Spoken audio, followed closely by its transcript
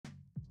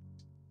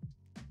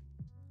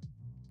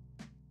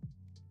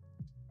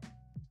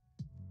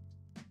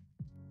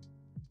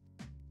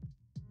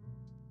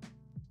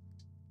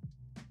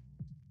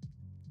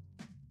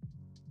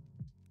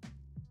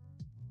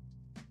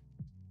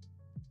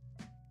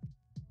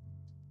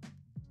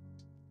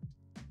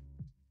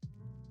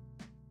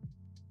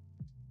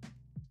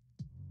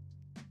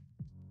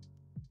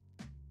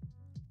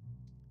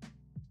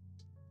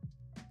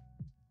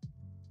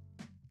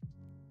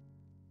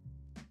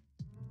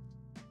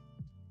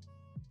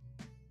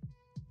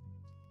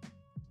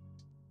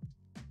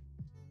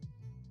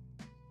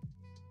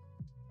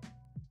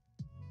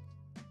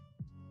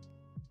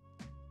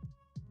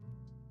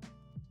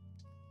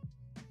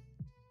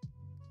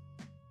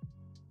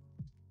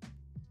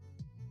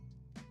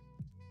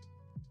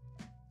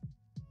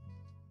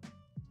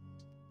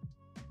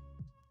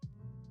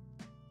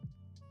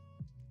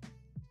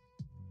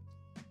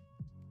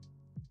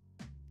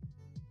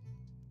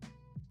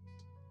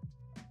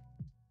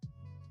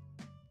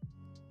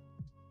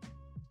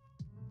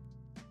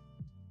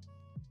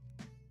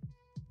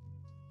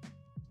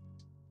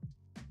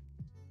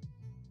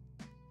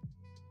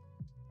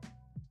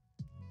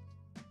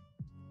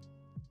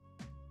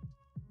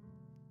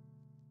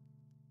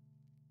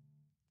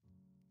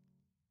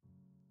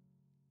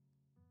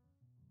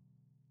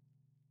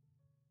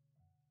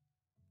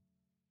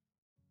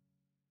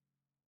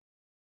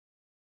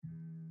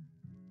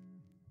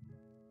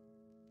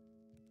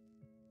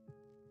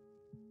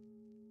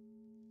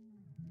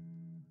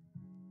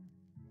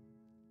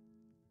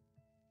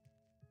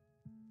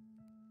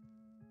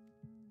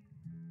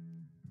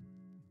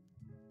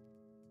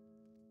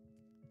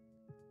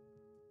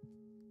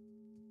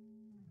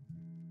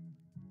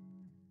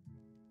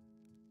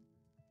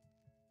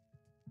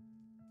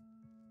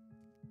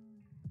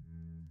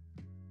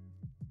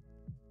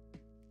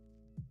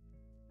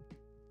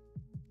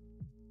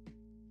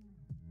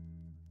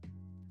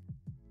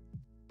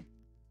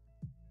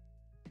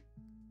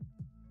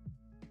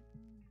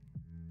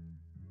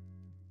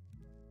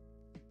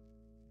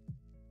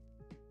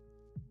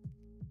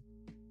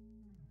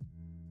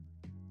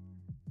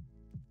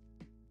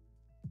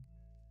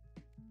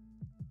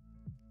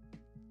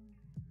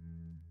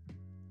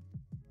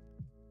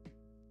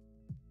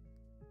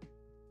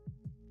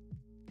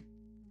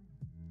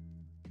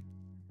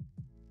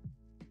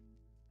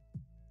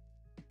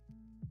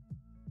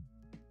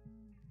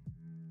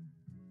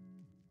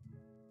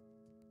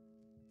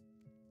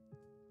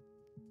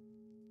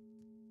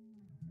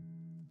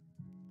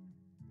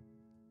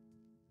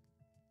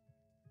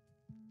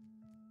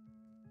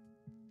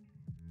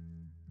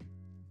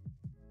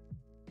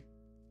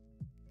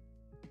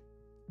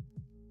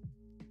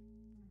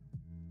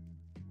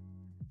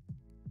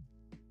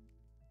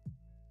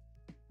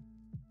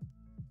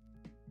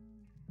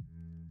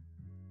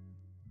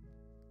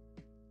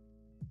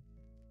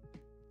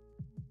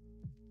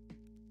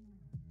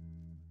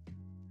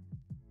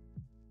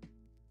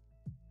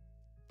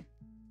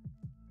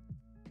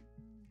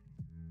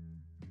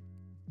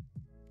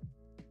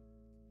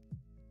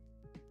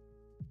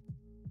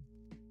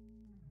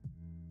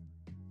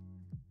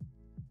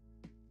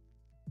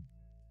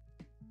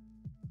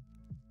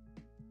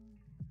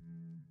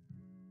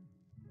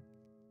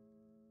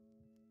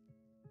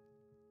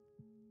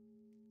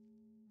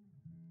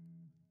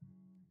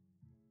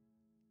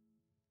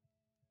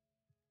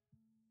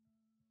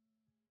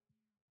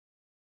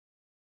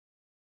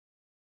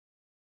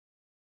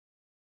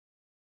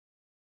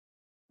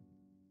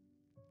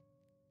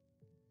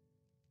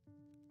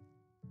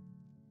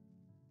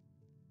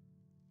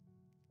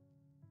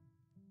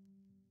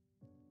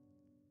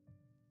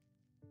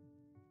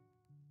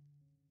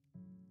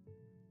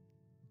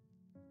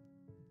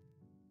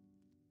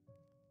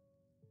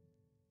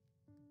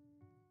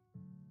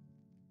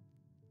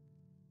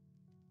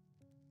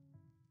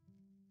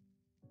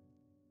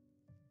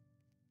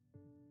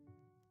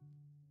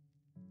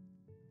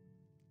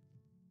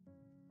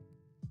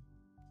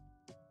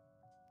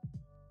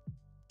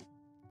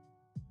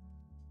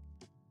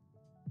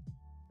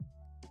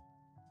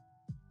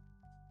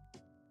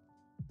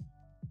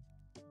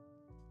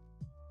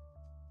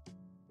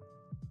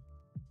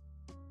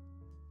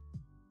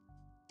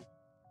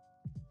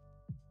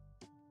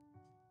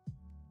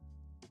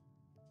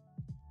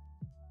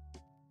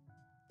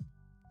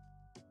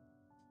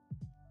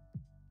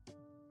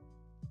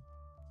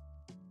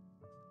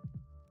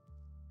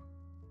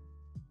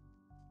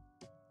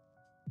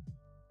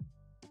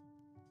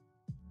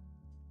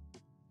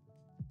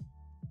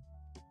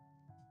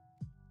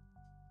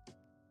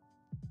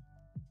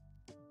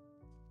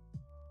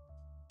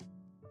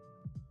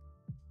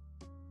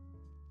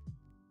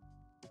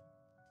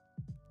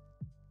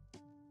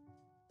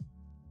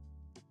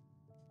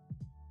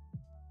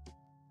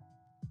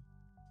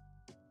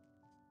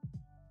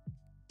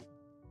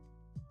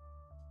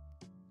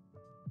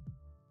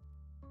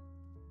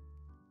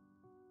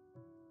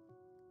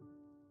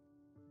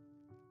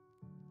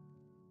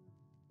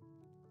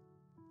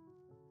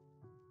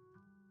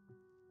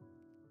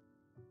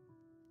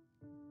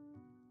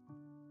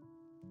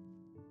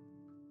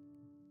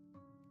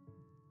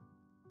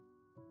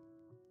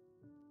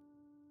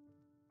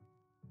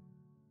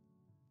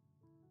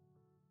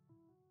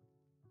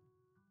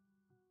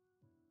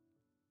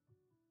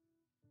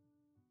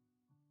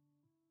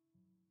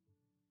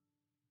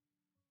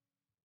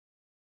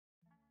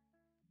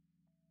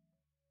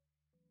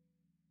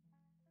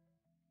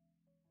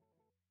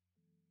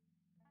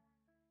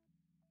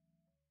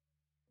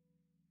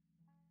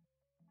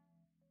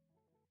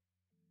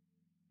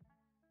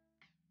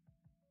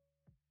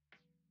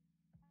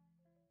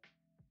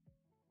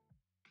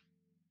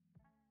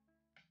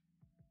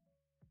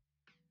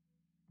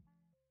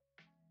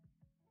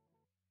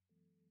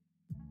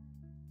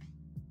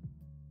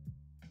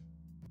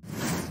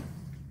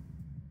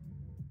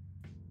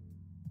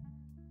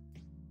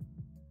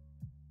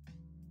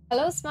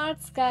Hello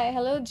Smart Sky,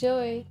 hello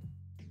Joy.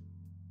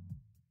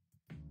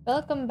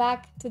 Welcome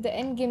back to the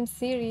Endgame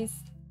series.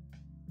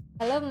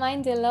 Hello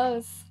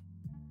Mindelos.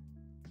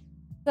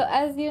 So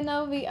as you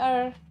know, we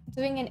are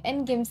doing an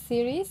Endgame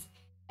series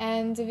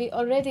and we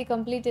already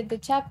completed the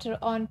chapter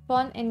on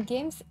pawn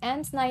endgames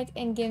and knight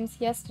endgames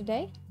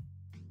yesterday.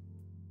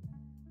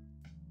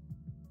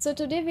 So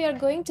today we are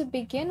going to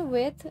begin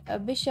with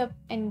bishop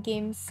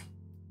endgames.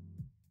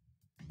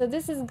 So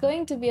this is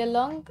going to be a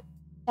long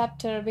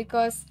chapter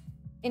because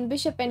in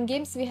bishop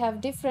endgames we have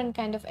different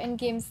kind of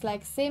endgames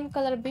like same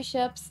color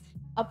bishops,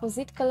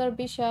 opposite color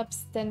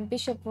bishops, then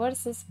bishop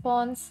versus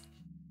pawns.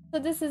 So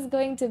this is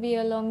going to be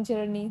a long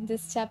journey,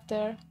 this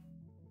chapter.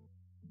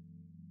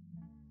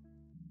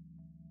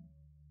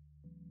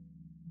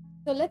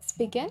 So let's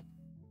begin.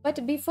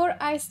 But before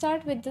I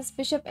start with this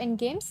bishop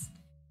endgames,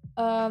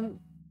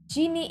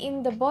 Genie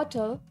in the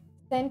Bottle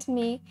sent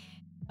me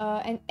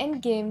an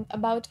endgame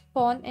about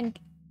pawn and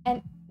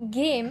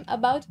game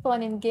about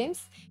pawn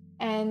endgames,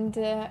 and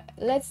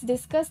let's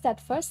discuss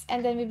that first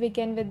and then we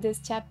begin with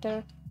this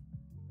chapter.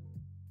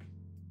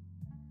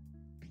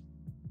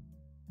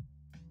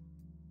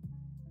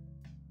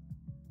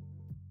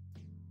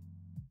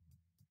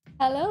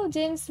 Hello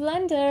James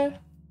Blunder,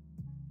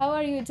 how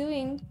are you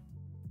doing?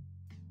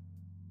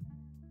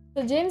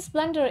 So James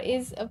Blunder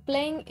is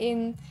playing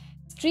in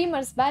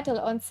Streamers Battle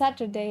on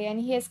Saturday and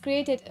he has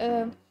created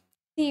a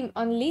team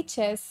on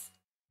Leeches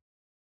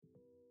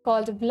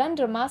called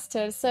Blunder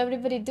Masters. So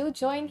everybody do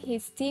join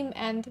his team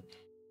and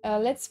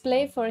let's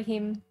play for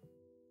him.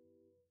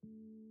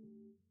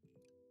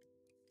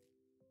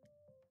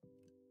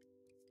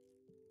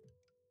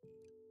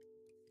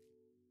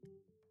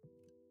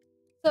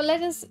 So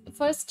let us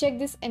first check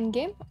this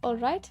endgame.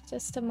 Alright,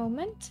 just a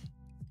moment.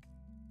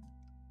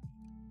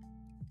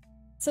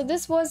 So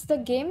this was the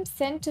game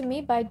sent to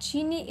me by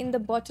Genie in the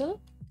Bottle.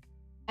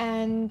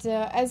 And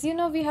as you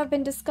know, we have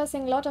been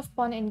discussing a lot of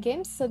pawn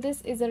endgames. So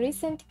this is a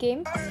recent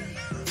game.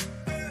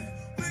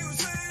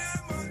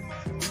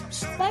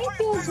 Thank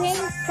you,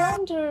 James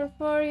Ponder,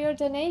 for your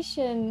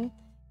donation.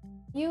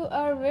 You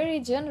are very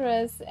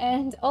generous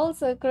and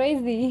also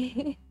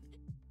crazy.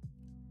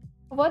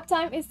 What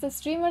time is the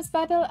Streamers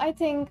Battle? I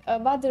think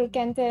Badr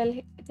can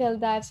tell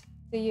that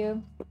to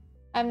you.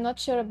 I'm not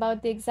sure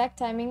about the exact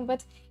timing,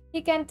 but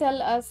he can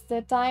tell us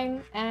the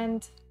time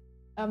and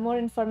more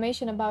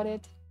information about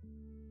it.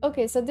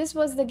 Okay, so this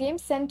was the game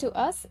sent to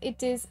us.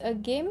 It is a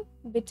game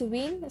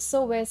between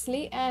So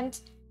Wesley and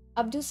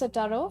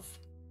Abdusattarov,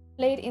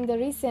 played in the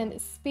recent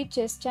Speed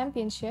Chess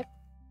Championship.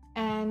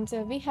 And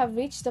we have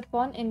reached the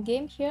pawn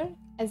endgame here,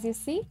 as you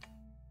see.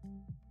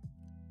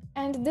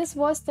 And this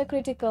was the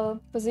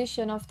critical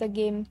position of the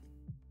game.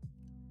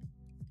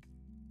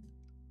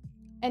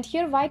 And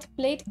here white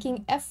played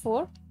king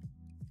f4.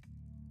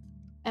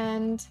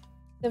 And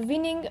the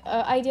winning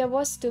idea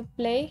was to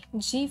play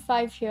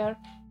g5 here.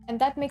 And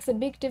that makes a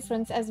big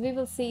difference, as we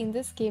will see in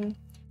this game.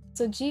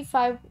 So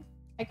g5,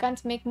 I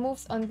can't make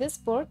moves on this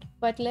board,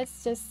 but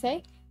let's just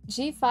say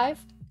g5,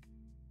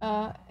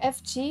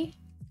 fg,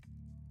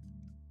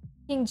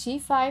 king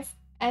g5,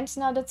 and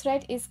now the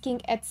threat is king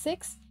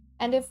h6.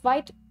 And if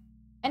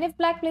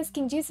black plays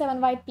king g7,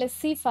 white plays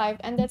c5,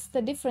 and that's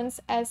the difference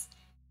as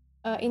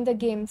in the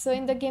game. So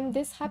in the game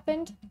this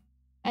happened,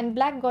 and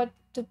black got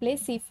to play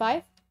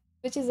c5,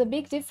 which is a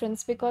big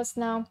difference because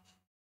now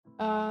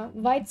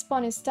white's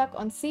pawn is stuck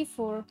on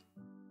c4.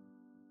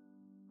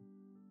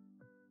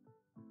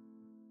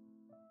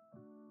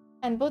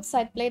 And both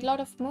sides played a lot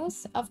of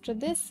moves after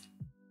this.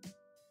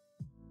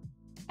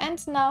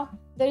 And now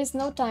there is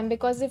no time,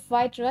 because if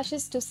white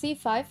rushes to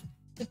c5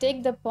 to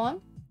take the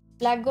pawn,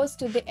 black goes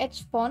to the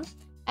h pawn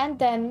and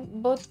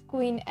then both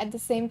queen at the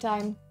same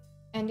time,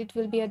 and it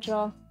will be a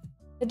draw.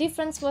 The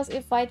difference was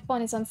if white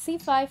pawn is on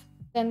c5,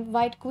 then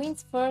white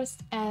queens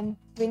first and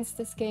wins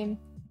this game.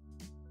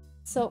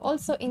 So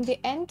also in the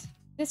end,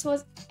 this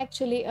was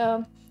actually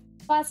a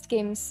fast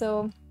game.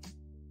 So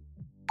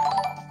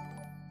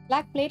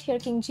black played here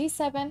king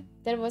g7.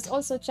 There was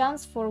also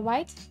chance for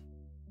white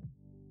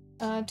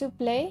to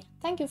play,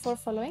 thank you for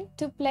following,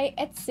 to play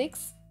h6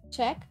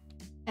 check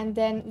and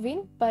then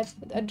win, but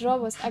a draw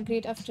was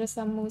agreed after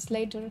some moves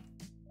later.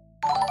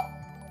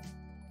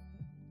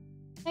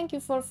 Thank you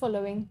for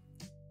following.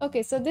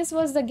 Okay, so this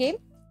was the game,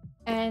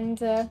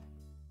 and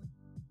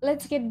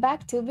let's get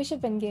back to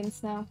bishop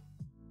endgames now.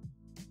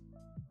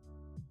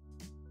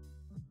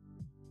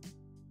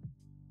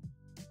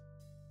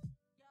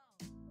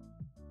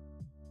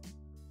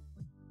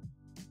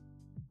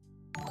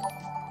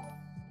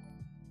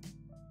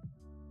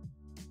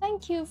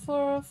 Thank you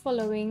for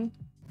following.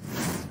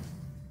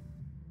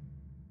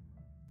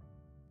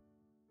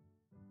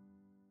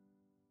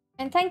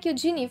 And thank you,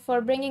 Genie, for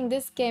bringing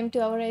this game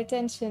to our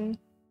attention.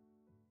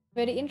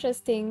 Very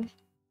interesting.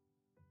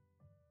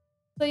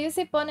 So you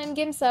see, pawn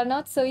endgames are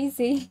not so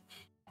easy.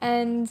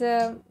 And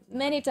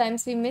many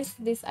times we miss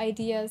these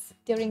ideas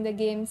during the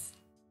games.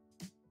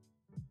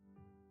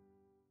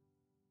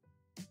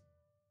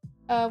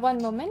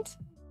 One moment.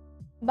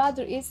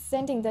 Badr is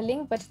sending the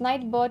link, but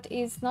Nightbot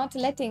is not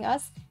letting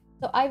us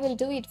So I will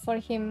do it for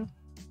him.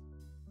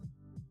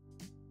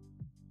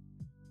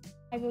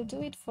 I will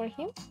do it for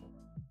him.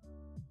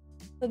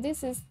 So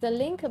this is the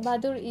link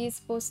Badur is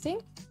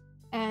posting,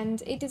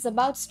 and it is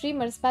about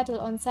streamers battle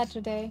on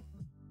Saturday.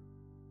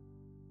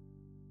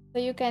 So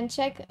you can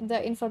check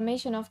the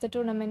information of the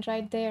tournament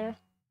right there.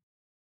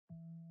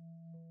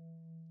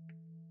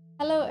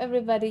 Hello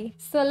everybody.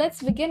 So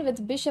let's begin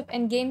with Bishop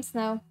Endgames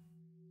now.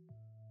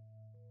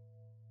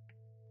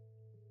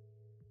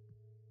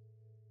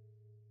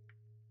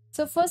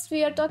 So first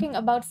we are talking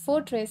about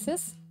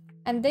fortresses,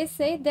 and they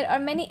say there are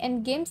many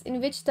endgames in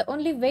which the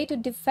only way to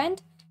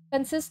defend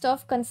consists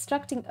of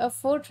constructing a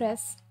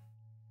fortress.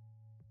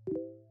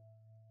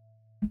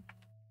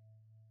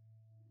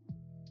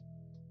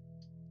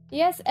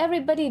 Yes,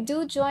 everybody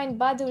do join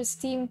Badur's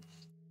team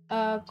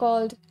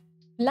called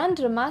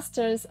Blunder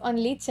Masters on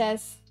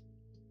Lichess,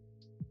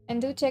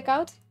 and do check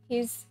out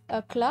his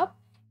club,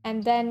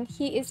 and then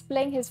he is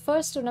playing his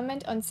first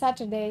tournament on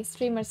Saturday,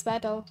 Streamers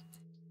Battle.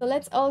 So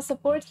let's all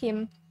support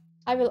him.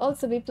 I will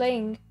also be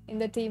playing in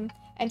the team,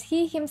 and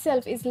he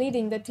himself is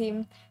leading the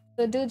team.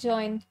 So do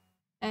join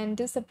and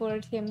do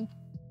support him.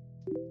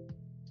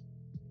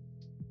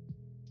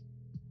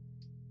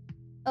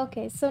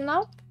 Okay, so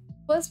now,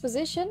 first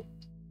position.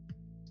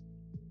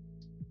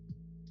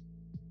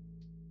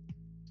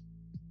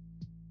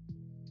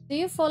 Do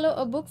you follow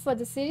a book for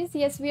the series?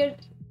 Yes, we are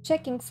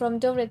checking from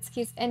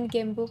Dovetsky's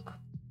Endgame book.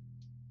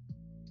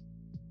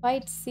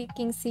 White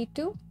king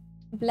c2,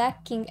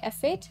 black king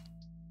f8,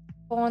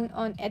 pawn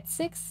on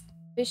h6,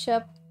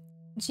 bishop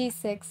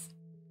g6.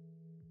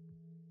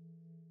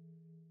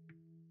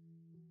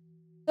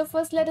 So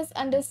first let us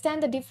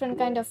understand the different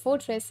kind of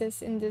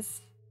fortresses in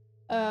this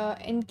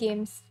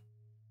endgames.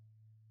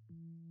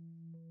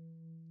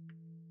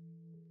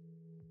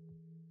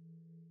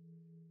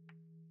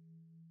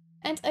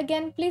 And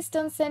again, please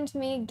don't send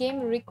me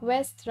game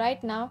requests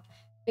right now,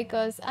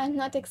 because I'm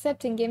not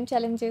accepting game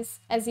challenges.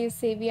 As you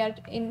say, we are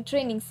in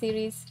training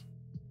series.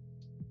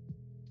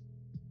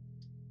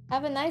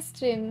 Have a nice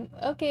stream.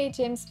 Okay,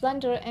 James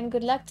Blunder, and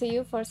good luck to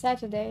you for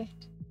Saturday.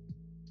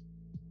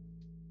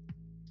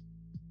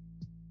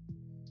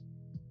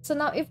 So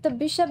now if the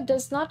bishop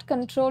does not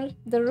control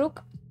the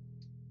rook,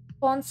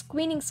 pawns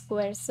queening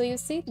squares. So you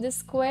see the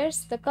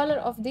squares, the color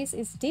of this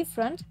is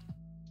different.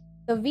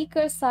 The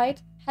weaker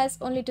side has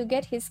only to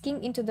get his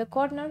king into the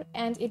corner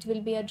and it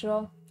will be a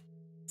draw.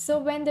 So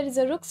when there is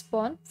a rook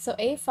pawn, so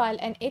a file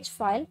and h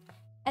file,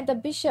 and the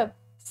bishop,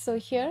 so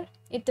here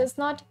it does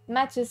not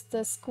matches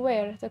the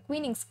square, the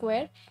queening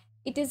square,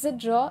 it is a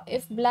draw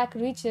if black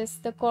reaches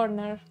the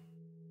corner.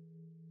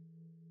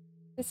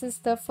 This is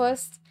the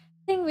first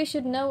thing we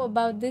should know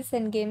about this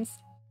endgames.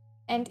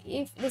 And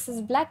if this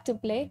is black to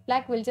play,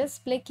 black will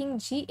just play king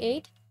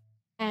g8,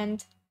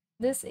 and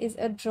this is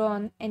a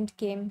drawn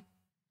endgame.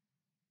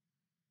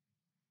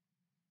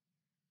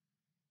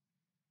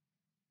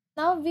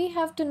 Now we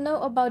have to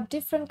know about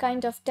different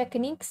kind of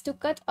techniques to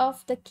cut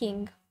off the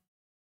king.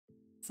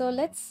 So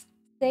let's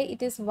say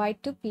it is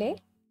white to play.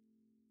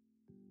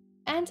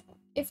 And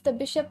if the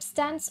bishop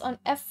stands on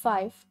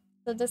f5,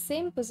 so the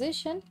same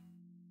position,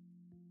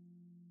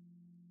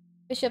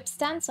 bishop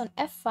stands on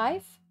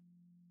f5.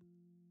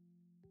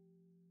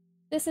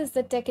 This is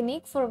the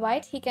technique for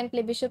white. He can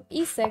play bishop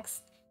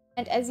e6.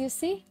 And as you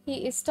see,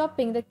 he is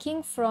stopping the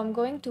king from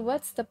going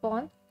towards the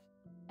pawn.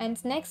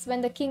 And next,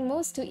 when the king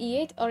moves to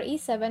e8 or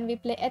e7, we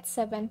play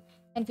h7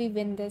 and we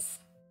win this.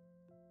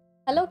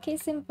 Hello, K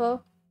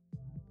Simple.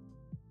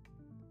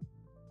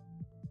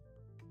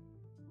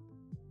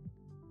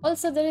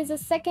 Also, there is a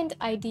second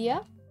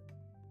idea.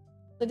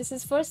 So this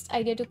is first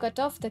idea to cut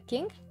off the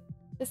king.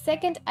 The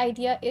second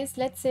idea is,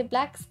 let's say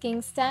black's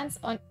king stands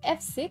on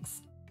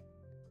f6.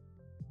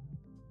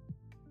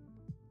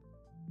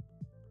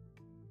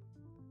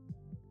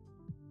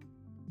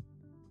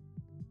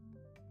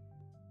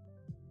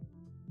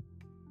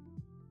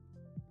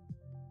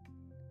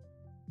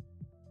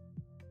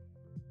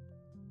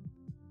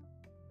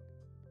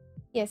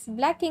 Yes,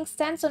 black king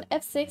stands on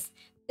f6.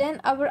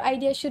 Then our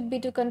idea should be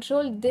to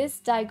control this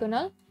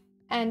diagonal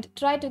and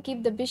try to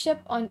keep the bishop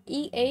on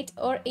e8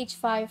 or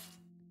h5.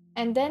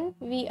 And then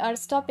we are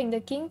stopping the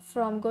king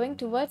from going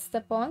towards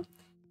the pawn.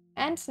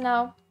 And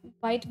now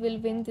white will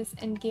win this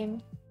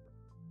endgame.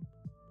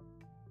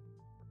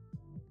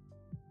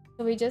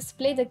 So we just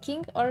play the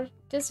king or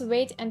just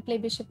wait and play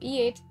bishop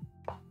e8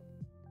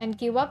 and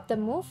give up the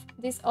move.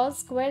 These all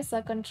squares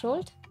are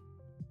controlled.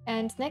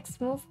 And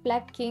next move,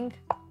 black king,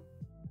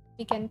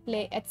 we can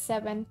play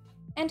h7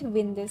 and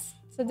win this.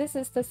 So this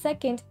is the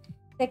second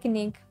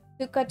technique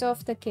to cut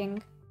off the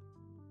king.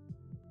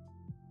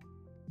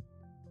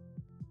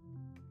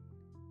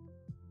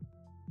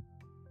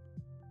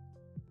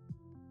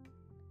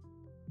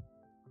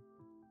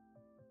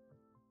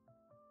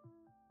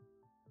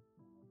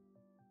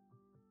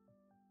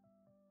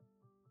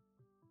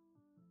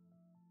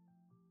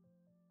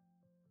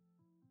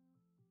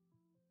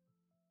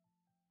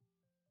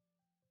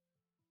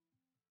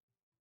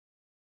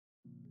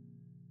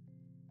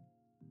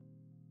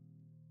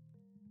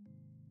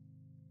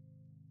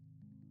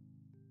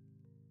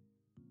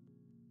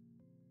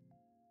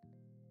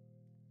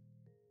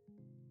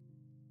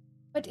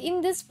 But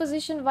in this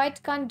position,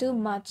 white can't do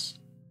much,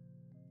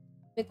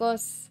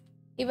 because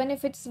even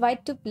if it's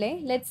white to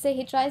play, let's say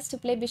he tries to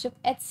play bishop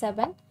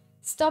h7,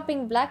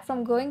 stopping black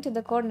from going to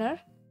the corner.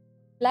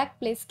 Black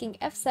plays king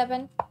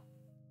f7,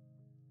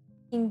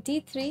 king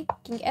d3,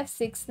 king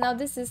f6. Now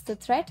this is the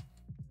threat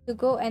to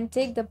go and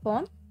take the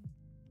pawn.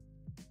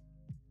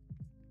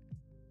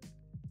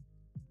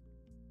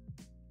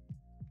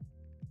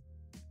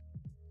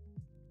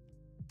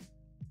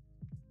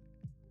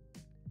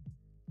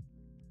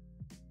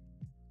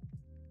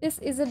 This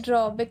is a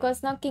draw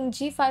because now king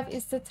g5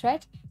 is the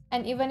threat,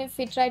 and even if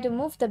we try to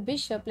move the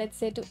bishop, let's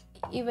say to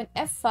even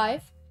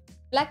f5,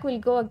 black will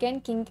go again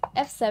king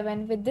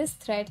f7 with this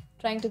threat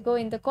trying to go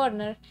in the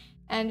corner,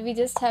 and we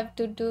just have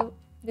to do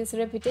this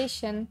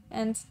repetition,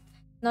 and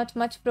not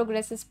much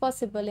progress is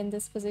possible in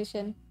this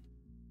position.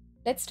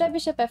 Let's try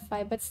bishop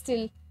f5, but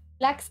still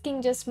black's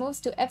king just moves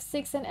to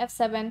f6 and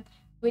f7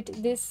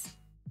 with these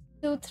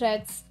two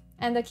threats,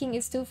 and the king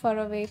is too far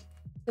away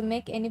to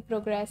make any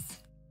progress.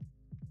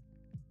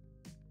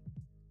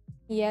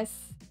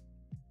 Yes.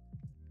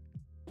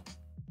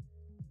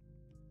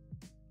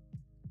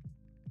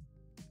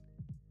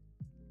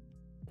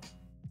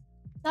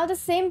 Now the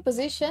same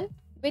position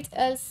with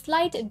a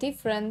slight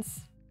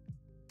difference.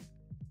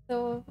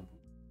 So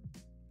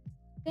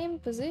same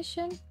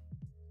position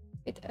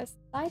with a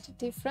slight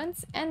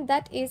difference, and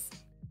that is,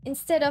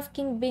 instead of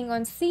king being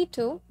on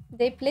c2,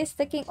 they place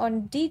the king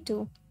on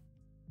d2.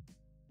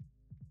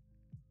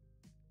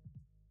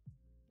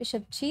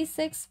 Bishop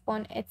g6,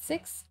 pawn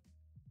h6.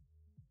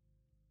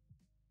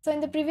 So in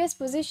the previous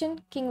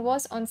position, king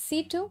was on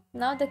c2,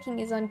 now the king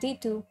is on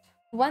d2,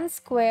 one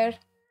square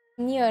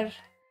near.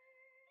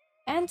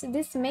 And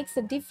this makes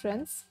a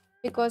difference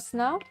because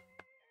now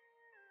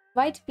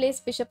white plays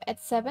bishop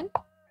h7,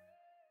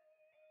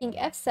 king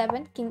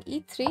f7, king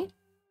e3,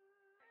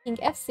 king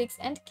f6,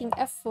 and king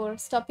f4,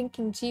 stopping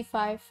king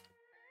g5.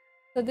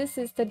 So this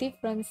is the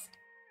difference.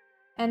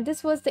 And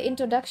this was the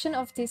introduction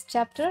of this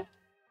chapter,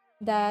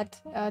 that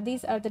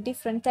these are the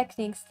different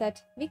techniques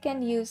that we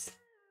can use.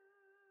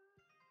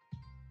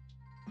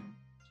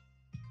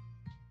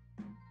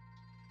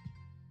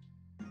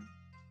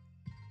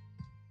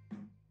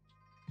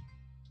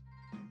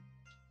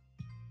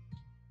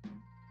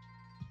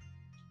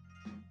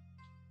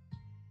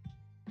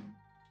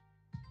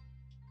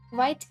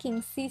 White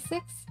king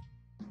c6,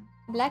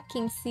 black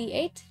king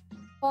c8,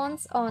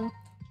 pawns on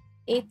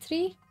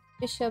a3,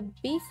 bishop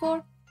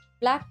b4,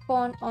 black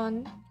pawn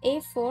on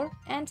a4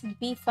 and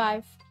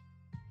b5.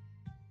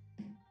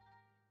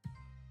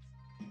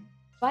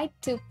 White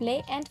to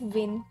play and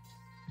win.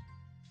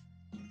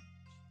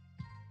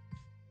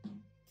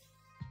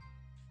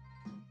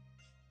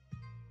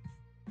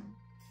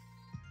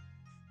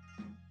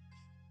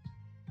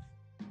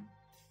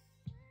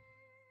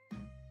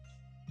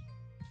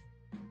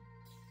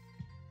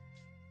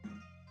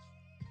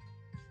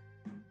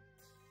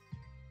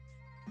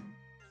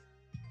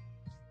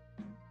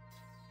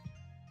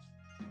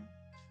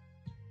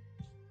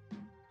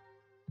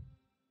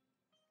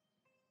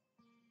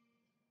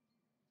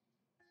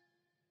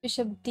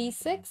 Bishop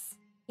d6,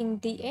 king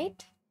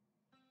d8.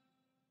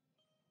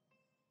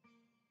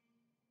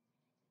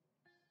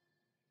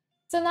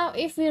 So now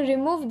if we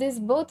remove these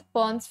both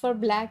pawns for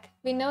black,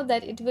 we know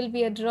that it will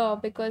be a draw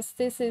because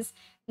this is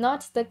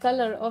not the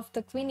color of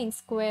the queening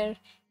square,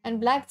 and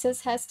black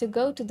just has to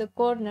go to the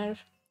corner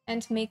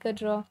and make a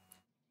draw.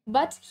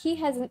 But he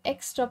has an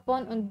extra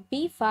pawn on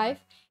b5,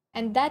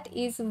 and that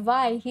is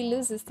why he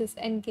loses this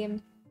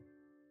endgame,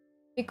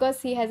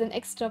 because he has an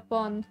extra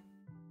pawn.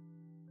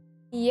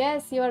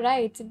 Yes, you're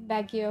right,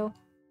 Baggio.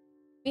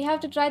 We have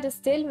to try to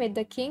stalemate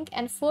the king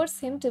and force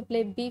him to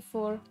play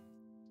b4.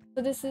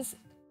 So this is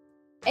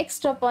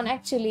extra pawn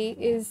actually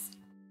is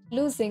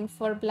losing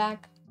for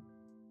black.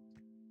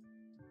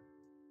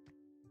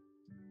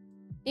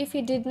 If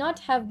he did not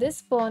have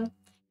this pawn,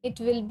 it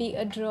will be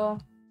a draw.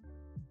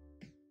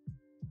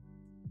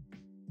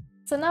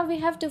 So now we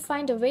have to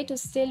find a way to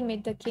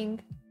stalemate the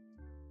king.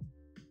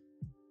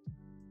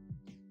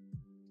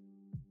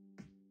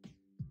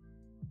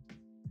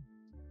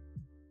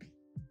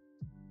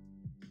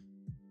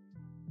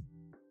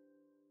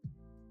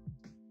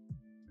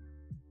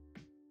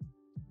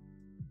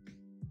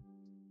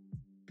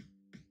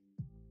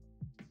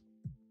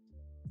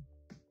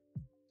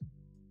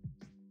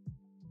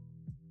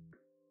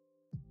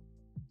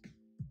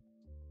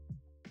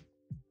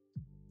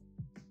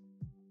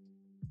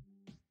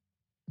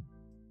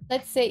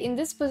 Let's say in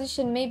this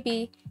position,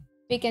 maybe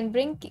we can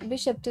bring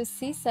bishop to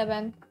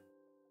c7,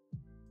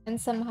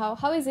 and somehow,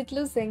 how is it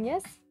losing?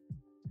 Yes,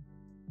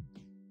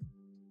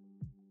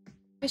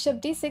 bishop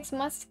d6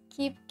 must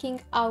keep king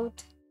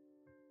out.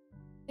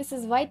 This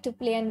is white to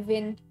play and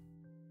win.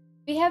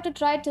 We have to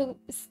try to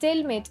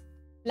stalemate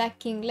black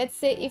king. Let's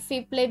say if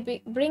we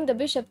bring the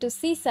bishop to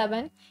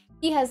c7,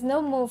 he has no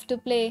move to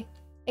play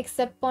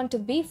except pawn to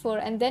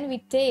b4, and then we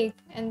take,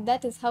 and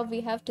that is how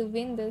we have to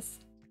win this.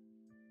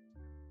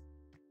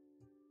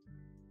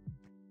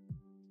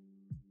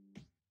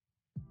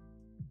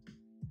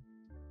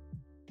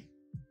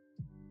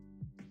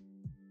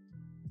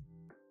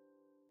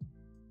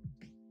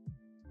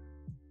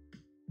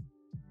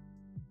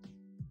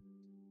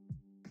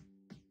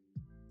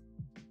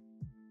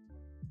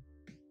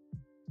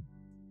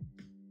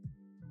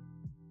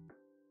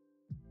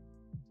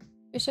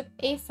 Bishop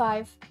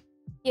a5.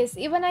 Yes,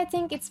 even I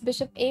think it's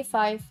bishop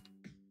a5.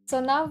 So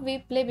now we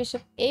play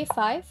bishop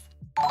a5.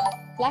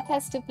 Black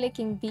has to play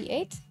king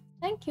b8.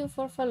 Thank you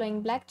for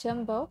following, Black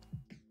Jumbo.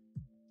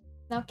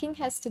 Now king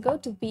has to go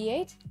to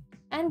b8.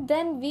 And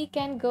then we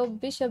can go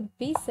bishop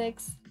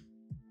b6.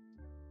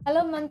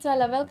 Hello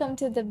Mantrala, welcome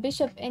to the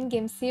Bishop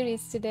Endgame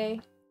series today.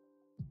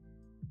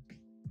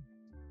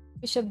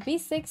 Bishop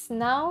b6,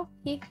 now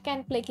he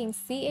can play king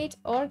c8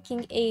 or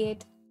king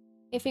a8.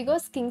 If he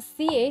goes king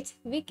c8,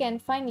 we can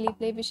finally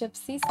play bishop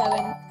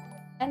c7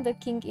 and the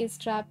king is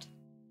trapped.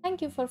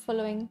 Thank you for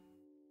following,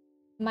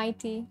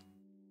 Mighty.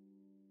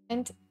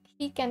 And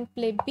he can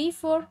play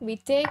b4, we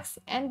takes,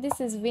 and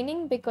this is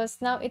winning because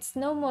now it's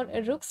no more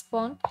a rook's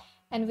pawn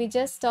and we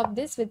just stop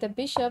this with the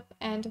bishop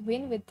and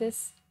win with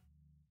this.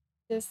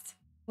 Just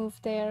move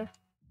there.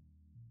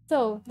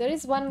 So there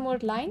is one more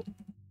line.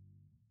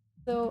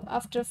 So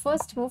after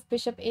first move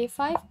bishop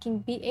a5,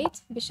 king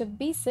b8, bishop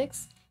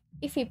b6.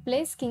 If he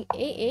plays king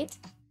a8,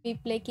 we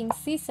play king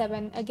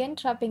c7, again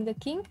trapping the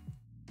king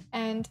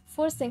and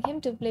forcing him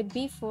to play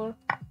b4,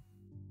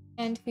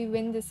 and we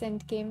win this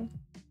endgame.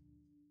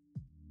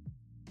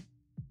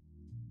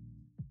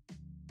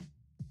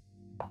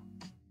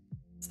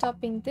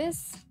 Stopping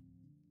this.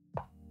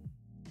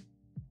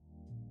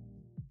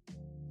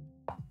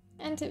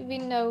 And we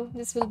know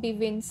this will be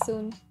win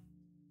soon.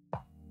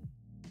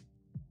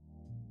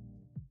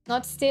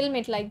 Not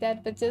stalemate like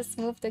that, but just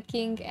move the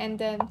king and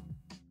then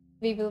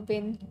we will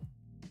win.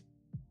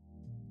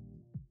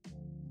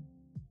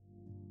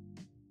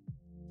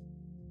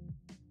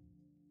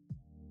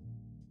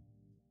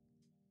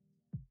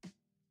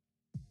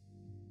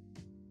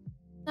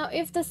 Now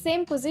if the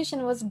same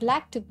position was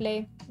black to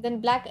play,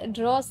 then black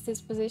draws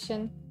this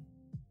position.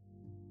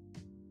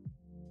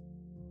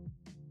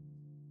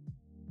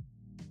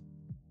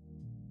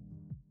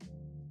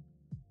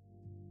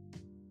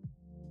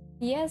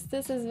 Yes,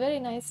 this is very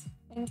nice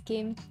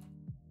endgame.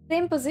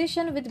 Same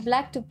position with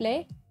black to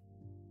play.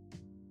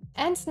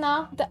 And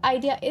now the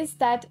idea is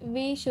that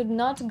we should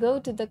not go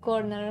to the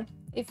corner.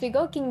 If we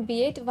go king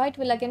b8, white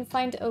will again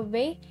find a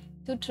way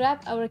to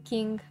trap our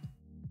king.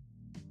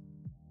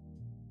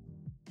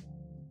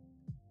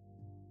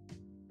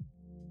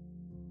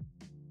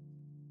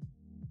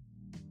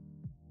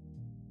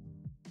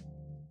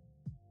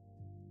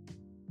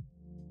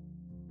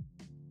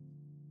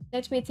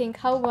 Let me think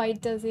how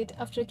white does it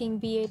after king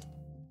b8.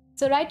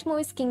 So right move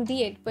is king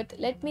d8, but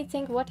let me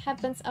think what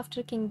happens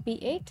after king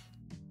b8.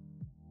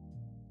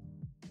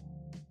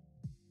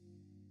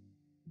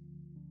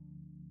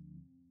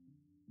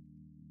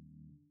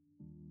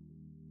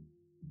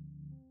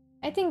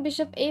 I think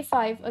bishop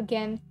a5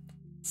 again.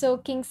 So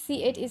king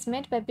c8 is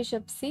met by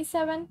bishop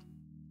c7.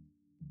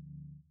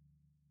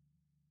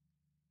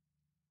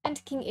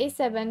 And king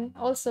a7,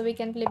 also we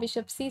can play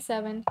bishop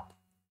c7.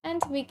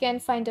 And we can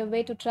find a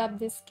way to trap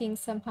this king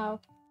somehow.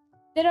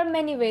 There are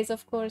many ways,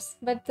 of course,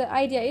 but the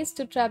idea is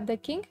to trap the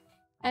king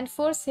and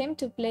force him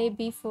to play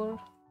b4.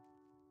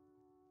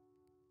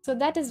 So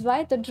that is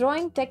why the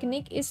drawing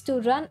technique is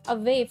to run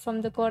away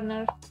from the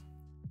corner.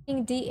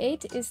 King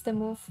d8 is the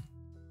move.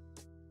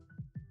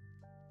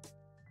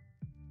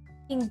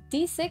 King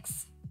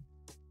d6.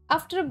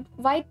 After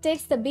white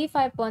takes the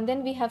b5 pawn,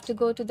 then we have to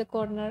go to the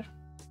corner.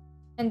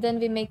 And then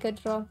we make a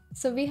draw.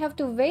 So we have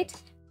to wait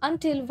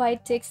until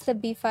white takes the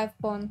b5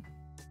 pawn.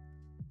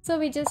 So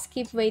we just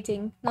keep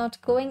waiting,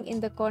 not going in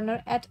the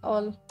corner at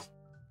all.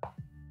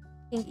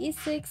 King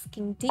e6,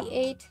 king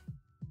d8.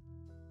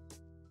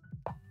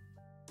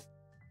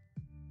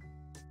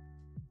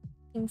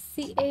 King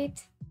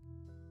c8.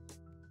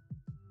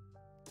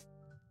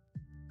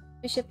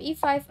 Bishop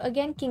e5,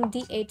 again king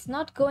d8,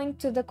 not going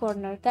to the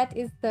corner. That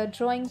is the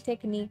drawing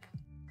technique.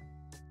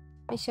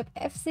 Bishop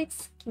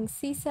f6, king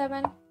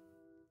c7.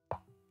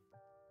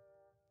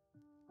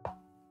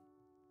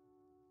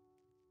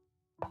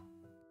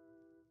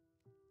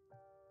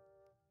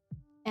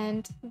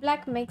 And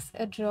black makes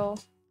a draw.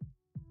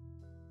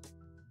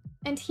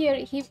 And here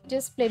he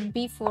just played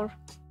b4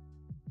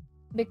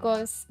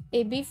 because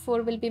a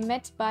b4 will be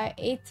met by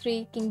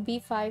a3, king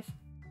b5.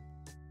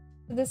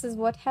 So this is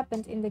what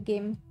happened in the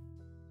game.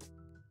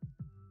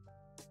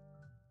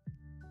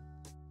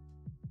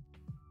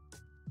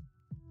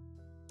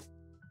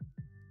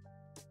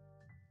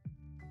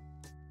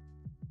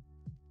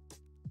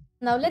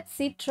 Now let's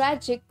see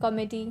tragic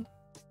comedy.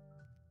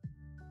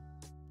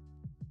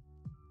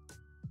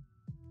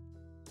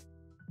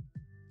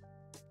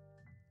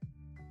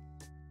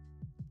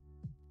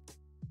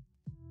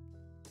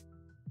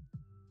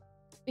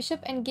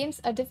 Bishop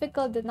endgames are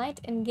difficult, the knight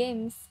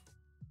endgames.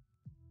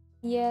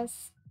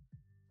 Yes.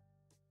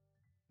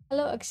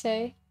 Hello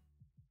Akshay.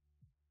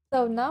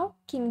 So now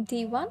king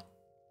d1.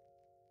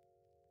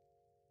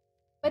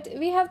 But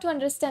we have to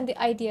understand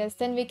the ideas,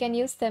 then we can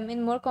use them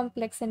in more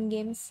complex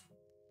endgames.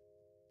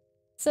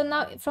 So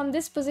now from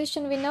this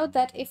position we know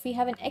that if we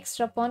have an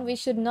extra pawn, we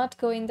should not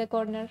go in the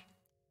corner.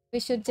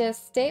 We should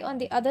just stay on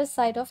the other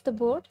side of the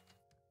board.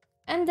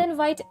 And then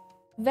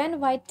when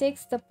white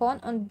takes the pawn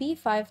on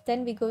b5,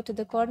 then we go to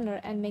the corner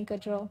and make a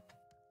draw.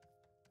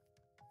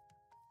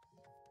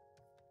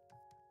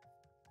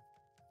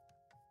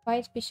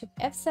 White bishop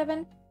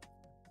f7.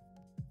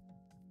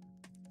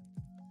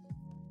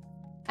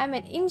 I'm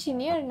an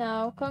engineer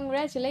now.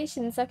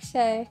 Congratulations,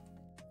 Akshay.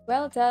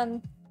 Well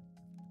done.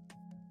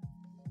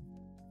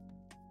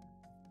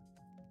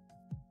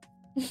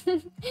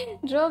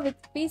 Draw with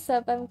piece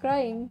up. I'm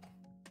crying.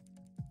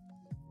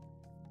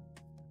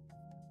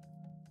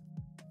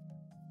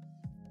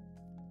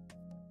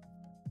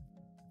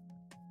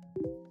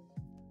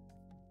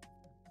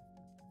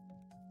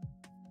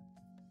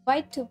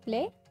 White to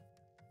play.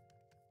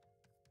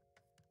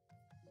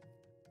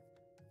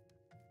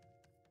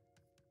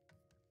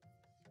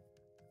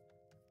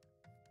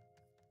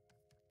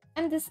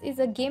 And this is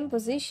a game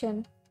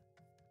position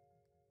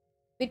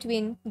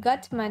between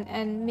Gutman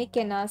and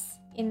Mikenas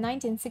in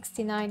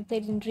 1969,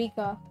 played in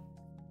Riga.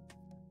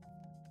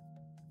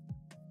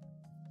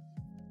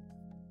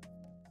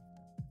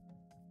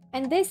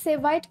 And they say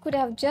White could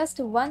have just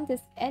won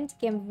this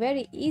endgame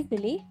very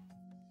easily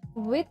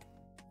with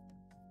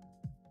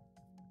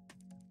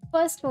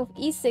first move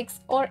e6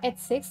 or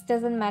h6,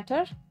 doesn't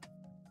matter.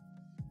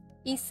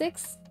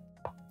 e6,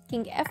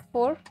 king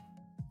f4,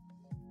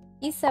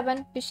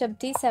 e7, bishop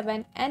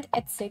d7 and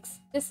h6.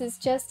 This is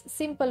just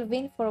simple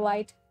win for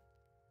White.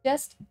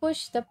 Just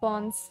push the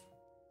pawns.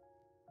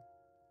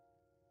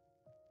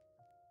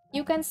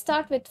 You can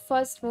start with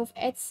first move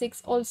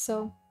h6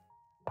 also.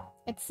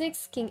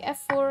 h6, king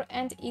f4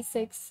 and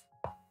e6.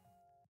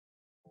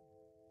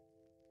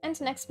 And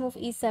next move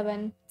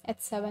e7,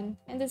 h7.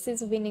 And this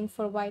is winning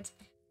for White.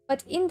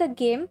 But in the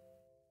game,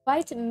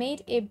 White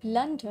made a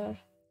blunder.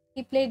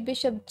 He played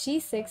bishop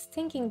g6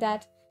 thinking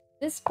that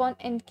this pawn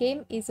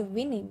endgame is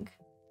winning.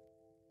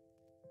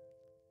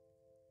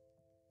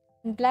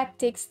 Black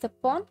takes the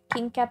pawn,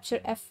 king capture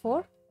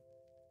f4,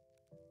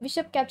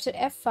 bishop capture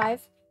f5,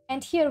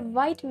 and here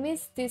White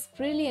missed this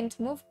brilliant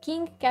move,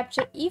 king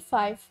capture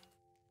e5.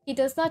 He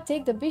does not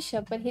take the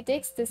bishop, but he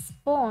takes this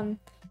pawn.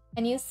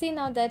 And you see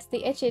now that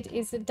the h8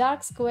 is a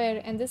dark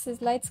square and this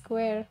is light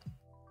square.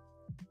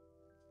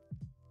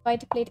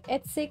 White played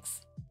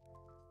h6,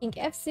 king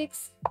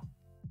f6,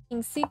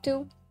 king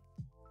c2,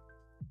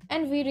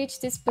 and we reach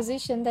this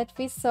position that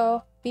we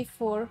saw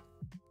before.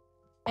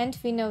 And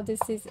we know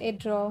this is a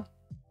draw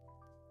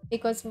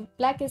because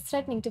Black is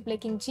threatening to play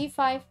king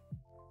g5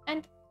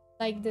 and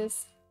like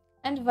this.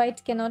 And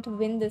White cannot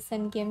win this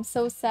endgame.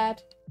 So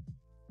sad.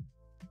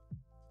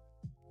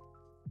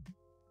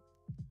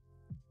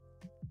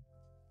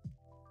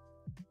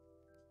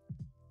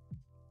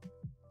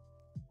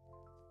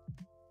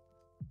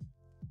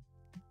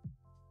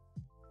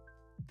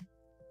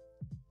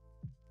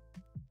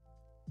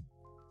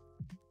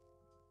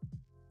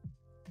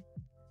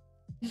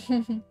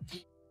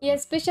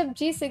 Yes, bishop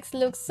g6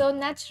 looks so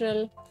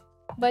natural,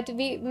 but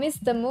we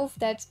missed the move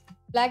that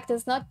Black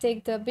does not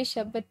take the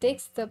bishop but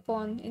takes the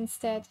pawn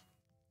instead.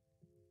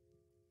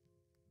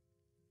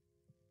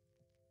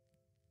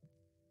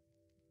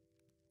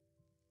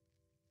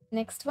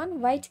 Next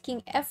one, White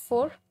king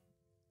f4.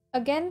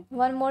 Again,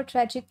 one more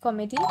tragic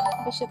comedy.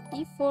 Bishop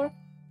e4.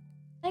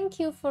 Thank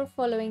you for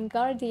following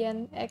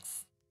Guardian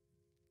X.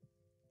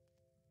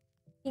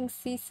 King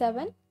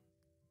c7.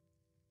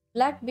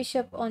 Black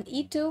bishop on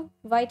e2,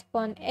 white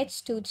pawn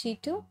h2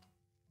 g2,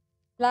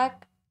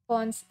 black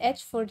pawns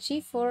h4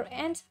 g4,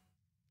 and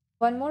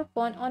one more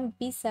pawn on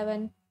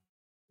b7.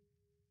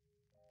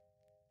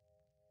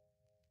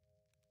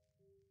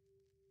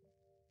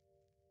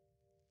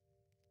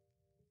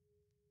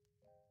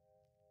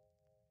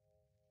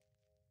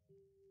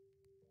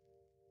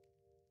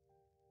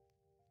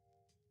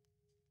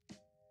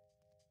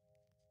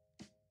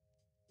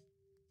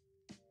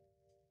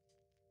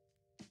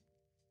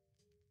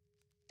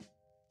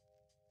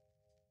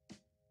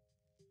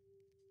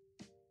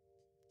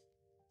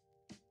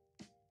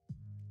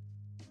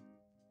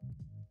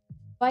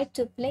 White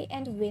to play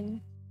and win.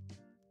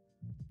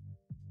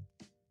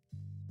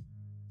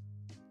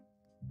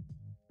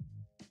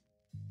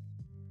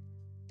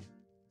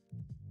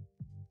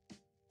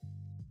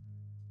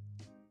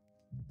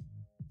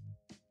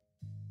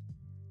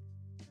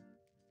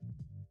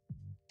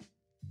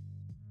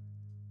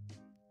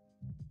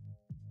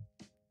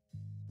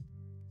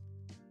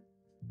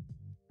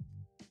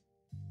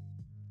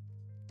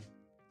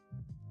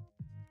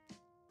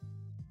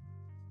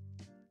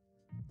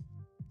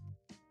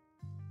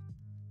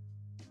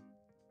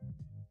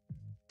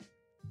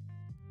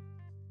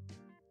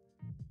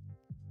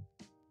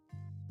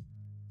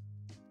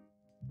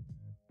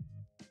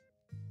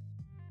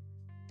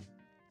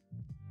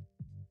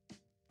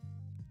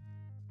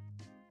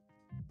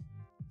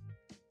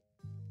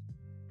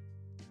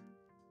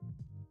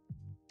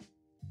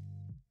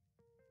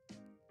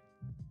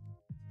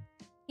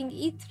 King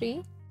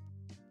e3.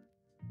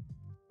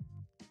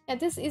 Yeah,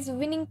 this is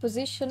winning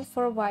position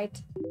for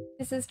white.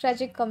 This is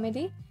tragic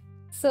comedy.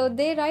 So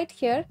they write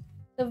here,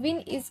 the win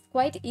is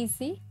quite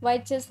easy.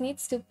 White just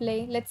needs to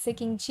play, let's say,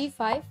 king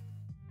g5,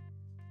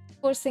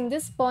 forcing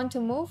this pawn to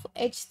move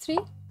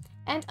h3,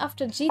 and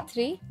after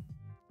g3,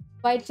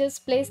 white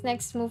just plays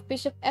next move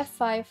bishop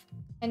f5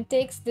 and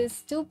takes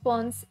these two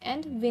pawns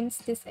and wins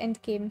this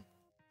endgame.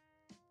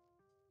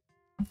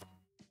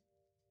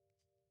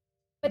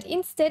 But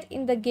instead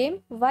in the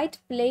game, white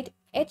played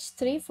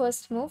h3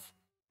 first move,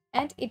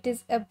 and it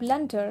is a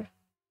blunder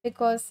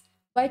because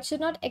white should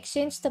not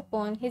exchange the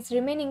pawn. His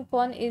remaining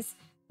pawn is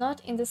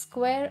not in the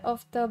square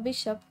of the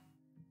bishop.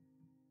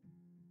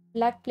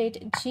 Black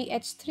played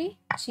gh3,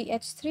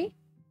 gh3,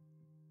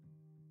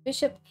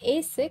 bishop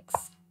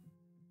a6,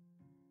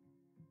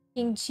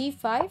 king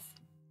g5,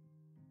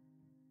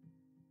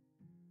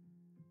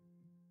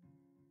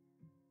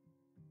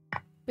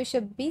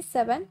 bishop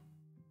b7,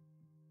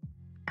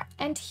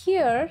 and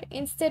here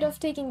instead of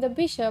taking the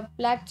bishop,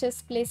 black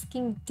just plays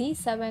king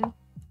d7.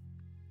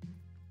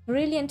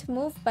 Brilliant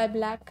move by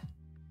black.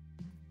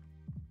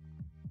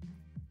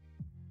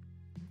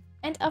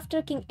 And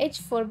after king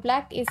h4,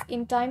 black is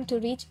in time to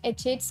reach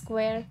h8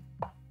 square.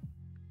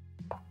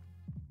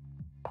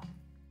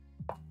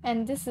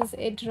 And this is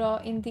a draw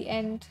in the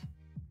end.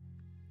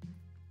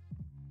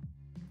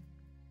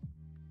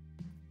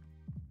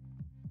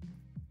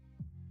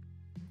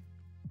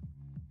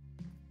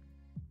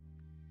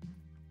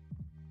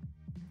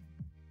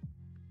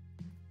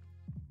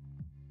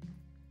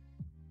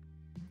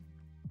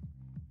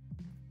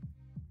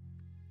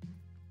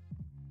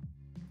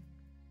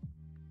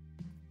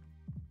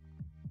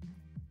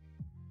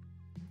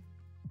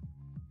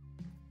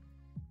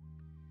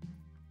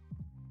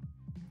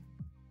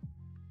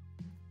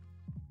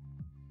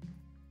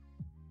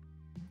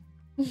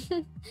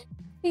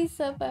 Peace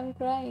up, I'm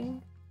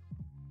crying.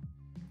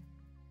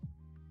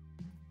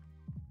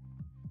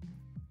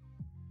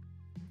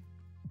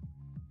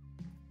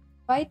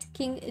 White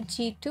king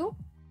g2,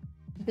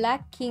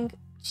 black king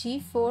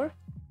g4,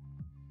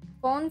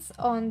 pawns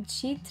on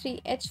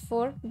g3,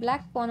 h4,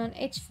 black pawn on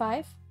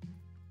h5,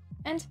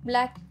 and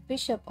black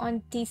bishop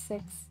on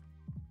d6.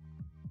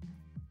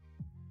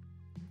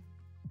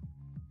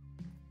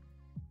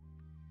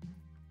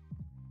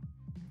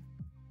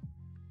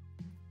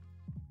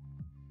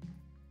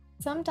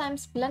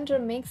 Sometimes blunder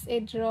makes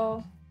a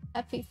draw.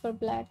 Happy for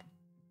black.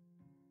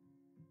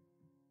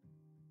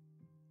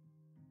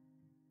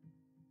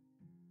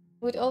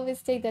 Would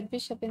always take that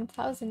bishop in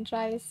 1,000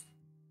 tries.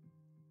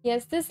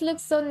 Yes, this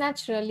looks so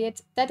natural,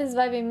 yet that is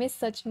why we miss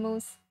such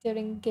moves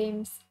during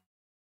games.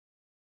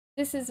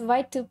 This is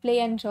white to play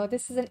and draw.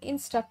 This is an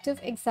instructive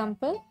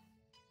example.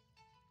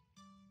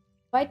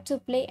 White to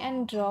play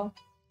and draw.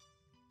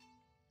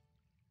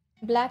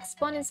 Black's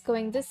pawn is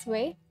going this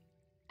way,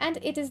 and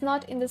it is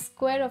not in the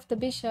square of the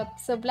bishop,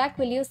 so black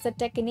will use the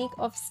technique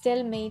of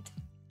stalemate.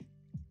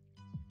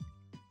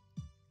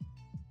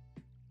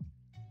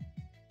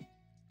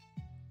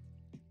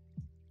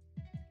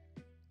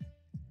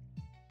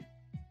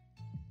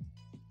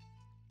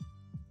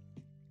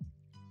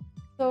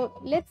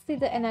 So let's see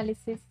the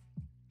analysis.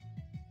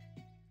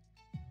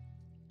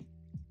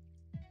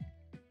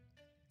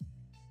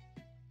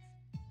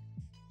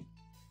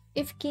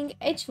 If king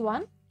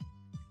h1,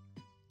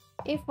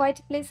 if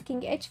white plays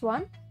king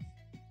h1,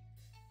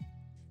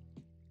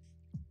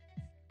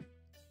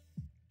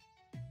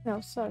 no,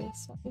 sorry,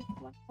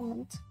 one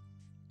moment.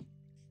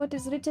 What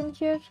is written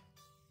here?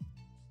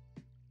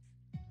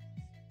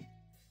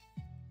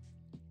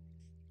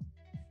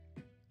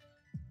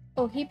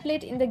 Oh, he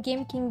played in the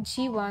game king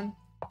g1.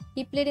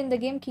 He played in the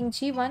game king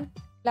g1,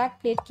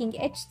 black played king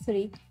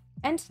h3.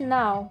 And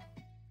now,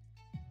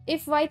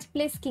 if white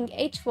plays king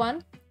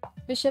h1,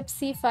 bishop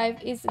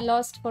c5 is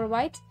lost for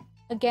white,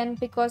 again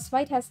because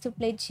white has to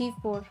play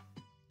g4.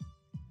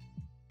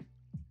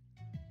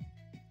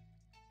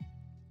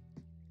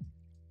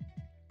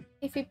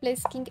 If he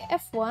plays king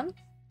f1,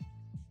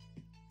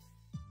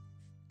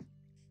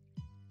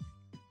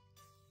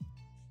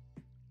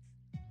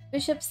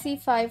 bishop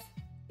c5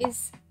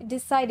 is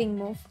deciding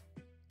move.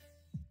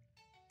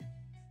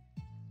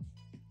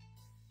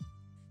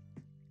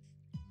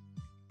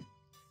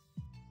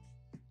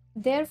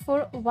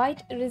 Therefore,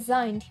 white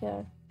resigned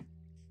here.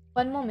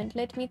 One moment,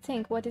 let me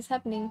think what is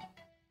happening.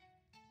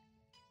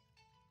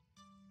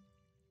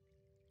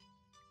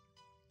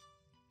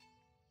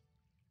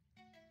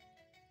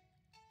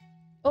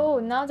 Oh,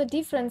 now the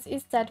difference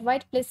is that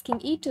white plays king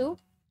e2,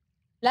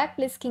 black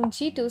plays king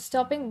g2,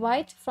 stopping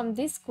white from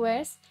these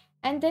squares,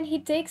 and then he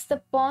takes the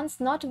pawns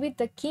not with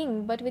the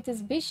king, but with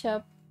his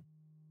bishop.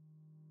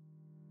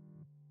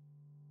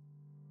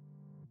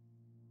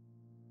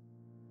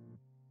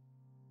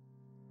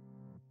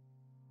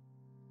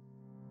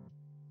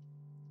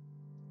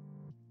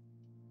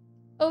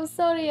 Oh,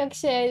 sorry,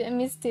 Akshay, I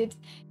missed it.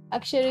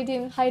 Akshay,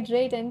 redeem,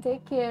 hydrate and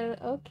take care.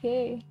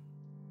 Okay.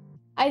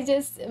 I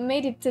just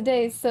made it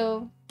today,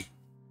 so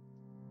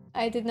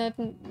I did not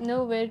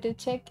know where to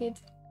check it.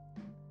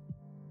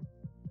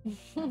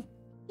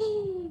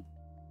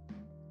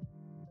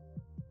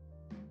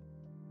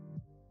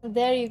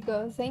 There you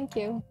go. Thank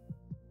you.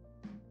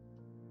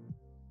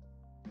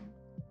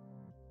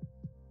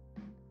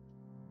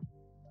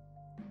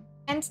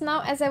 And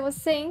now, as I was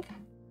saying,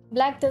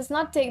 black does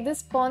not take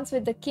this pawns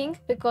with the king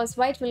because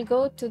white will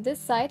go to this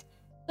side.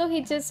 So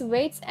he just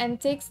waits and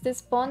takes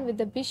this pawn with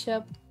the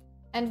bishop,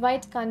 and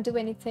white can't do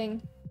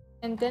anything,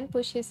 and then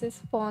pushes his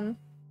pawn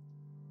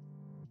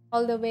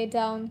all the way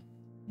down.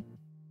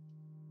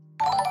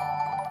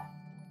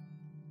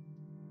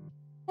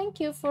 Thank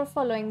you for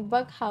following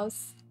Bug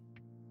House.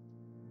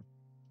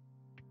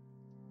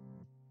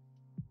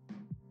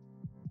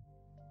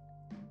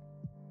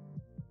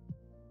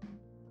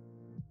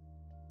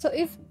 So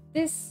if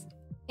this,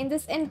 in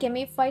this endgame,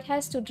 if white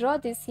has to draw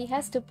this, he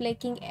has to play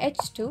king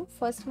h2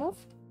 first move.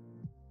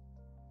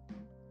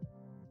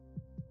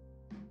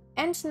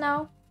 And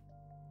now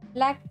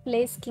black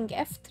plays king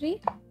f3,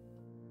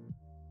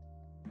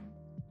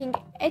 king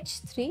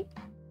h3,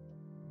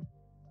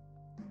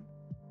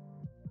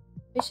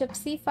 bishop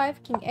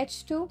c5, king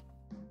h2,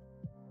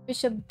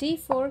 bishop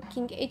d4,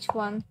 king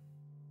h1.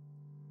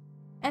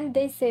 And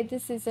they say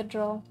this is a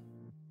draw.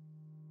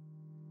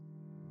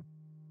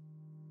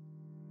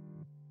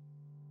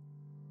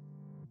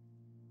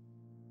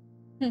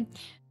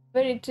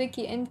 Very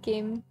tricky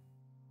endgame.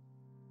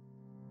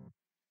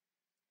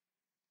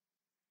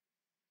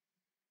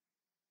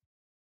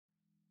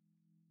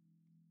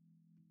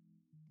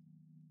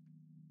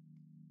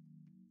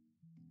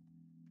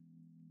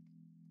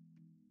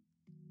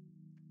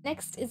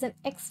 Next is an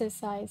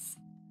exercise.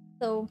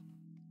 So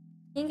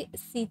king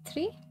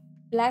c3,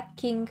 black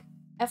king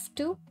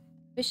f2,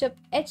 bishop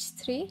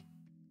h3,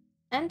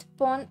 and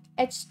pawn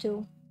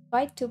h2.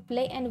 White to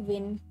play and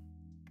win.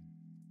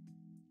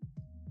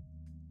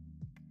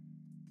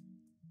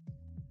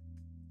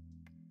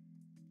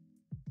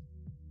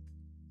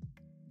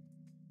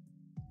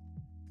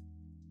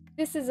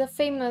 This is a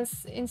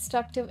famous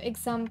instructive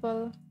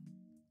example.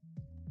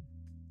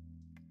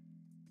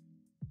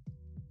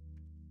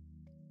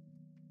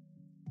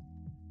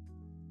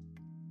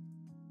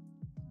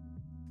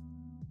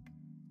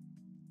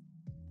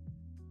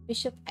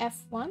 Bishop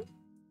f1,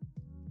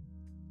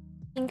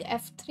 king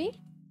f3.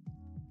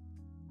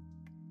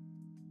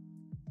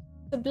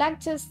 So black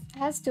just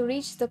has to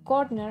reach the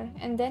corner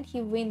and then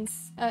he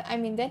wins.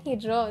 Then he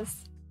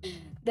draws.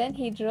 Then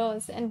he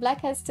draws and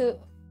black has to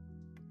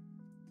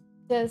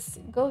just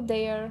go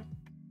there.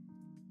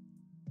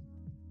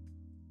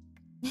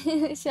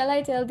 Shall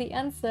I tell the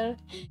answer?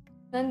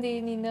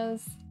 Nandini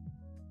knows.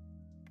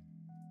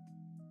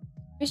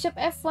 Bishop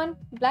f1,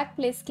 black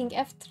plays king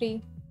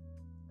f3.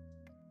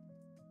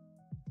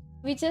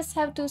 We just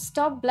have to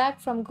stop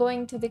black from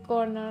going to the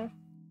corner.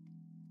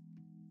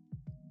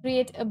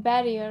 Create a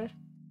barrier.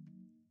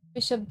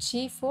 Bishop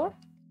g4,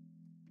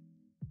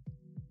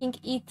 king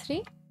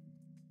e3.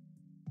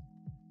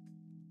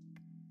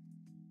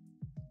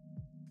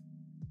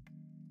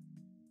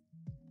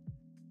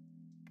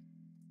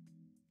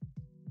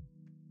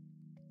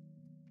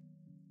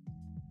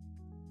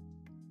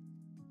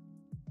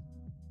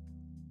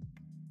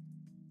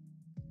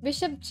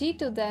 Bishop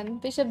g2 then.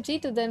 Bishop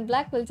g2 then.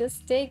 Black will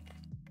just take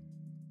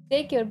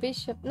your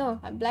bishop.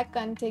 No, black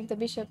can't take the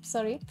bishop,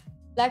 sorry.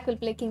 Black will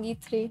play king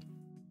e3.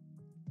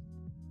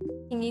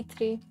 King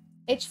e3.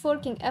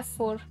 h4, king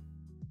f4.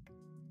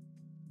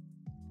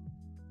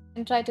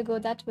 And try to go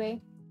that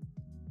way.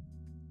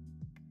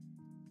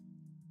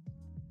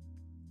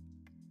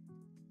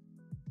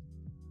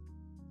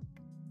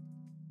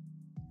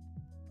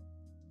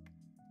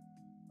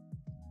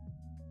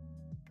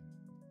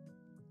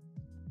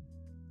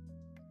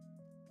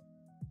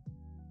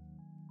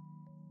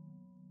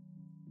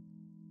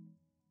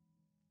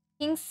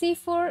 King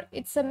c4,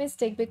 it's a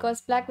mistake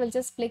because black will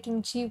just play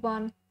king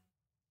g1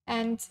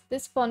 and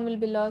this pawn will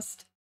be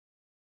lost.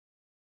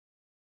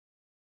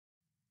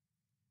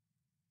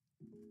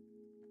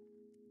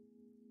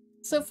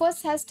 So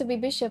first has to be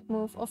bishop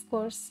move, of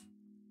course.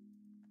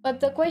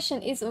 But the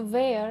question is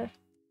where?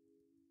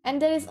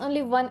 And there is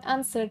only one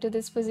answer to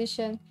this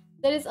position.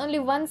 There is only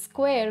one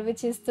square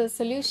which is the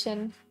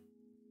solution.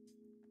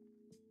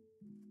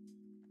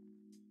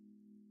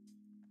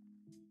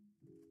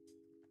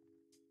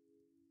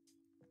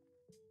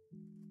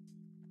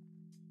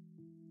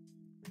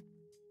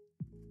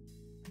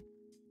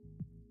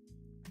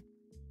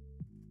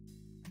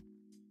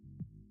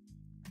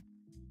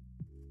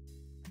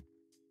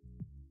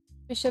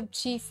 Bishop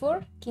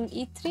g4, king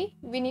e3.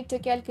 We need to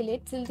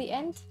calculate till the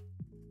end.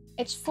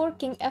 h4,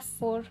 king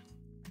f4.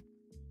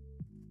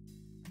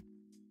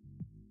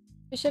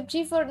 Bishop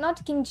g4,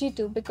 not king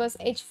g2 because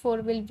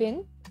h4 will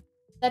win.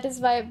 That is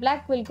why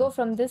black will go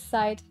from this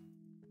side.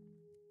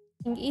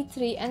 King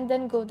e3 and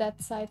then go that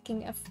side,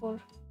 king f4.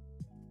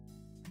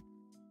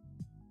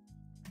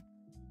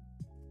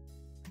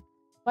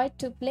 White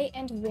to play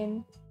and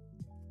win.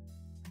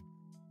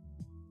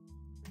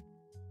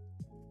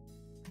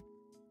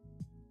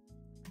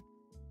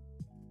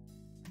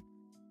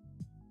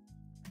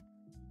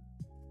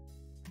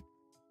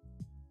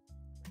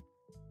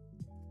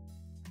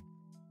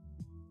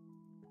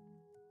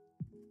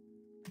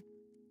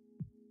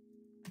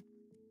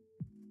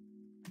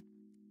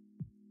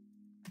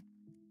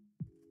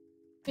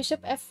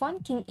 Bishop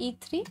f1, king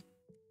e3.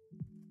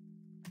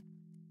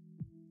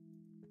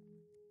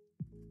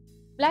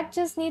 Black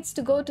just needs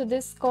to go to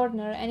this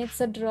corner and it's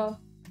a draw.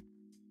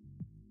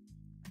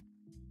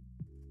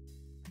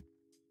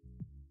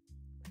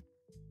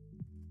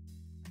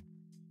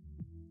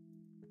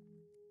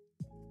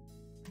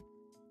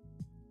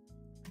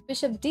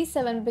 Bishop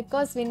d7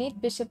 because we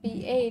need bishop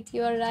e8.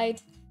 You are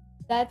right.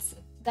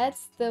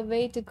 That's the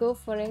way to go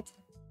for it.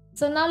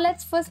 So now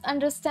let's first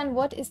understand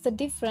what is the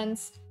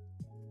difference.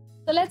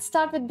 So let's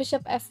start with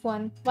bishop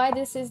f1. Why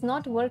this is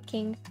not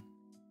working.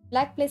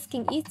 Black plays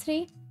king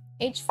e3,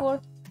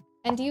 h4,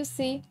 and you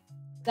see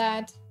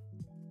that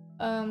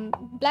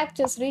black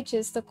just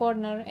reaches the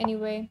corner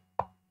anyway,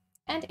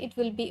 and it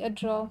will be a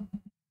draw.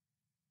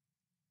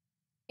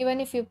 Even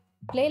if you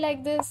play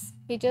like this,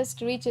 he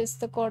just reaches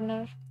the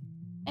corner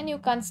and you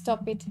can't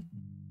stop it.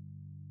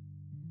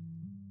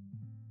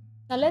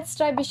 Now let's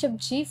try bishop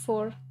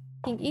g4,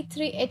 king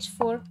e3,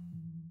 h4,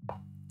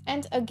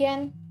 and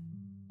again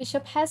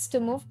bishop has to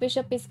move.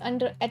 Bishop is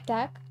under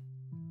attack,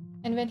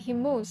 and when he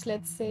moves,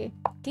 let's say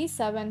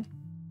d7,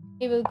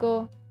 he will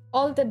go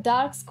all the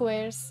dark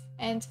squares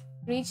and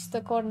reach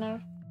the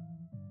corner.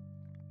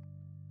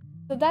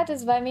 So that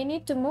is why we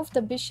need to move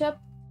the bishop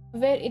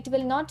where it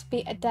will not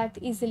be attacked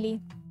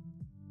easily,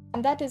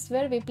 and that is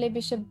where we play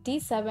bishop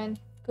d7.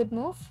 Good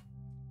move.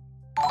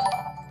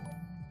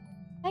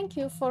 Thank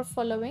you for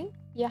following,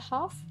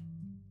 Yahav.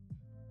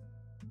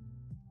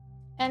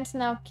 And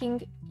now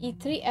king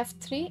e3,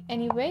 f3.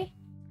 Anyway,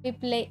 we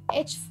play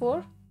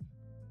h4.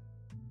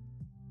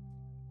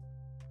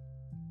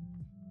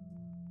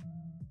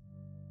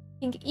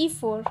 King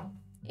e4.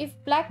 If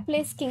black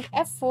plays king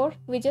f4,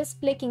 we just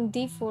play king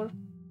d4.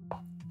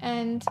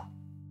 And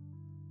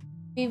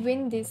we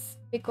win this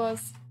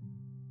because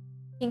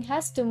king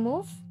has to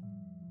move.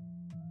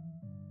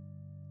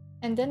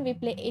 And then we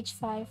play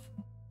h5.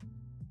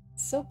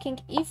 So king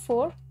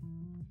e4,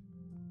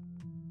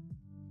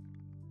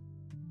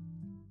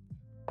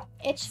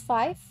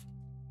 h5,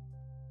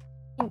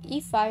 king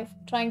e5,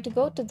 trying to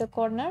go to the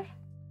corner,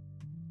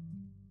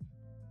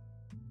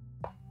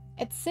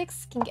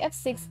 h6, king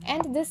f6,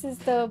 and this is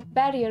the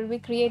barrier we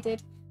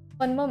created.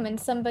 One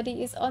moment,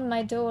 somebody is on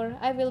my door.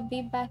 I will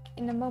be back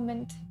in a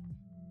moment.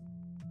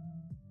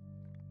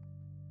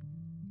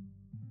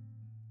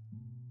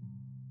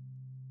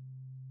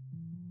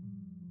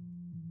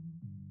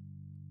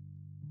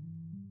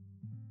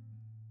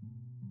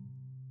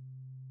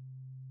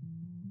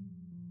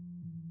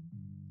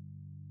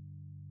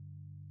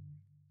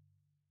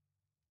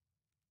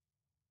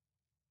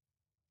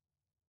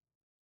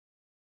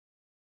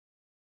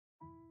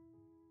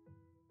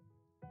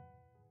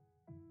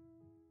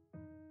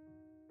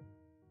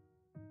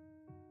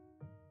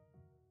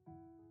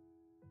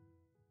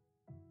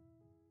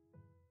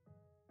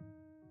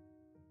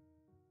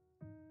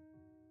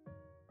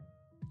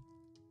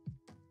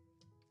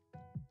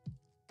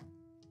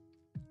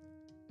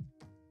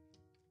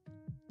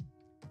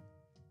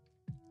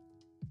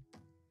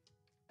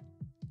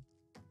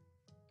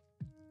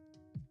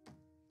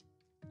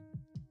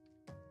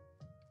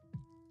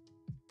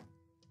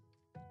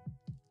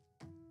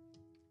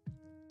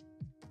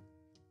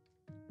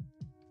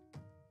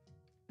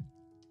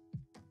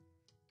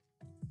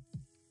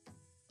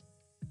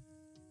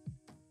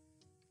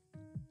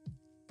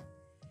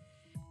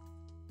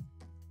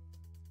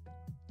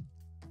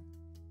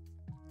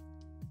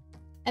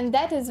 And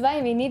that is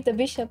why we need the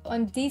bishop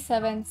on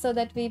d7, so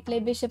that we play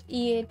bishop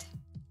e8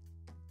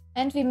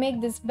 and we make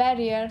this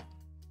barrier.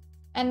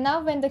 And now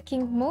when the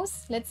king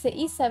moves, let's say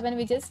e7,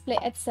 we just play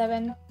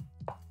h7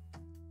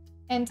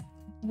 and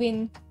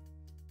win.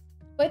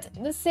 But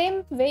the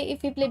same way,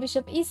 if we play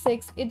bishop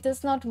e6, it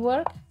does not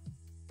work,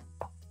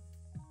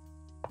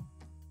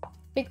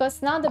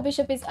 because now the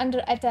bishop is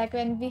under attack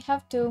and we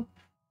have to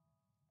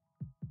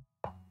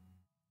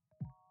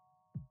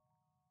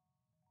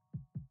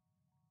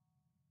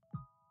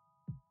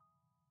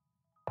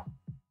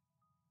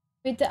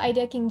with the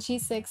idea king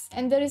g6,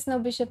 and there is no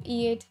bishop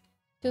e8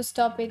 to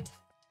stop it.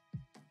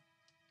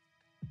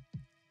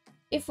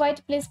 If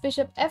white plays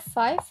bishop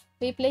f5,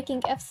 we play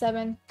king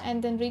f7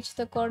 and then reach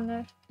the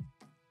corner.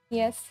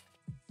 Yes.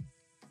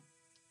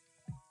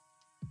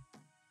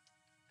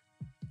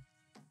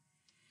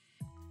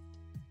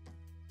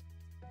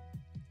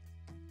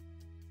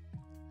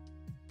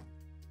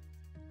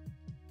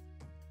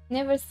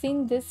 Never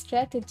seen this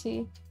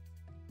strategy.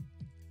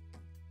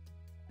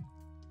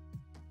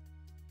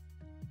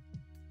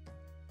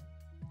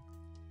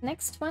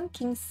 Next one,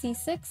 king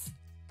c6,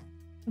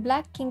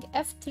 black king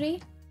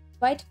f3,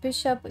 white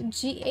bishop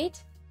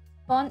g8,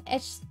 pawn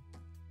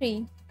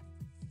h3.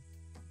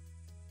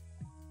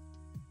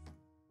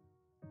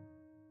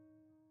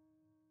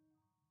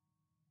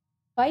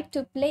 White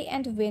to play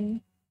and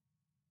win.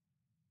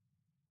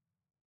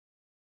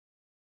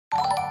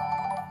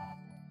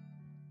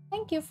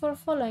 Thank you for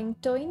following,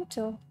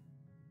 Tointo.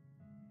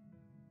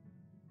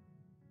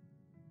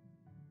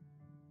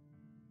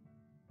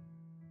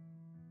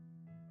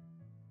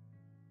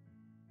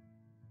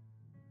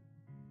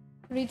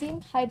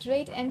 Redeem,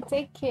 hydrate, and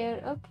take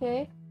care.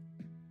 Okay.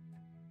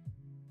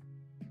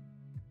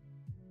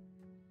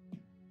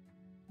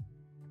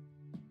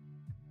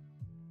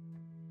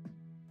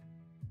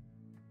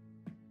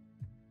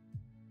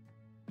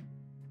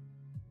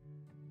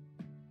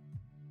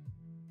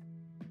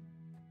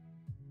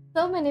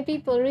 So many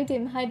people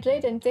redeem,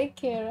 hydrate, and take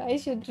care. I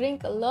should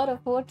drink a lot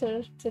of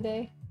water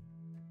today.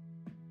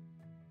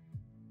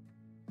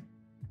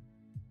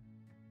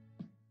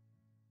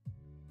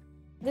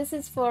 This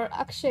is for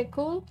Akshay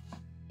Cool,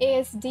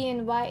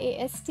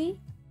 ASDNYAST,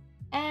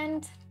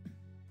 and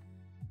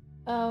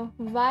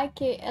YKLOHANA.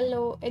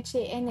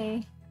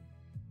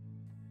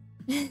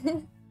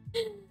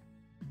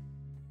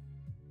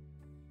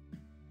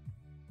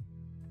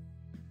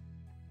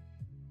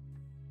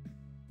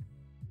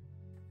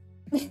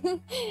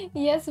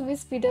 Yes,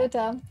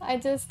 Wispidota. I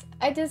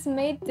just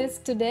made this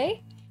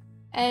today,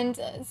 and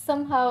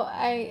somehow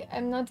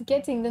I'm not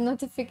getting the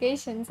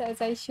notifications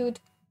as I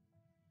should.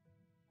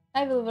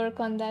 I will work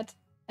on that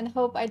and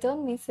hope I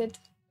don't miss it.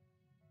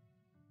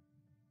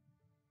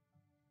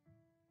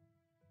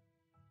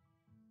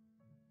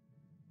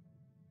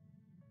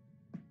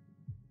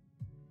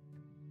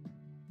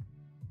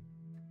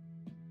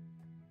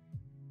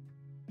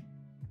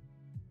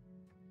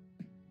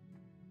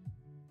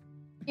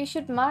 You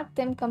should mark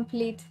them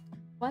complete.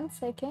 1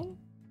 second.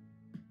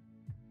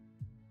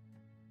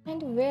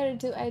 And where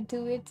do I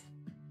do it?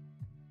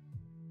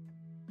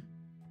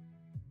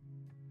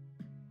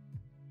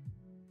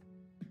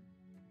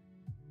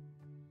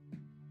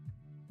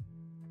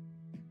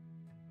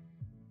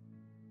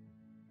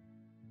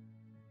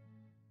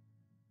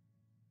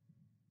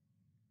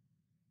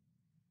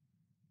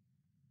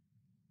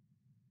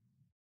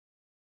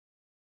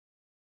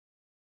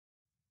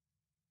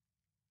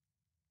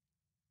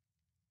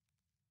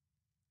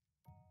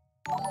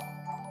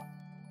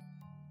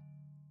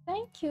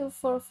 Thank you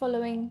for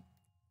following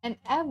an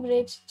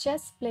average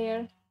chess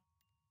player.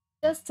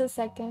 Just a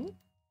second.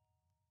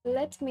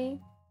 Let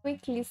me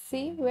quickly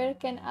see where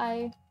can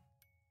I...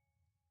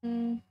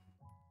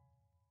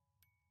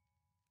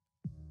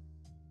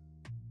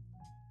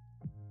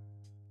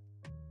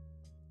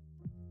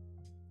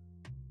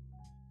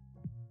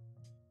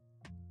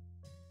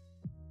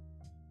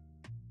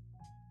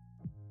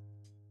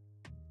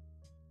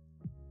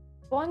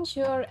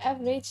 Bonjour,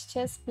 average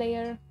chess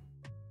player.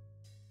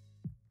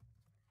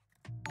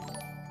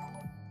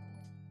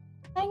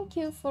 Thank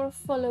you for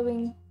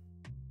following.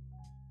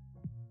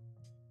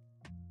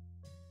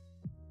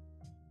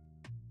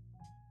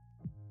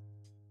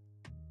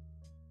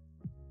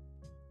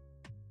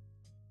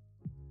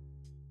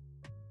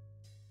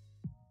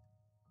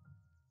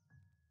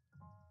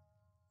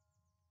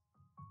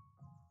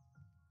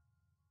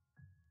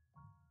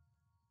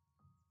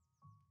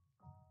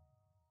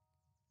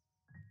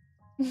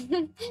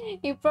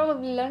 You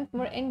probably learned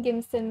more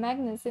endgames than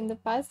Magnus in the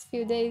past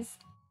few days.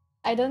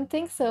 I don't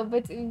think so,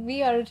 but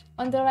we are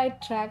on the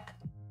right track.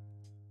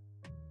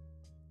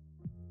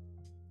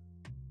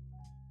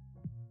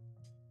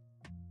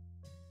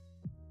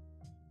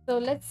 So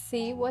let's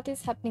see what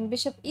is happening.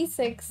 Bishop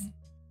e6,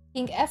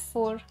 king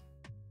f4.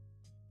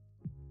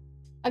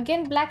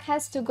 Again, black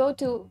has to go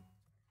to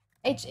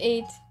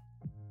h8.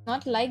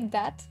 Not like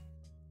that,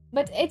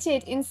 but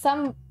h8 in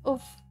some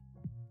of...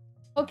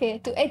 Okay,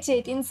 to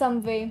h8 in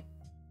some way.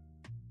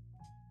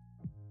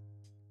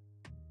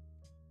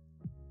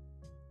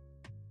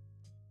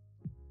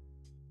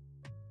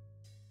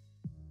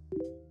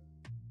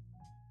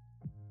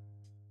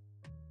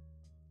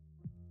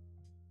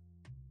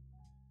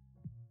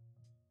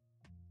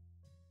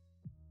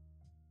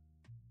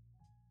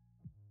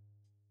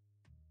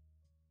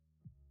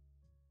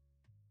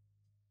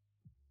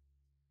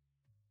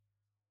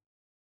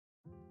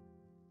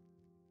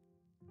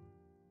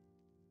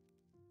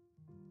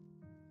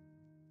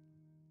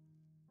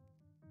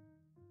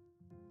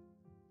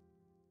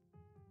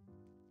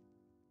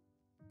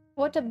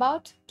 What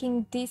about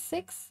king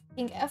d6,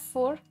 king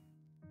f4,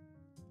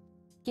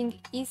 king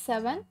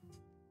e7,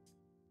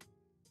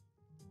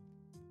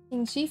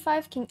 king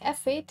g5, king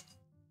f8,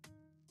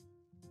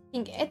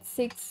 king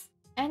h6,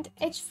 and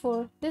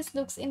h4? This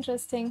looks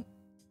interesting.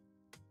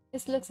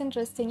 This looks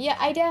interesting. Yeah,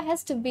 idea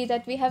has to be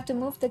that we have to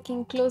move the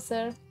king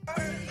closer.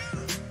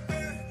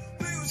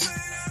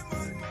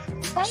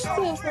 Thank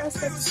you for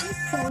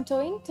subscription,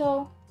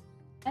 Tointo,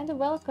 and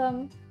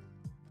welcome.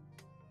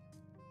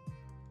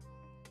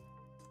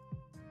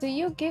 Do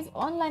you give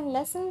online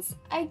lessons?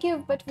 I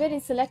give, but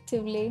very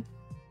selectively.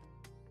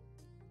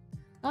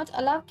 Not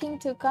allow king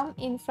to come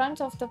in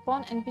front of the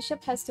pawn and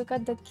bishop has to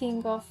cut the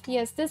king off.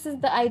 Yes, this is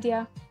the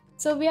idea.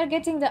 So we are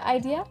getting the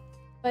idea,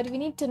 but we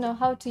need to know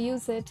how to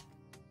use it.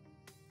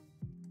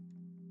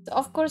 So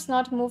of course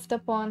not move the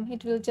pawn.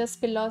 It will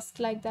just be lost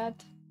like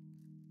that.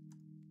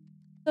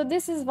 So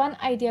this is one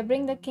idea.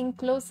 Bring the king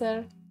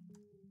closer.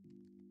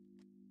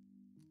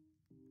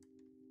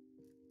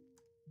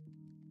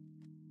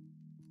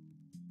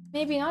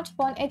 Maybe not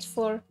pawn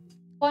h4.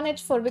 Pawn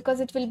h4 because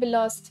it will be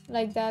lost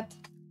like that.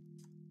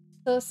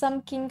 So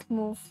some king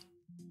move.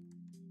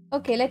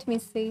 Okay, let me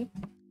see.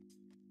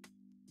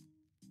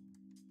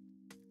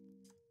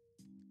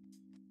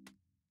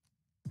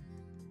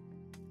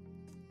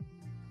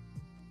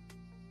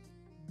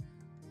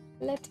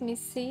 Let me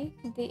see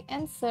the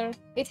answer.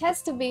 It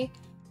has to be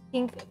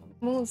king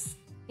moves,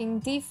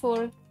 king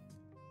d4.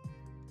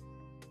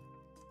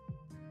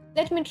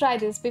 Let me try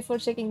this before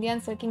checking the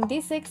answer. King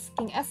d6,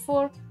 king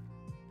f4,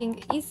 king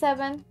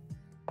e7,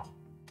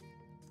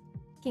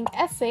 king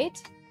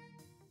f8,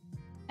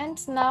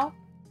 and now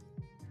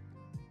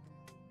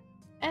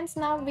And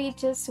now we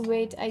just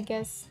wait, I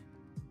guess.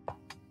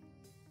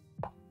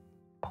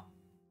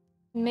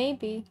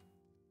 Maybe.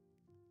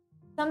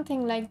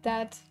 Something like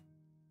that.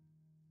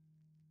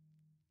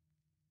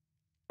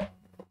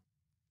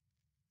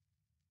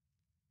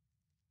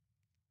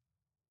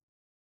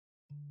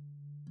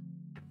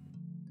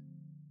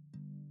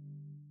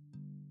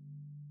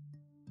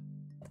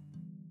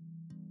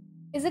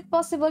 Is it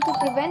possible to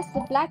prevent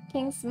the Black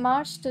King's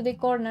march to the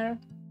corner?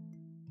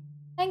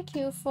 Thank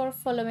you for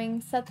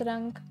following,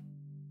 Satrang.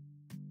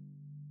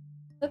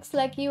 Looks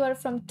like you are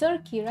from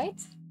Turkey, right?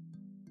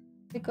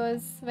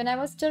 Because when I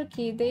was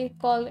Turkey, they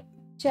call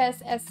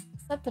chess as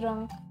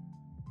Satrang.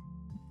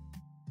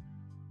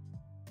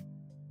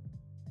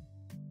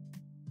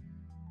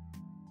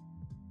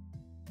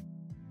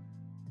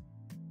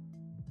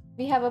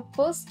 We have a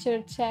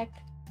posture check.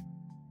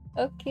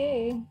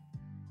 Okay.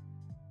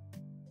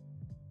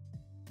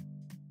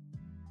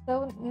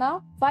 So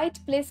now white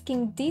plays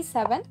king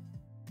d7.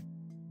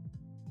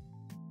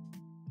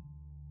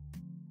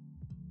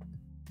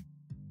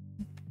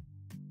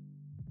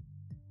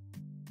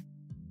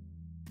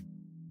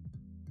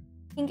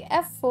 King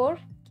f4,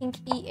 king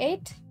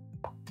e8,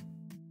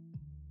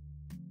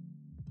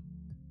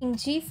 king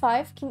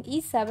g5, king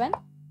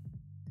e7,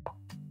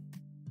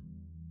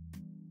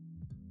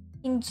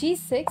 king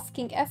g6,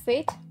 king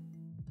f8.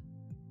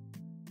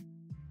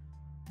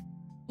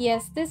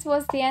 Yes, this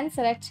was the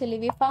answer actually,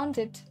 we found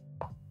it.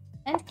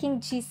 And king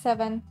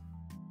g7.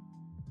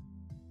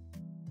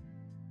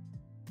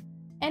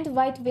 And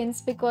white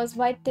wins because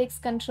white takes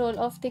control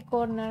of the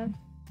corner.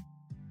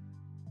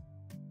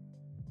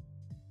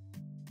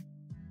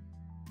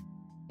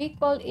 We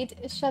call it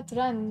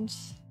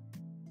shatranj.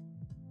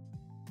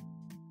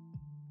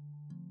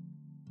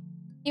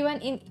 Even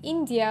in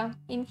India,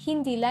 in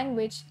Hindi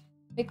language,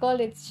 we call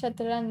it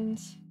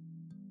shatranj.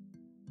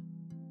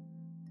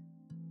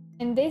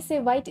 And they say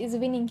white is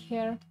winning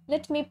here.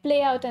 Let me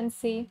play out and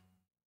see.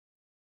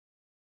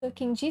 So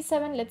king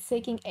g7, let's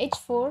say king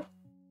h4,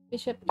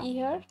 bishop e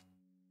here.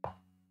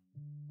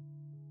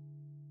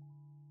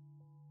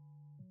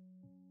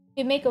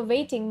 We make a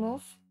waiting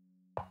move.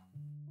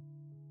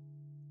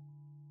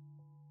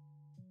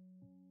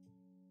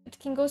 But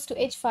king goes to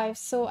h5,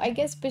 so I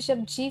guess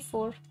bishop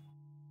g4.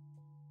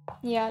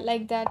 Yeah,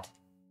 like that.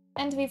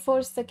 And we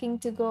force the king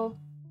to go.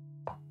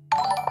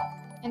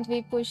 And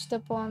we push the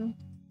pawn.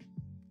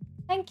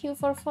 Thank you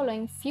for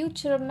following,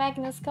 future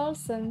Magnus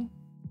Carlsen.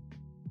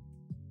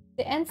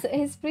 The answer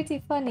is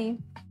pretty funny.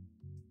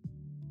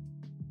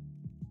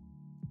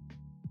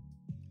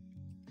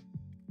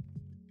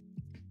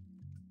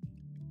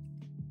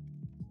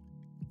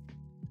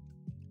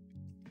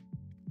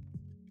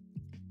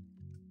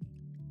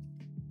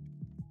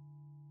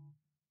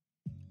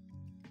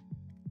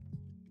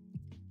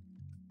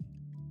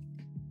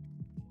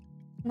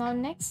 Now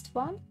next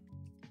one.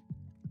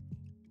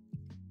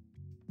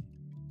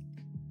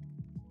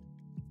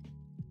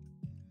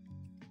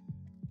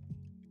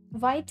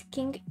 White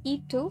king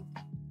e2.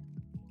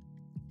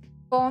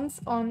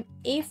 Pawns on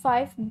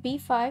a5,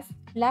 b5,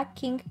 black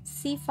king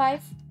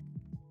c5,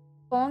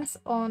 pawns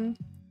on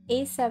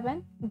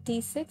a7,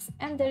 d6,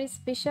 and there is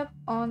bishop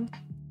on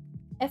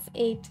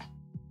f8.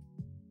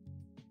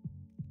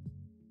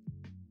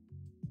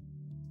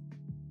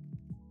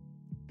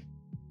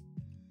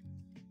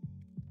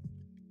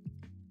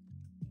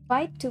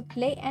 White to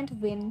play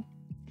and win.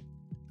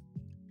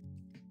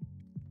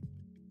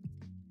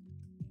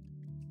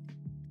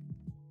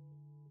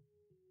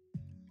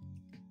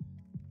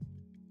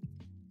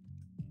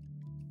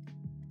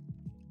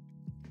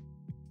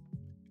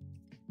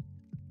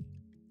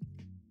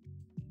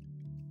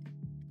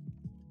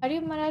 Are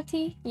you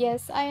Marathi?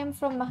 Yes, I am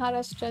from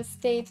Maharashtra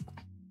state.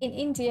 In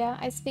India,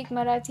 I speak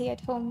Marathi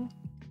at home.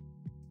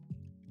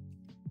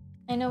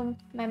 I know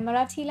my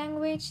Marathi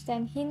language,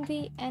 then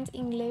Hindi and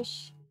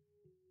English.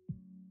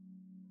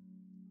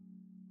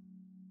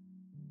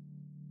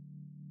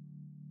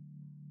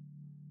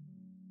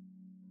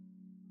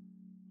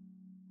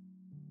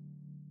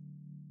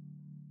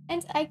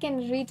 And I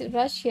can read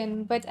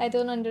Russian, but I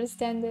don't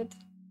understand it.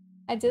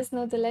 I just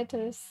know the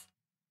letters.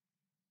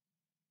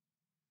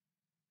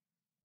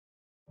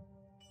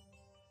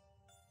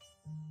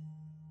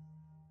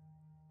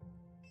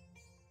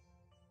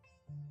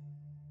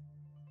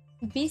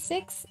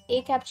 b6,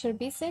 a capture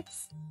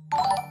b6,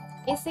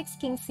 a6,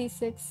 king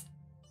c6.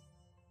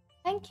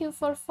 Thank you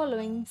for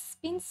following,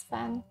 Spins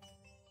fan.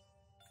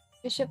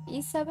 Bishop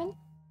e7,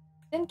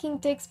 then king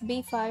takes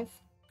b5.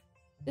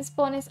 This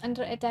pawn is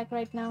under attack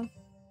right now.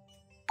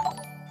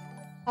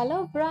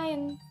 Hello,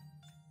 Brian.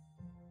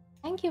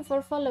 Thank you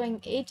for following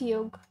 8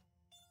 Yog.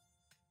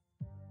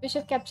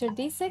 Bishop capture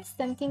d6,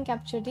 then king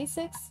capture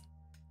d6.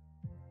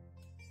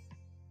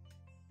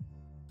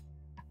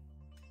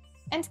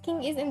 And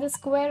king is in the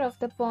square of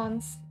the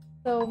pawns,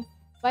 so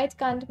white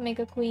can't make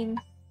a queen.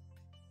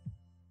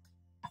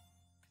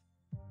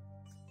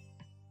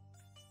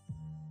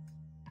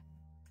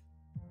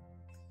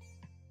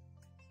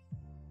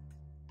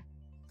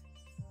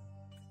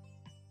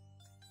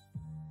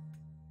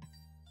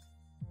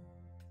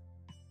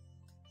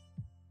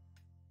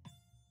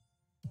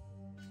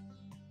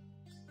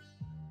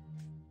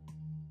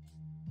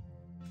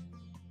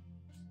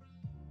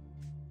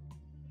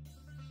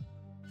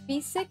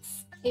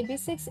 b6, a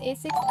b6,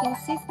 a6, king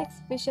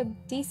c6, bishop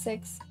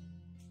d6.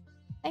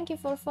 Thank you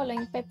for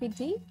following, Peppy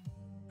D.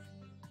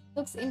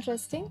 Looks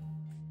interesting.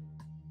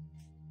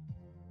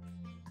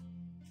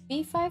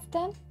 b5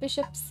 then,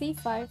 bishop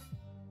c5.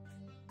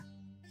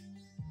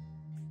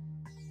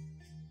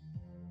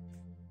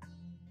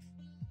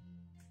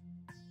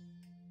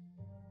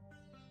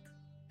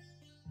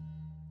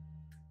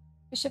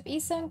 Bishop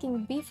e7,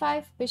 king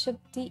b5, bishop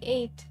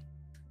d8.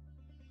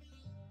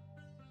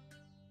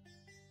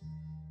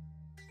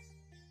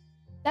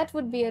 That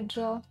would be a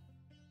draw.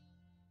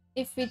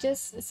 If we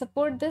just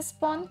support this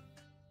pawn,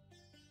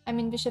 I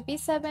mean bishop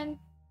e7,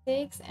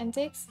 takes and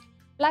takes,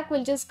 black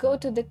will just go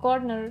to the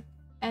corner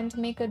and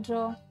make a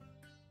draw.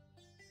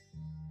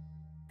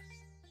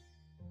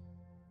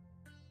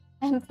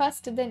 I'm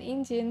faster than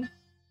Indian.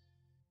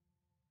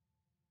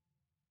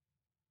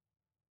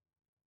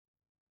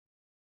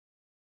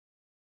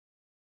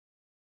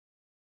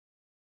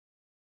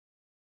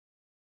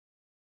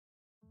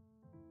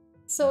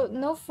 So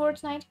no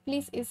Fortnite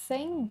please is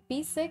saying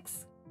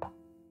b6,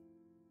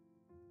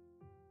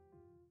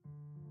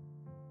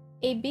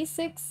 a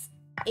b6,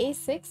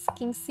 a6,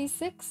 king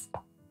c6,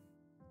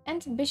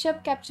 and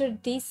bishop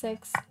captured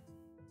d6.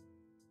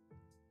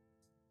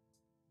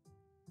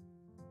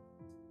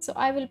 So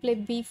I will play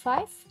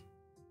b5,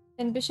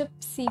 then bishop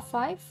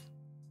c5.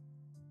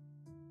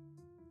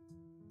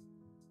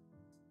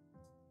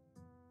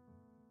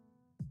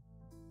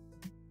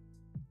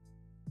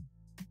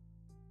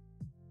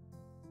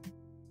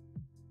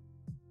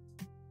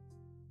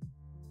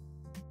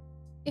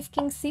 If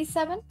king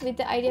c7 with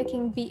the idea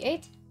king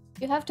b8,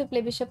 you have to play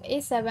bishop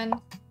a7.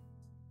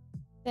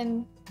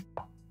 Then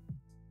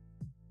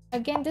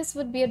again this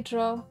would be a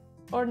draw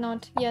or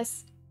not,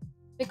 yes,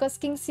 because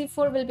king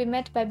c4 will be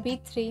met by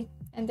b3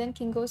 and then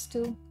king goes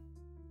to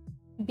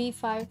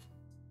b5.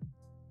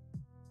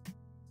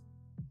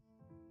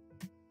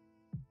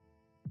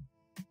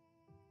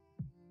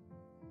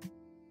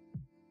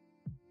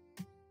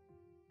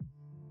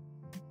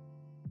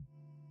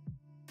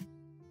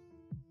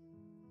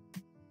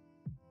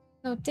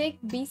 Now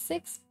take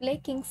b6, play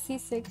king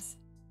c6.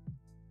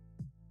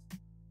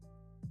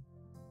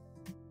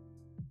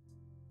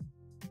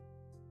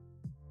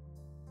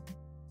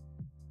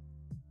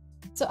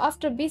 So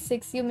after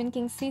b6, you mean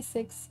king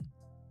c6.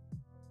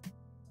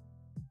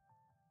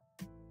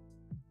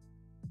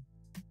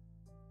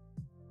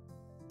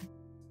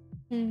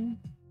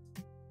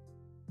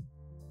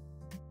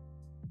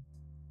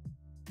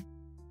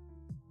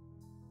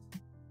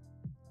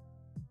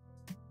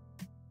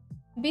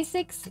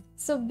 b6,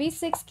 so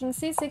b6, king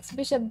c6,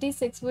 bishop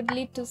d6 would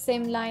lead to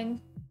same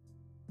line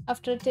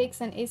after takes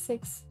and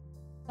a6,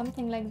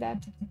 something like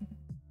that.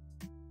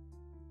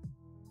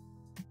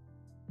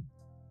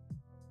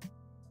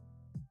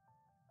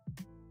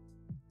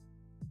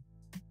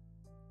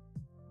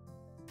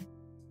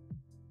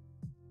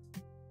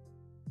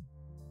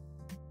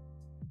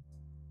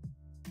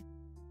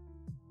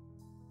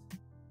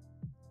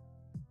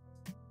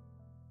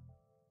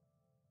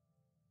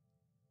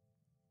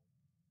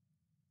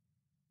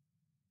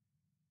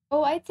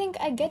 Oh, I think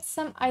I get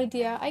some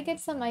idea.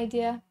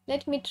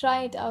 Let me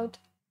try it out.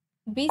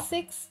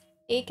 b6,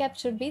 a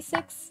capture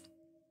b6,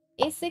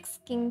 a6,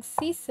 king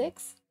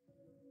c6.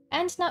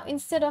 And now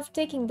instead of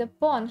taking the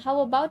pawn, how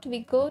about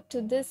we go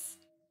to this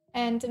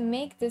and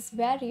make this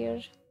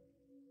barrier?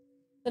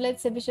 So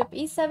let's say bishop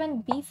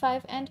e7,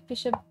 b5 and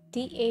bishop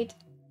d8,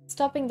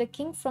 stopping the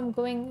king from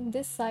going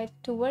this side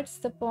towards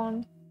the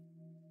pawn.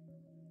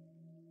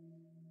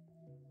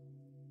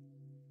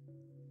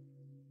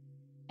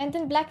 And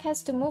then black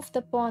has to move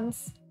the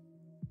pawns.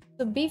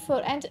 So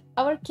b4, and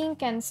our king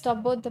can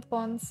stop both the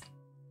pawns.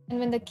 And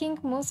when the king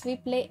moves, we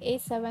play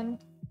a7.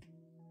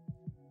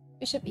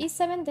 Bishop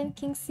e7, then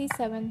king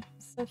c7.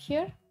 So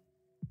here,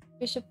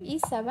 bishop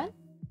e7,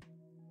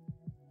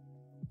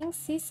 king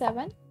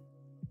c7.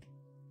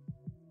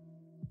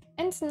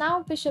 And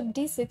now bishop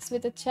d6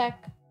 with a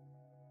check.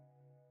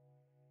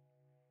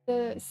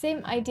 The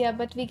same idea,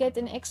 but we get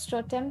an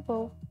extra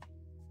tempo.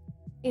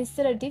 Is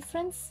there a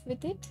difference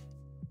with it?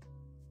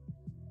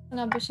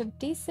 Now bishop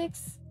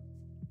d6,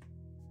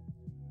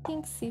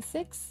 king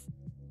c6.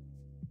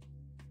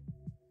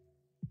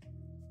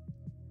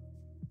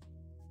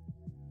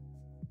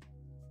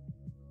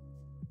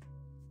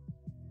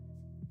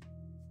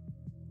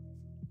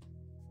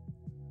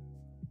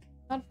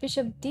 Not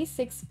bishop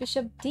d6,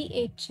 bishop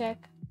d8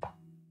 check.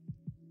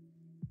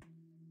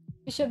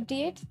 Bishop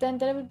d8, then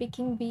there will be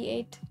king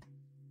b8.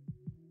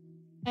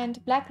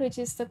 And black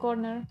reaches the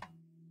corner.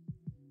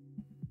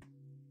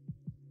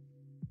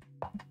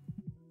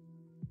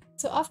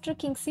 So after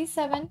king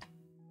c7,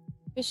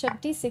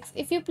 bishop d6.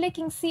 If you play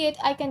king c8,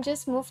 I can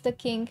just move the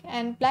king,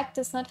 and black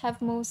does not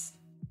have moves.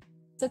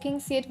 So king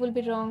c8 will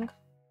be wrong.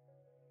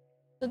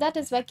 So that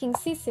is why king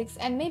c6,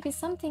 and maybe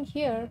something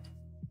here.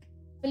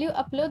 Will you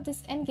upload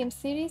this endgame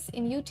series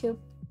in YouTube?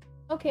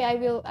 Okay, I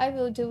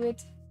will do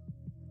it,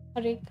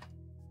 Harik.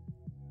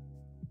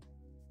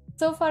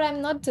 So far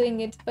I'm not doing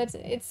it, but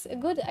it's a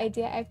good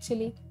idea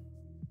actually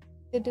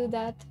to do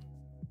that.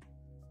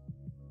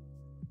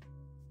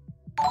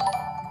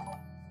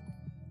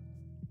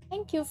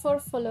 Thank you for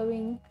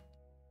following.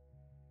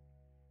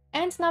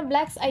 And now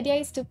black's idea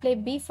is to play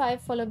b5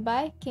 followed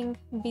by king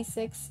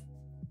b6.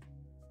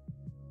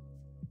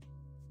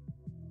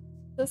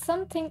 So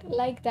something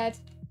like that.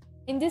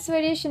 In this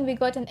variation we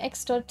got an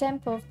extra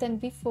tempo of 10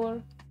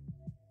 b4.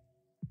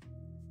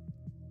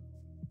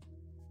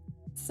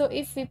 So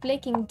if we play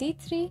king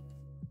d3,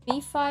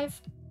 b5,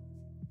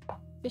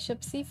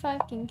 bishop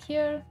c5, king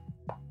here.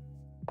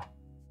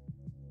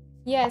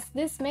 Yes,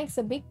 this makes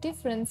a big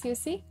difference, you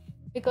see?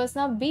 Because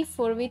now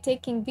b4, we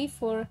take king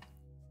b4,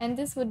 and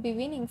this would be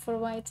winning for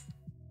white.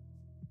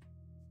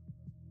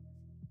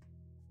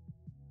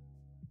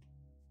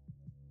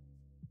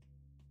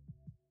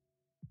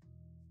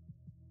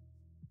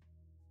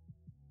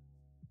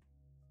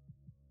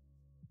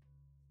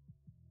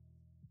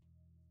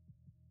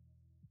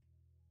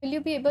 Will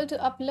you be able to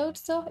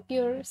upload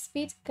your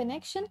speed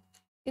connection?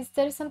 Is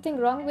there something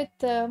wrong with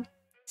the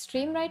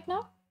stream right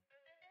now?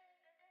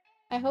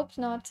 I hope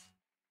not.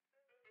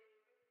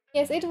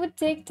 Yes, it would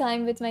take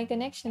time with my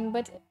connection,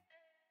 but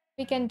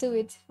we can do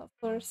it, of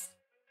course.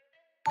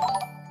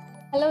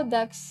 Hello,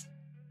 Daksh.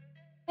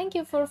 Thank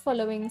you for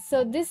following.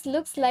 So this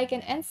looks like an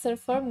answer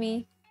for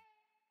me.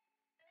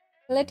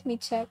 Let me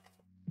check.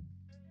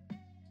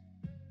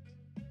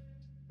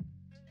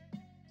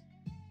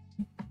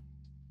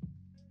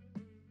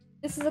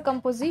 This is a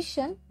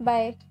composition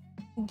by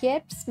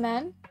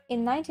Geertzman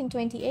in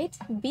 1928,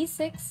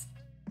 B6,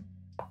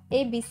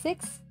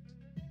 AB6.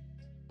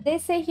 They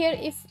say here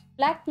if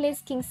black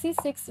plays king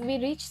c6, we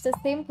reach the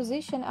same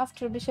position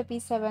after bishop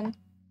e7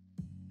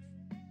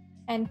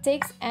 and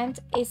takes and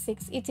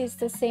a6. It is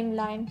the same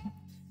line.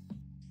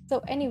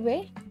 So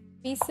anyway,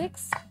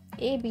 b6,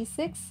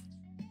 ab6,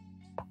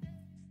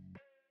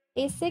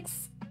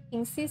 a6,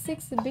 king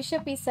c6,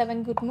 bishop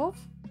e7, good move,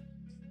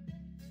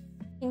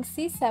 king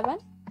c7,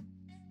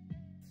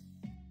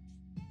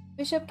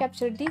 bishop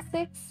capture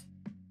d6,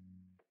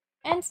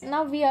 and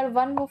now we are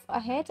one move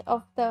ahead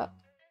of the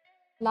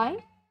line.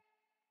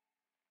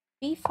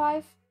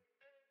 b5,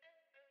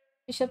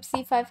 bishop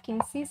c5, king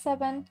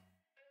c7,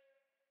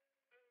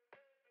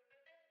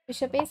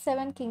 bishop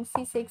a7, king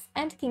c6,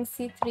 and king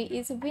c3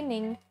 is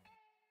winning.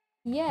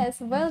 Yes,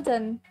 well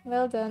done,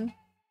 well done.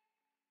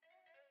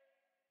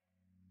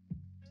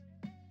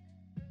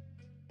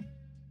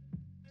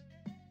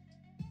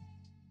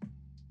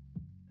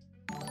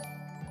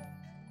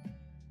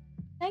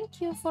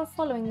 Thank you for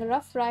following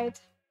Rough Ride.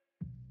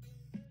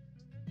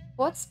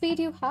 What speed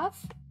you have?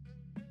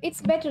 It's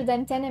better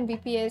than 10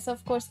 Mbps,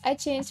 of course. I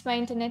changed my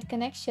internet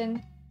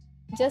connection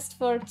just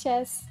for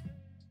chess.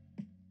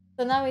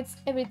 So now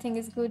everything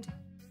is good.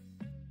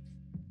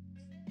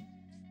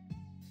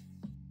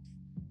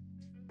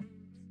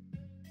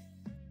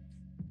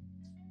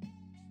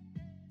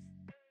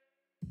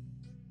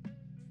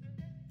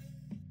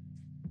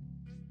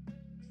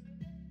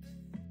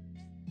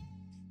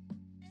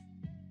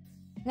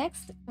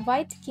 Next,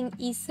 white king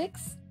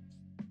e6,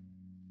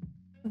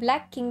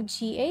 black king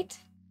g8,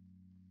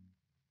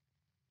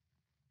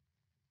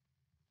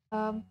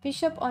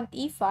 bishop on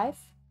e5,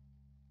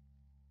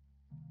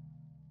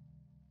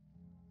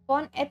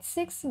 pawn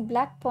h6,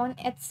 black pawn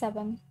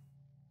h7.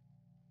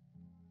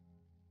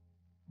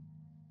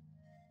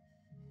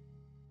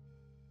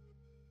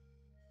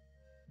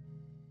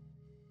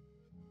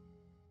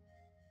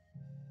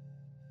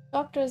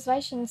 Dr.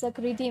 Zvaishenzak,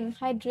 redeem,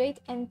 hydrate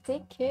and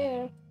take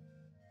care.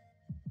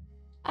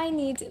 I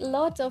need a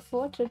lot of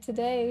water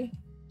today.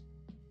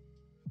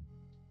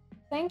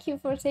 Thank you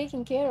for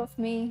taking care of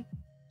me.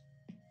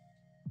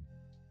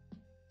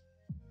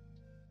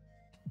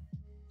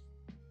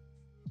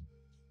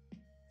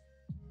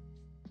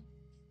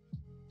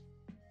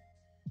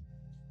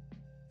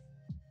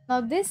 Now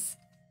this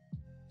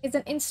is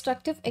an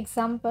instructive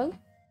example,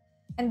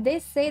 and they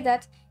say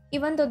that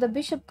even though the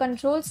bishop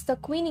controls the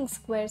queening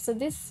square, so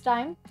this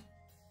time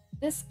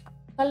this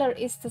color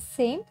is the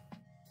same,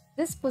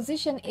 this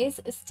position is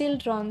still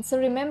drawn. So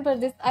remember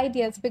these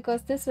ideas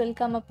because this will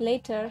come up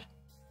later.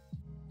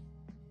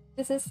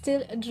 This is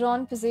still a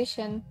drawn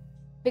position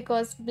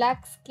because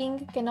black's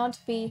king cannot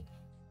be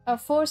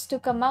forced to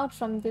come out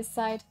from this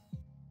side.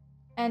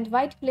 And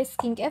white plays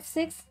king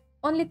f6.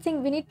 Only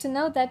thing we need to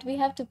know that we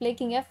have to play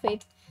king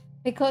f8,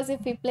 because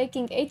if we play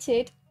king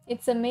h8,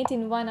 it's a mate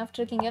in one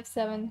after king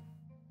f7.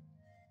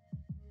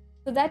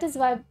 So that is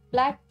why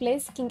black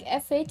plays king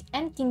f8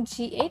 and king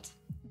g8,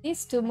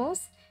 these two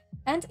moves,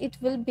 and it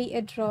will be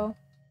a draw.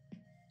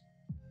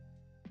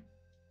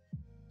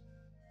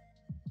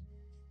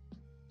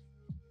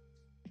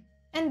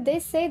 And they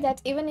say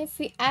that even if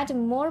we add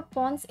more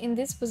pawns in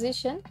this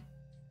position,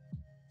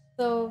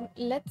 so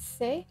let's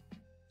say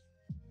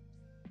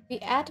we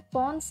add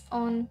pawns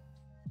on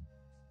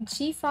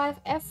g5,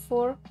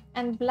 f4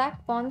 and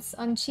black pawns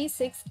on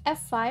g6,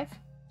 f5,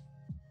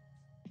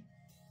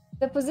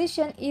 the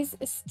position is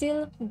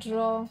still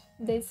draw,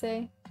 they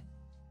say.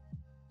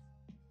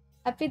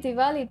 Happy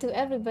Diwali to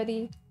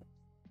everybody.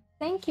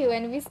 Thank you,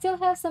 and we still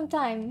have some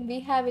time. We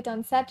have it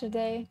on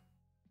Saturday.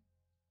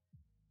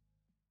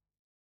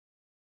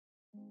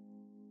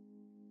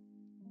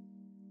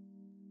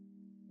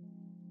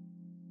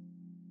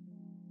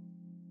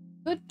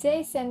 Good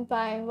day,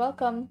 Senpai.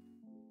 Welcome.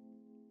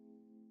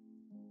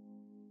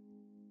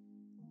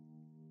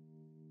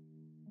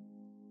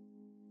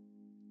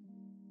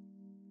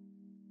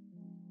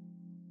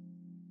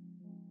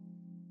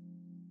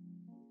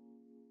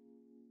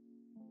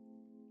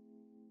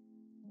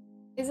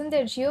 Isn't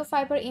there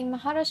geofiber in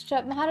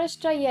Maharashtra?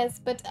 Maharashtra, yes,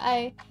 but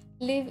I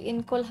live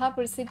in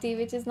Kolhapur city,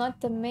 which is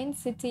not the main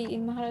city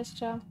in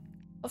Maharashtra.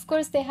 Of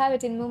course, they have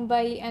it in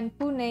Mumbai and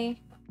Pune,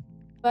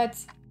 but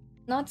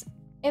not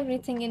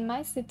everything in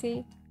my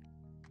city.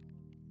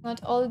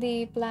 Not all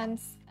the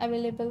plants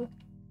available.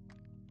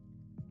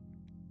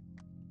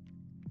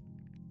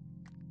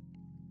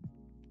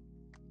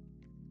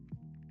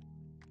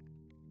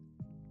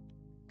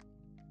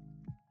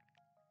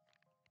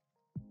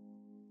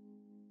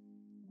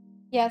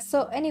 Yeah,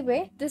 so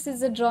anyway, this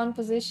is a drawn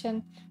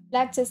position.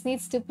 Black just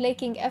needs to play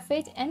king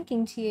f8 and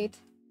king g8.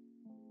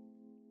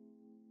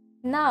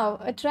 Now,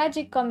 a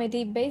tragic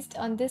comedy based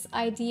on this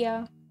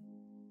idea.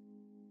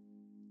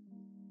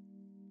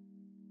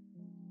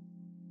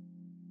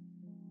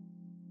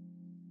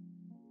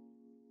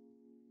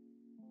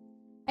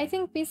 I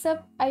think piece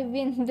up, I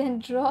win, then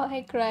draw,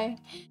 I cry.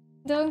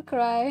 Don't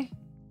cry.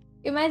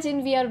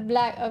 Imagine we are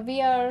black,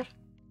 we are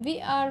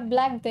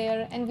black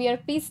there, and we are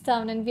piece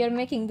down, and we are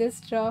making this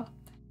draw.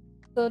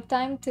 So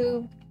time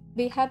to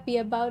be happy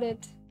about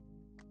it.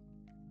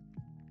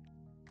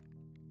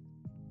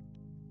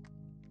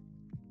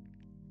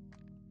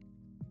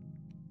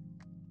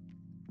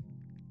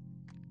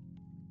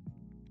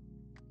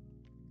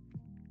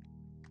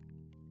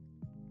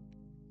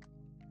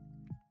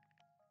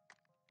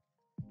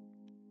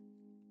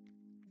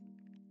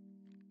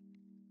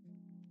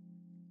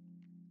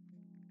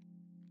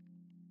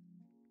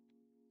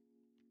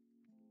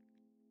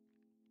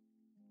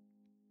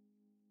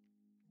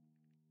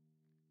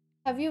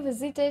 Have you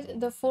visited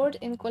the fort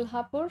in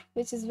Kolhapur,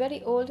 which is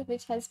very old,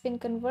 which has been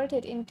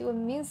converted into a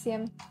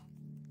museum?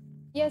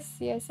 Yes,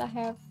 yes, I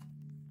have.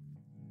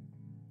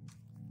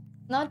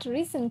 Not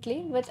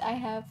recently, but I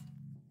have.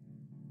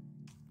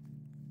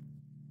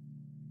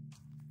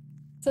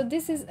 So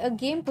this is a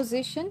game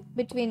position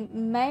between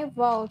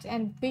Maywald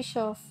and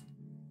Bischoff,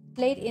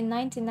 played in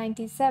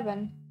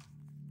 1997.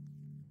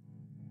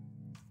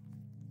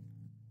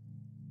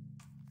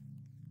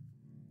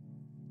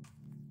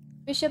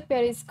 Bishop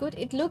pair is good.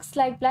 It looks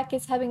like black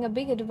is having a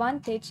big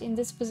advantage in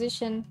this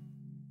position.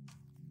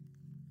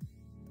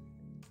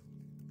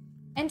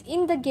 And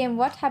in the game,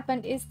 what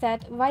happened is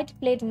that white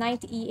played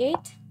knight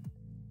e8,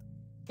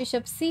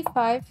 bishop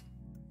c5,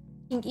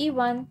 king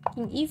e1,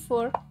 king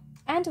e4,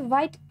 and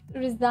white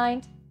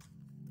resigned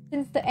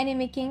since the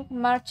enemy king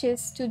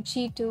marches to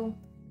g2.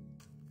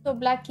 So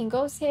black king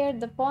goes here,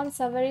 the pawns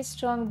are very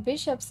strong,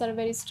 bishops are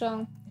very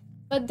strong.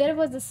 But there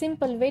was a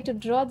simple way to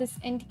draw this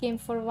endgame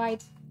for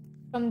white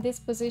from this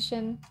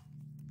position.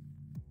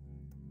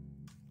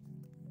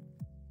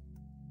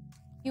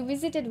 You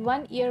visited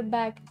 1 year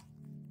back.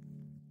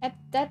 At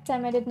that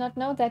time, I did not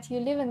know that you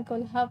live in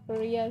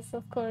Kolhapur. Yes,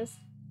 of course.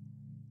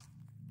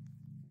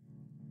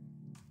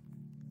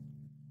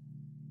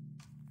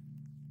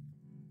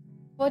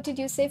 What did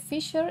you say,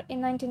 Fisher in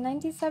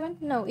 1997?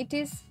 No, it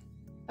is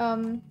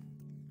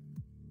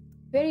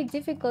very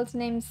difficult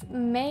names.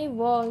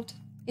 Maywald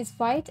is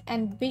white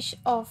and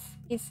Bischoff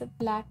is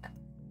black.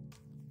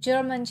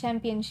 German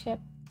championship.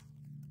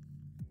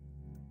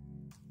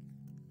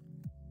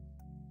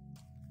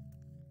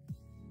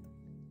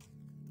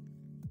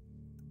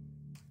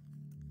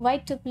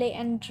 White to play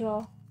and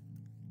draw.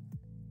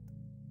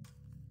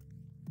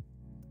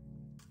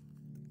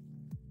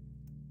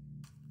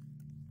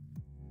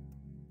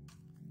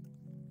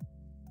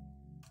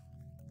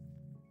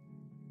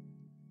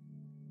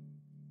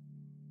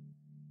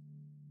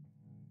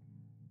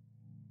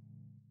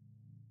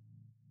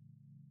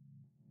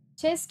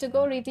 Chess to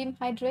go, redeem,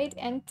 hydrate,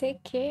 and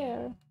take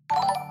care.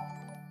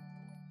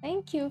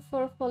 Thank you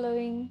for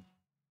following.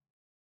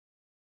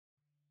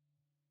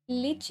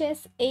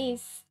 Lichess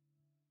Ace.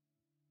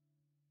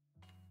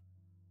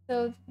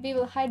 So we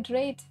will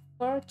hydrate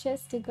for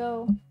chess to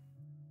go.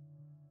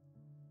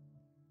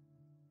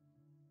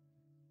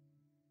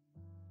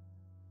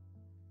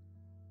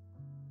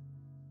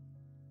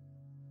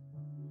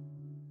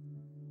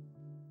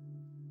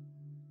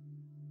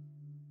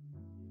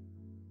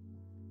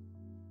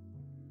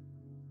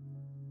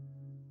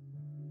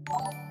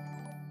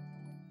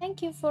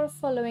 Thank you for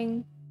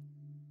following.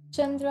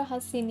 Chandra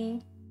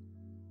Hasini.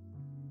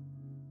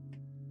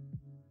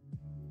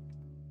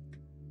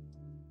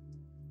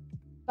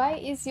 Why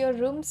is your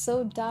room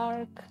so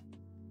dark?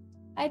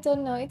 I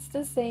don't know, it's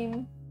the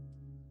same.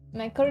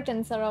 My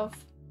curtains are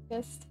off.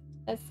 Just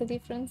that's the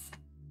difference.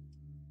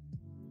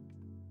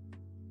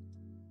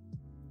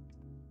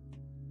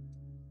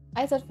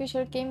 I thought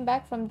Fisher came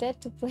back from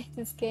dead to play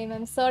this game.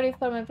 I'm sorry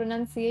for my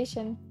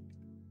pronunciation.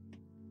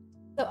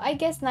 So I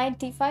guess knight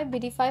d5,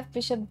 bd5,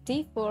 bishop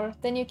d4.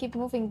 Then you keep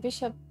moving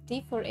bishop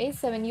d4,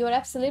 a7. You are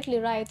absolutely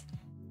right.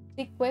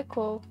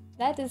 Tikweko.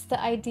 That is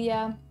the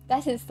idea.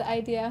 That is the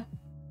idea.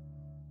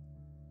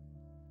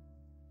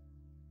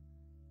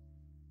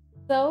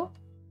 So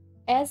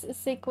As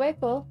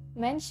Sequeco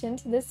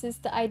mentioned, this is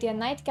the idea: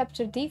 knight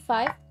capture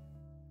d5.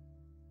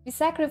 We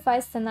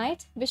sacrifice the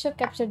knight, bishop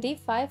capture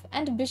d5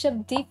 and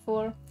bishop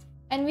d4.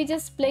 And we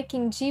just play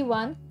king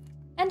g1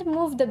 and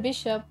move the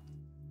bishop.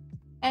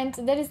 And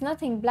there is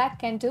nothing black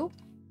can do.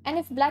 And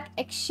if black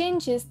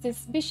exchanges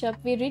this bishop,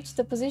 we reach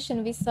the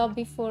position we saw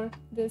before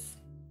this.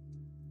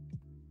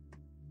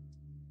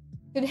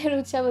 Today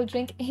Rucha will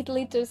drink 8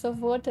 liters of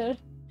water.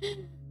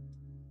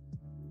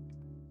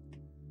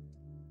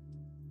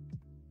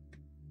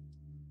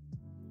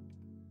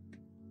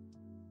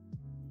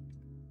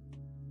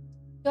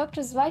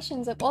 Dr.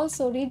 Zvaishanzak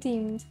also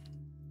redeemed.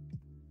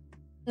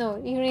 No,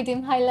 you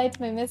redeem, highlight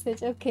my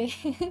message, okay.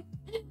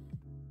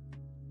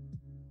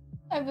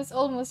 I was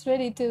almost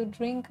ready to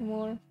drink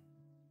more.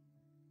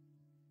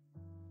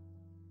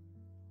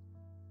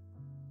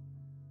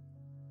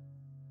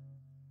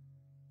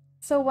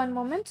 So one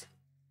moment.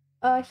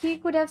 He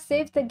could have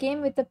saved the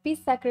game with a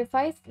piece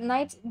sacrifice.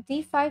 Knight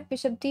d5,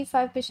 bishop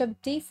d5, bishop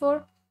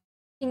d4,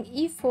 king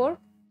e4,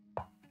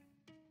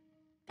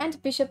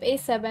 and bishop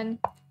a7.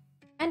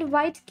 And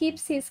white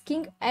keeps his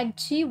king at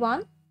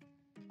g1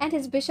 and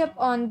his bishop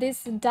on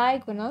this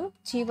diagonal,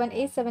 g1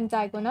 a7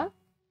 diagonal.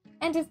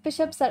 And if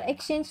bishops are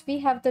exchanged, we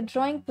have the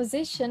drawing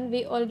position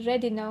we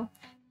already know.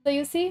 So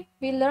you see,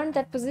 we learned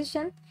that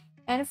position,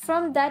 and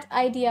from that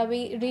idea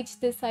we reach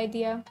this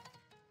idea.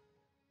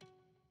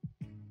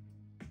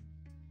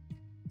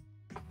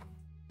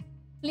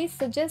 Please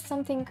suggest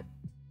something,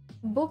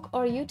 book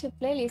or YouTube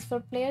playlist for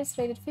players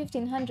rated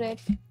 1500.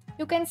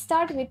 You can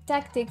start with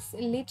Tactics,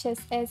 Lichess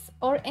S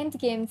or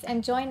Endgames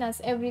and join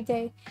us every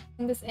day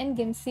in this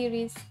Endgame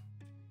series.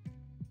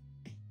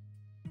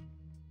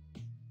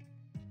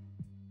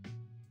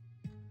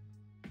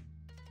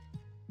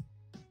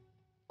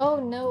 Oh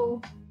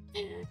no.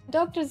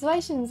 Dr.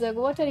 Zwaishinzag,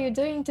 what are you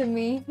doing to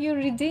me? You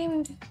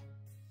redeemed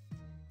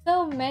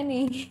so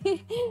many.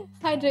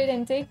 Hydrate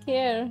and take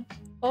care.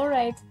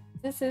 Alright,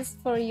 this is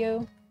for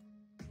you.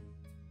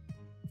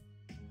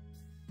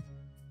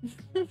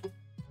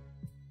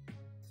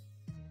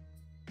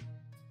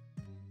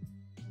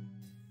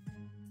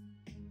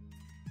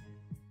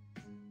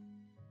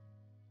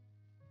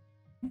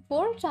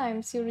 Four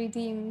times you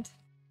redeemed.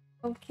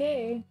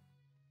 Okay.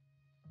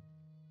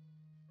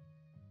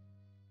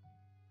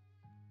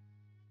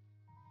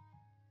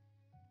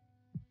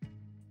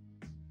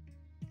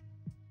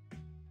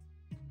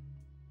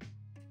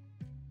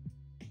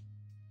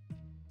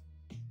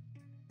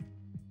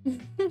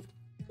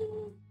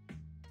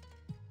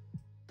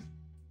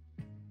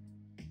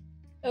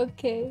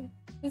 Okay,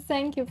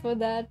 thank you for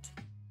that.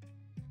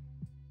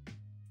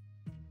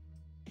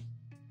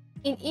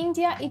 In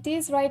India, it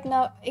is right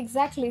now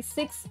exactly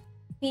 6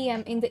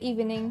 p.m. in the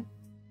evening.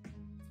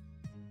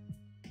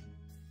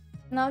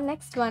 Now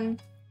next one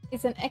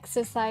is an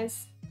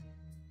exercise.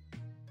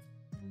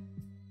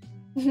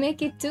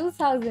 Make it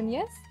 2000,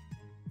 yes?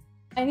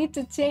 I need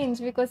to change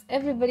because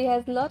everybody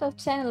has a lot of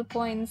channel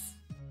points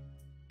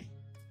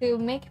to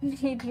make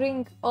me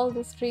drink all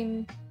the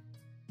stream.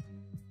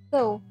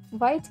 So,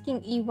 white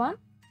king e1,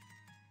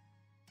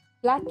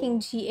 black king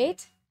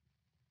g8,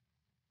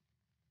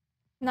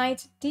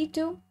 knight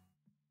d2,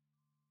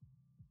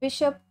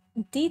 bishop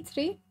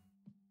d3,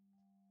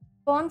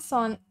 pawns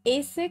on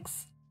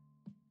a6,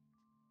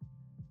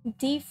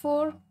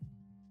 d4,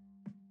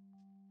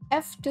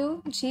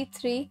 f2,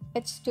 g3,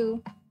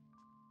 h2.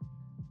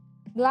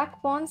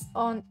 Black pawns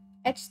on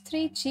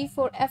h3,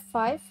 g4,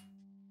 f5,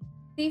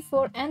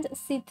 c4 and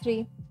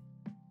c3.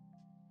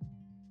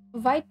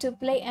 White to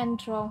play and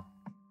draw.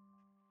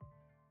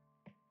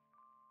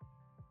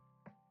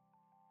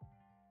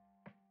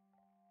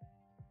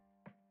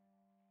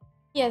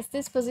 Yes,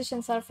 these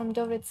positions are from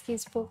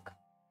Dovetsky's book.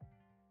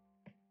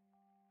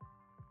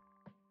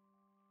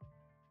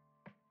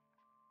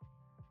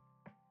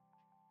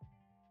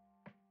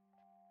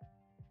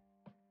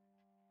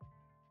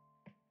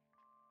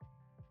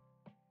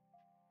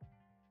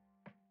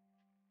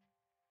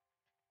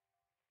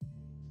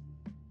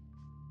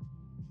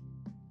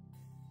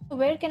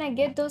 Where can I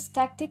get those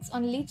tactics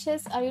on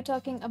Lichess? Are you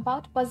talking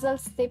about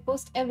puzzles they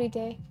post every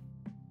day?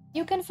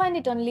 You can find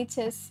it on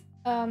Lichess.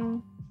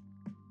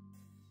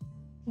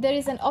 There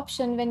is an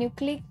option when you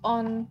click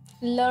on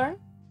learn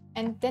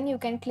and then you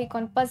can click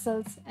on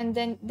puzzles and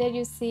then there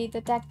you see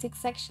the tactics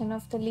section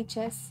of the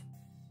Lichess.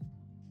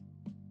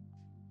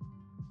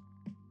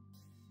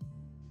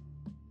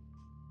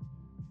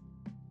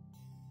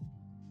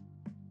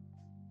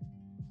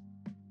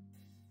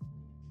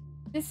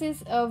 This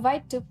is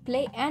white to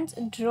play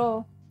and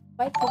draw.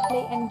 White to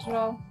play and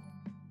draw.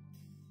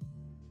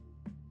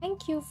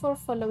 Thank you for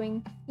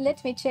following.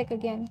 Let me check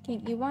again.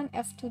 King e1,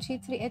 f2,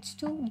 g3,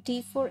 h2,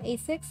 d4,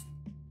 a6,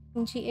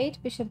 king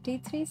g8, bishop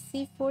d3,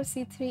 c4,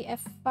 c3,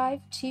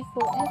 f5,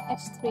 g4, and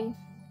h3.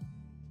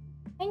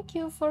 Thank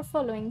you for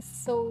following,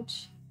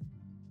 Soj.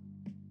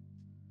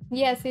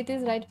 Yes, it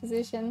is right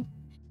position.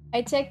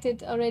 I checked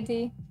it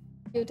already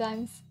a few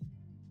times.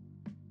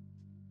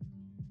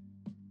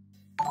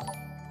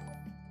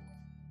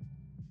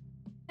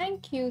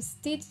 Thank you,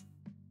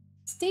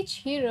 Stitch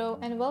hero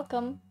and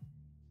welcome.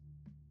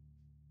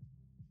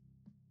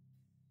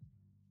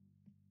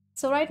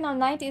 So right now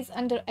knight is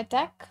under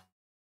attack.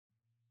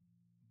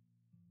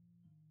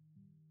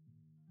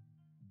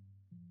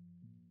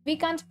 We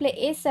can't play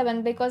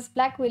a7 because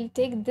black will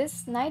take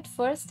this knight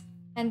first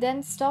and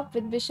then stop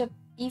with bishop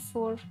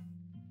e4.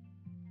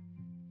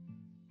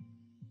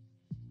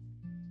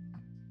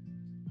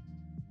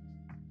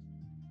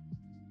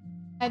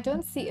 I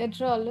don't see a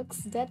draw, looks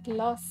dead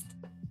lost.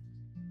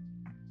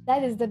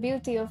 That is the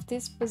beauty of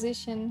this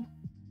position.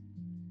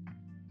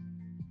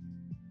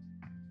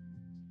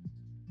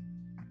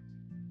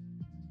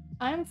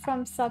 I'm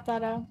from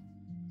Satara.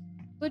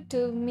 Good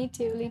to meet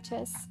you,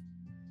 Liches.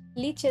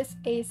 Liches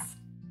Ace.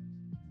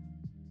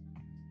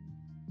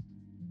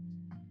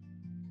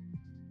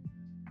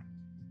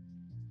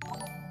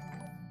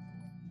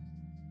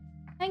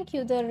 Thank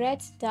you, the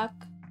red duck.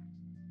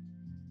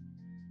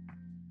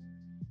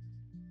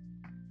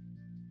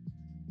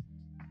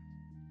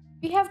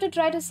 We have to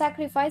try to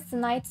sacrifice the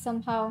knight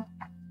somehow.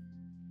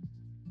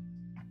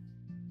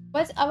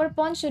 But our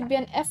pawn should be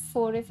on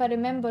f4 if I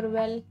remember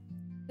well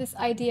this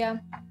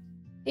idea.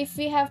 If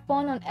we have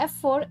pawn on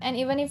f4 and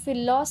even if we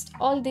lost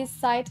all this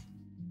side,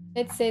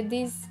 let's say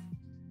this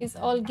is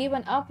all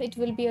given up, it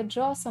will be a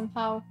draw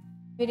somehow.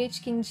 We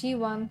reach king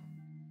g1.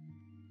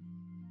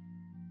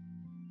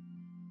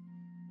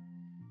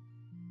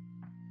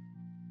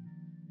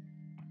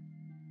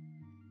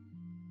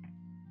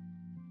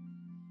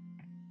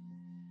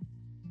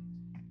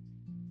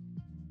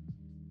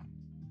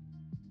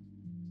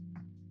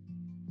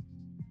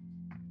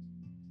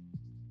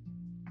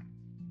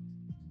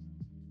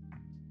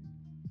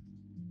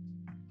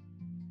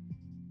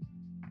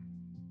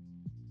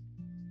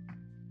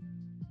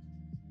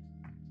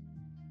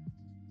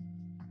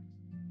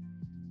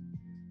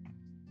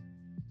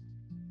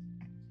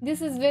 This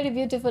is very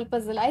beautiful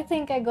puzzle. I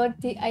think I got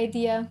the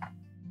idea.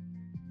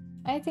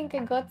 I think I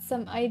got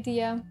some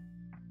idea.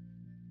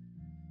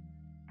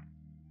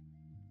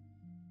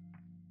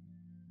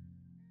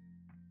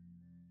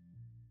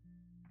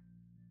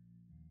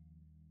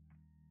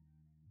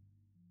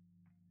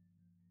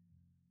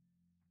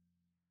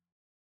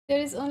 There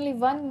is only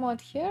one mod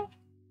here.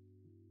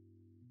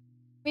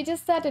 We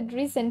just started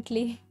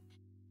recently.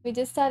 We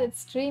just started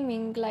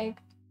streaming like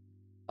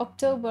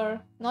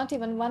October, not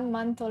even 1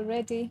 month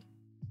already.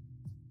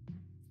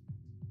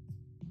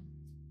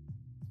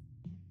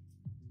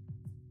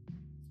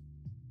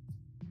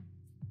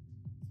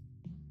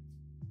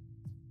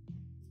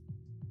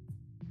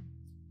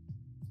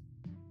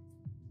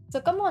 So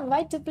come on,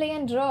 white to play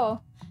and draw.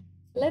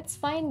 Let's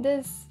find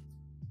this.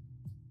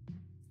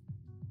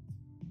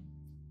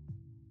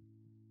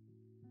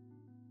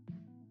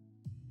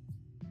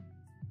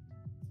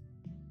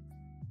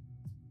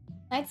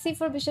 Knight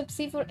c4, bishop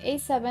c4,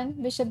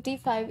 a7, bishop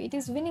d5. It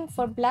is winning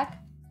for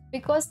black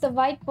because the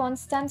white pawn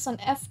stands on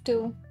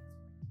f2.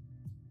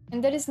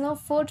 And there is no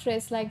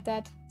fortress like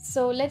that.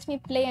 So let me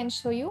play and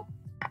show you.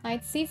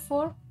 Knight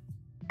c4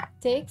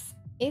 takes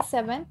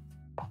a7.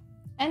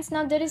 And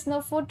now there is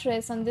no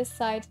fortress on this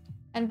side.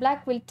 And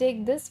black will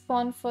take this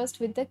pawn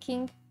first with the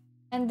king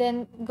and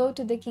then go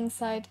to the king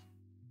side.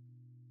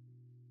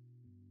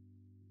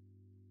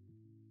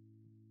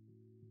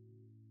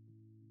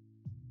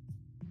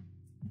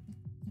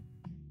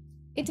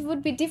 It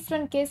would be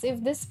different case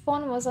if this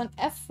pawn was on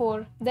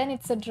f4, then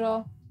it's a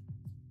draw.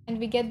 And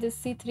we get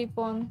this c3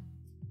 pawn.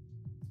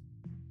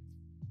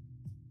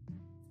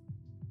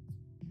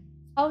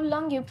 How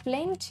long you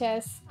playing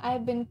chess?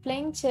 I've been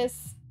playing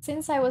chess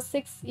since I was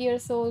 6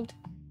 years old.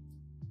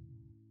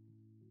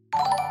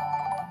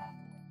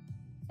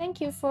 Thank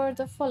you for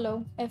the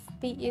follow,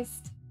 FP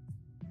East.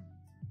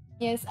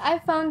 Yes, I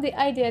found the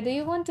idea. Do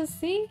you want to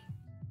see?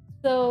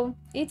 So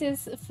it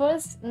is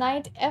first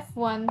knight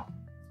f1.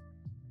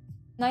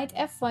 Knight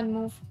f1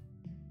 move.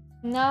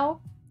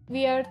 Now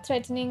we are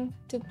threatening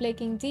to play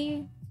king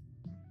d,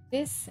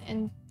 this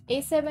and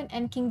a7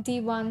 and king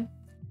d1.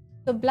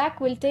 So black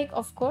will take,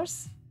 of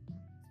course.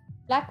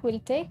 Black will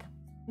take.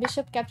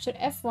 Bishop capture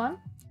f1.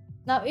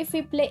 Now if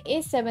we play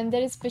a7,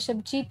 there is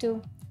bishop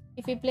g2.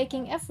 If we play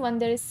king f1,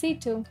 there is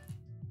c2.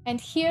 And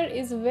here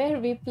is where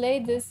we play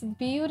this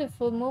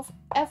beautiful move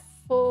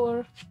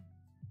f4.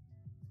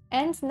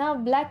 And now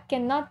black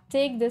cannot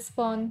take this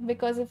pawn,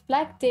 because if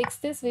black takes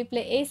this, we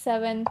play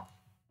a7.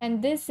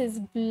 And this is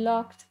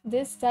blocked.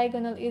 This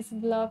diagonal is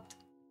blocked.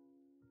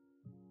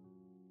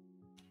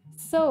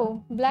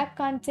 So black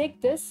can't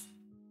take this.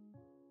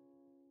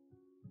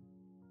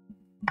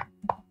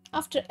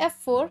 After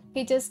f4,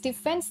 he just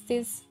defends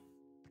this.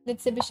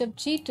 Let's say bishop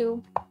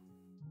g2.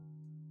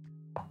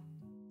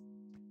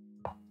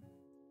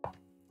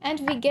 And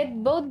we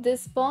get both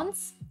these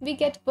pawns.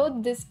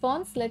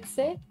 Let's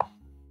say.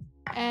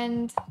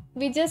 And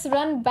we just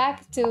run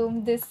back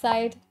to this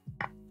side.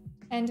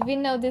 And we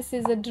know this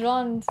is a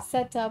drawn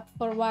setup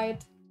for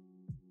white.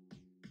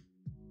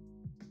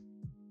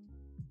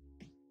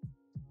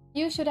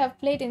 You should have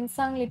played in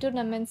Sangli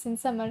tournaments in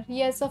summer.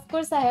 Yes, of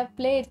course I have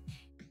played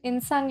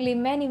in Sangli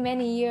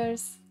many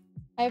years.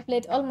 I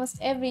played almost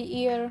every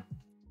year.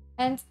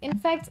 And in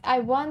fact, I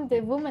won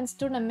the women's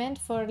tournament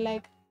for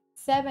like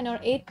 7 or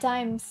 8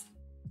 times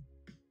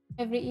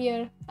every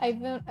year. I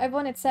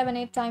won it 7,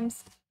 8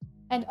 times.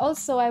 And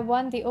also I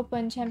won the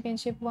Open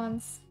Championship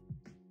once.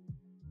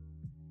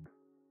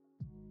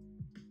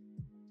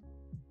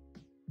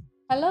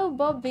 Hello,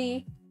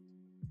 Bobby.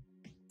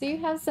 Do you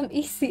have some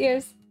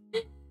ears?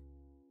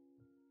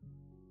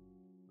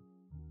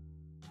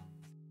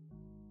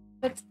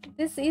 But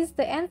this is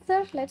the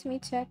answer. Let me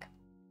check.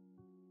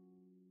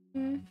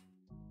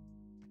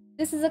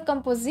 This is a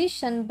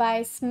composition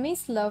by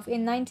Smyslov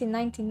in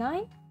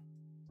 1999.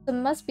 There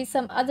must be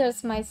some other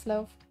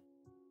Smyslov.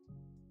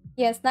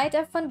 Yes, knight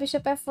f1,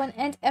 bishop f1,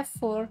 and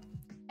f4.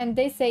 And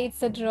they say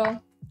it's a draw.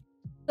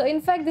 So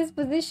in fact, this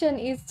position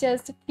is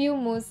just few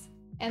moves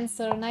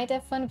answer. Knight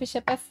f1,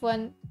 bishop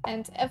f1,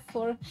 and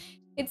f4.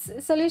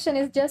 Its solution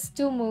is just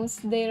 2 moves,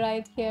 they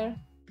write here.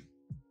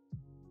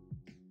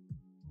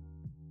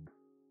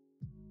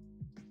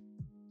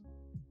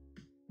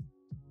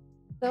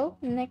 So,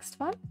 next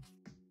one.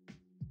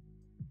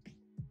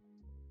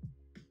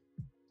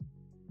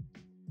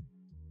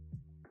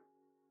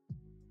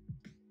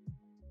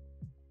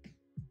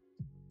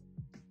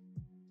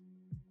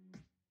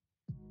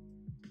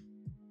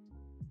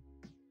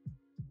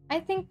 I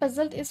think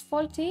puzzled is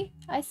faulty.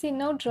 I see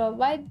no draw.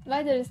 Why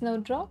there is no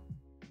draw?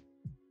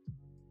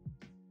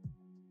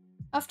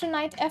 After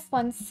knight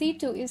f1,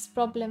 c2 is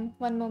problem.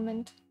 One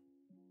moment.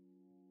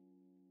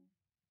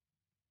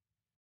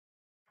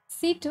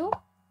 c2.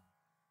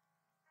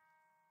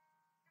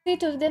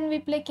 c2, then we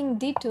play king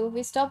d2.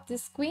 We stop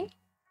this queen.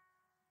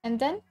 And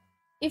then,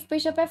 if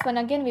bishop f1,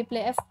 again we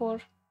play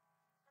f4.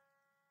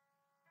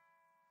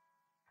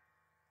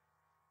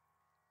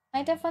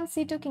 Knight f1,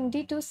 c2, king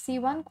d2,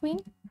 c1, queen.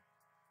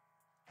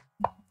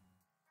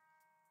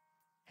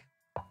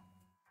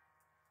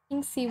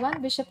 King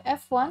c1, bishop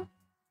f1.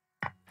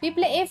 We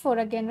play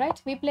a4 again,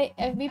 right? We play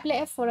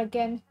f4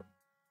 again.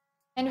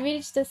 And we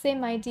reach the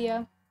same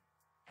idea.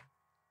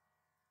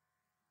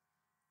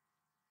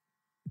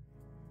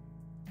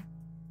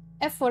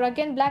 f4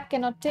 again, black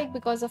cannot take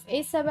because of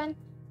a7.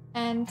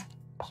 And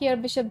here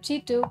bishop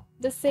g2,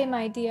 the same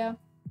idea.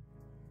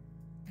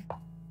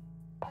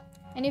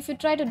 And if you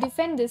try to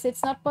defend this,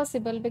 it's not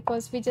possible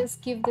because we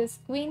just give this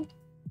queen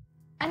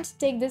and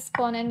take this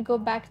pawn and go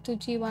back to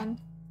g1.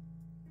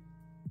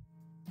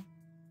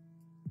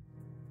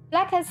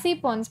 Black has c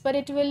pawns, but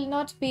it will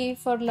not be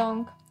for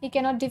long. He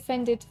cannot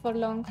defend it for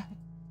long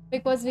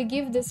because we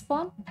give this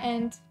pawn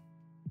and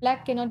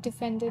black cannot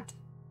defend it.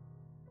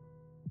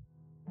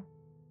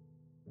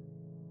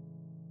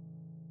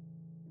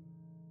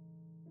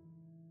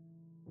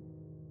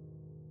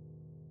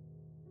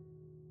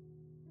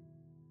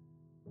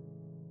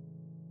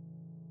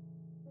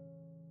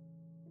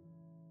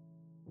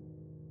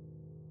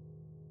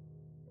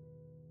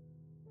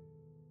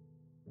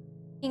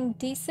 King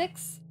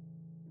d6.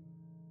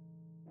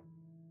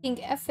 King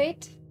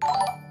f8.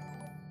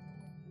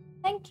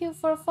 Thank you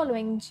for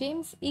following,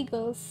 James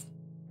Eagles.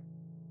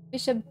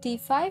 Bishop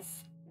d5.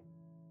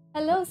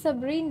 Hello,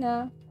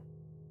 Sabrina.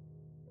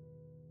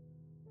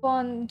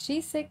 Pawn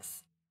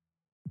g6.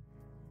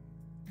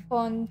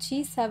 Pawn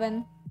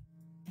g7.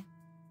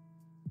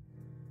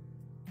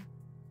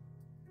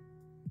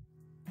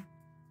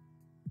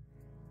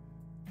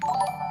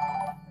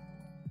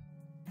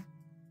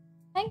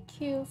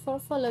 Thank you for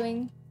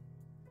following.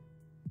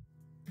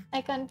 I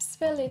can't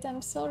spell it,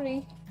 I'm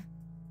sorry.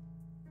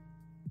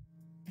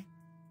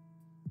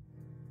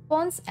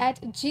 Pawns at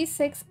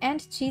g6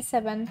 and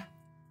g7.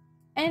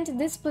 And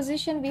this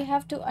position we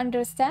have to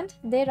understand.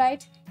 They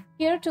write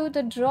here too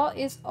the draw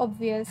is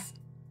obvious.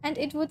 And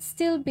it would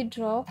still be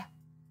draw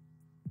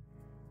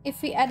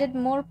if we added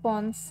more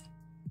pawns.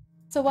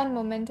 So one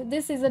moment,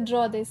 this is a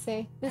draw, they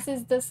say. This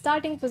is the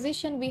starting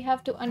position we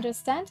have to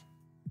understand.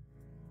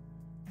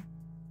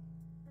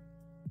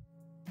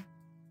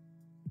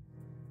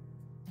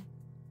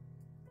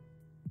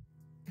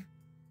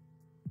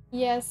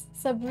 Yes,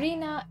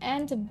 Sabrina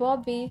and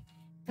Bobby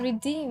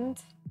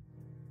redeemed.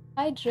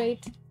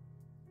 Hydrate.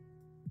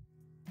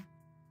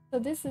 So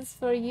this is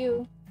for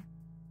you.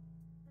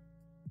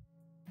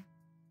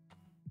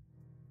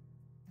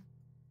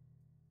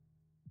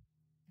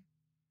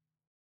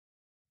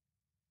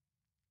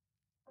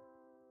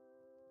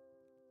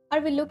 Are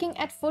we looking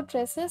at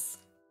fortresses?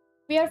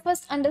 We are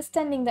first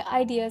understanding the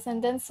ideas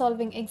and then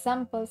solving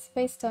examples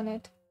based on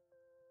it.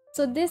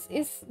 So this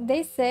is,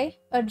 they say,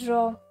 a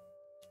draw,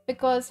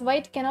 because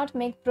white cannot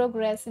make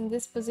progress in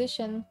this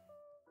position.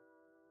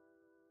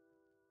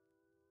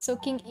 So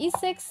king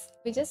e6,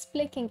 we just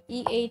play king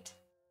e8.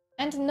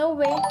 And no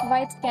way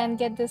white can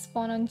get this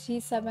pawn on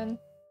g7.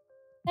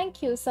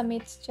 Thank you,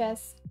 Samit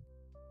Chess.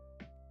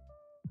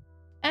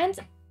 And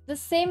the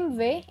same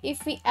way,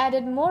 if we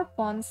added more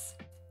pawns.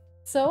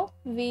 So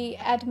we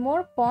add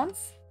more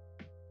pawns.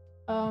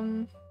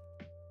 On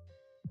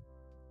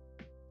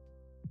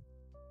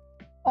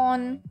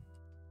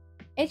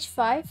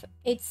h5,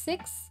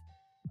 h6,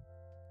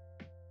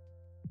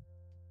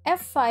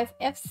 f5,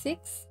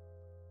 f6,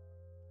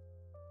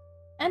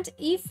 and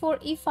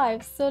e4,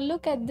 e5. So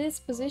look at this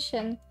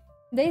position.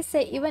 They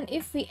say even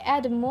if we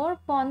add more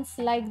pawns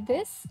like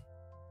this,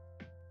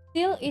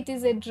 still it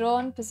is a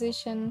drawn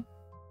position.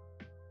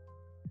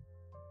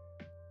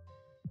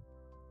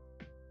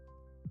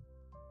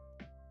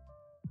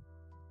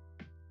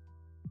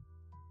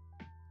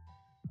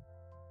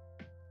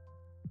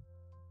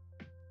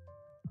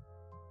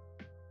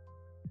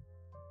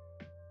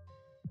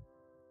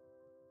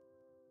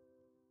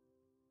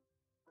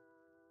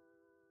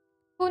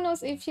 Who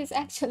knows if she's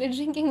actually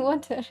drinking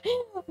water?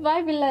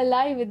 Why will I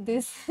lie with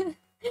this?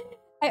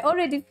 I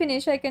already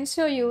finished. I can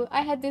show you.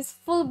 I had this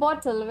full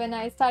bottle when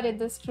I started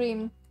the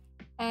stream,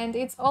 and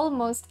it's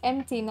almost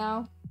empty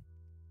now.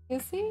 You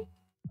see?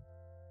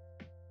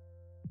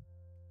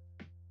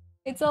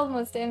 It's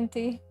almost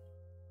empty.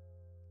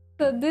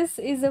 So this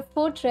is a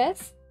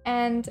fortress,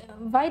 and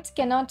white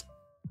cannot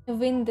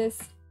win this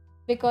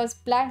because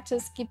black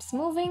just keeps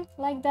moving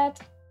like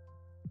that,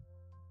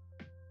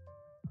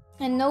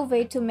 and no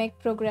way to make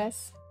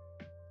progress.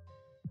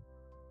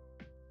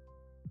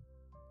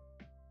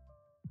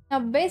 Now,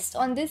 based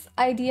on this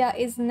idea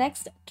is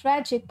next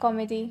tragic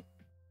comedy.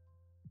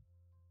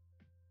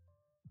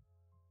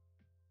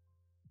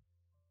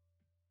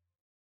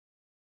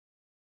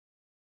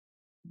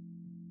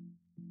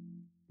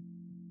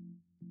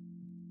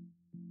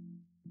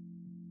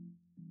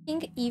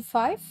 King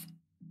e5,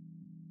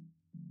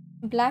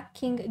 black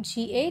king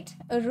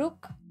g8,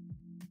 rook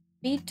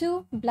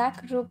b2,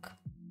 black rook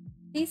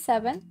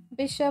c7,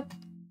 bishop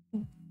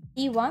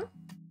e1,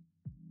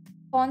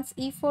 pawns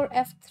e4,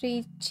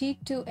 f3,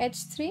 g2,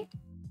 h3,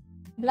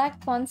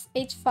 black pawns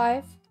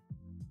h5,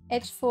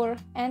 h4,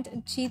 and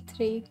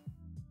g3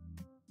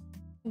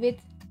 with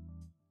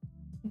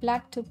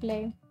black to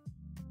play.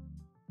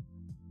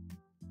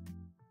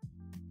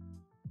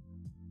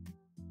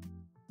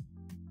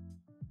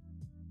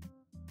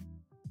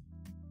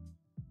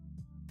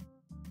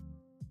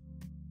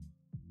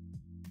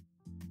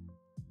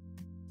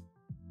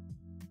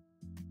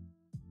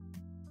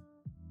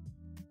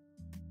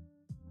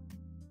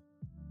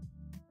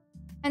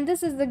 And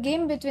this is the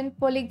game between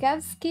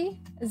Polygavsky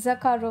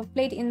Zakharov,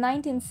 played in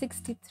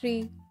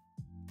 1963.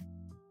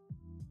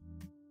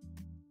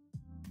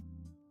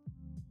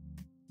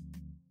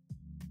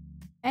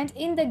 And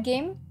in the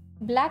game,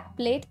 black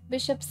played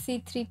bishop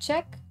c3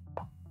 check,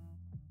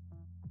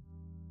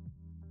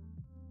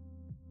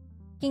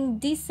 king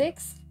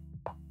d6,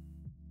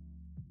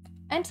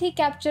 and he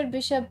captured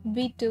bishop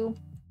b2.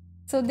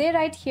 So they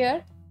write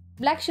here,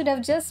 black should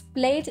have just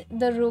played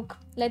the rook,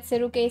 let's say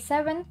rook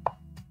a7,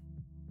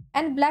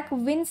 and black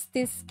wins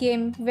this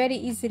game very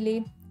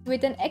easily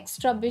with an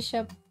extra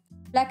bishop.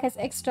 Black has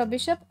extra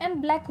bishop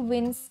and black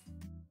wins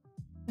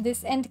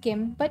this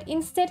endgame. But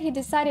instead he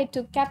decided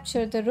to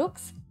capture the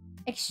rooks,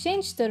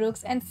 exchange the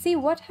rooks, and see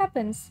what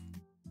happens.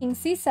 King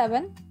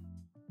c7,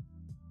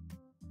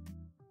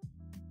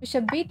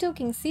 bishop b2,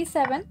 king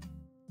c7,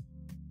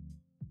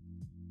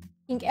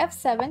 king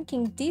f7,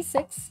 king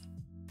d6,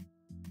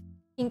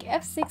 king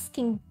f6,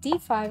 king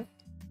d5,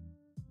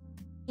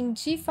 king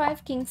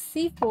g5, king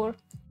c4,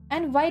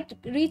 and white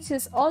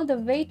reaches all the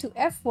way to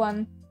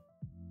f1.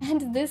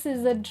 And this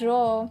is a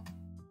draw.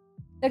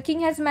 The king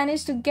has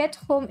managed to get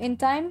home in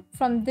time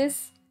from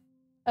this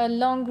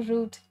long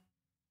route.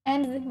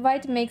 And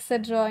white makes a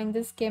draw in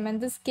this game,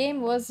 and this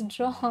game was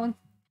drawn.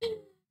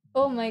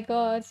 Oh my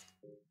god.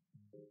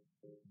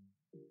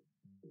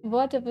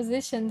 What a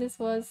position this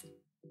was.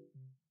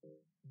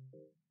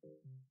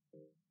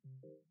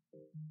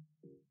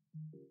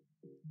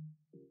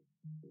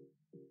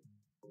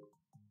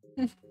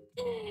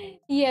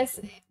 Yes,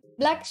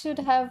 black should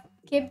have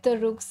kept the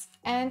rooks,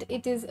 and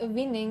it is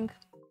winning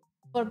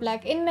for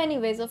black in many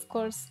ways, of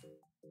course,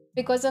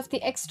 because of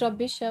the extra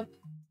bishop.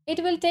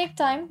 It will take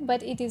time,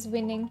 but it is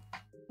winning.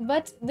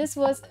 But this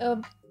was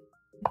a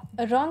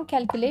wrong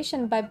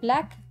calculation by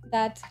black,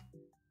 that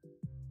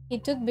he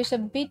took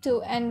bishop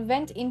b2 and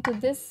went into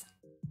this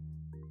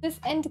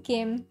end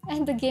game,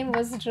 and the game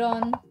was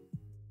drawn.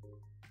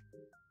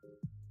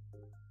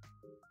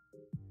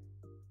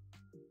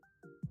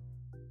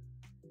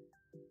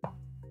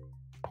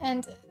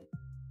 And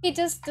he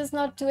just does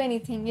not do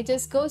anything. He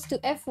just goes to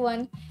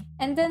f1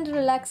 and then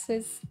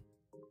relaxes.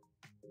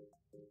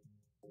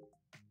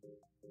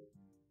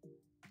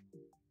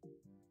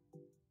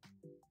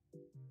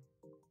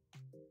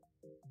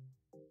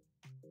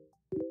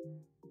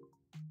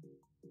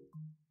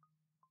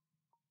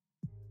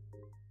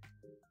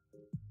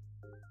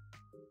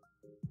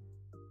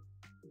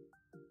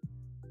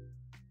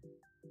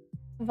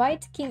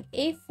 White king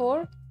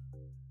a4,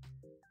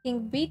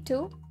 king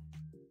b2,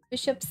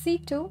 bishop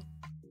c2,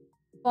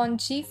 pawn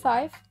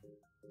g5,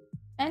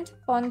 and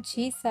pawn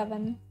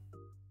g7.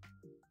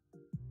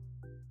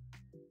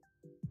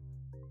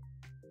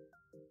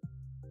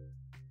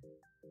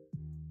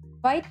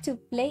 White to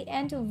play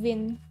and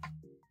win.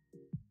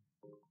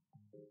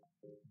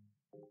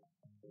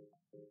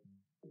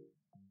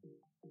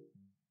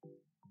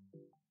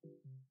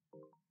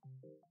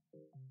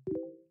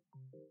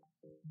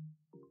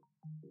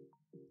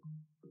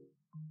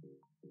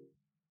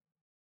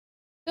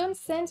 Don't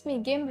send me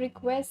game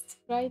requests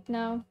right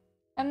now.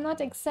 I'm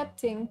not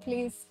accepting,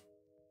 please.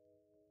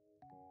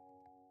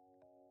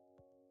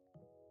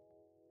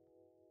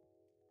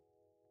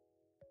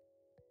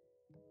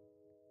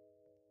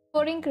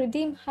 Pouring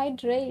redeem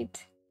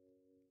hydrate.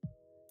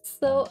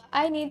 So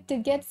I need to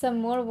get some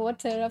more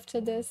water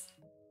after this.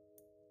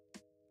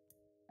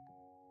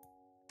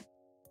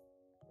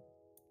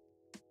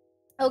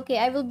 Okay,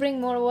 I will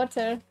bring more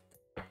water.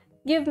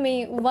 Give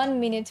me 1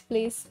 minute,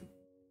 please.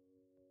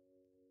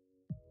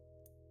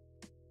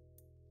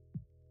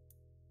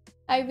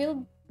 I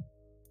will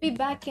be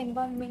back in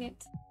 1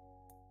 minute.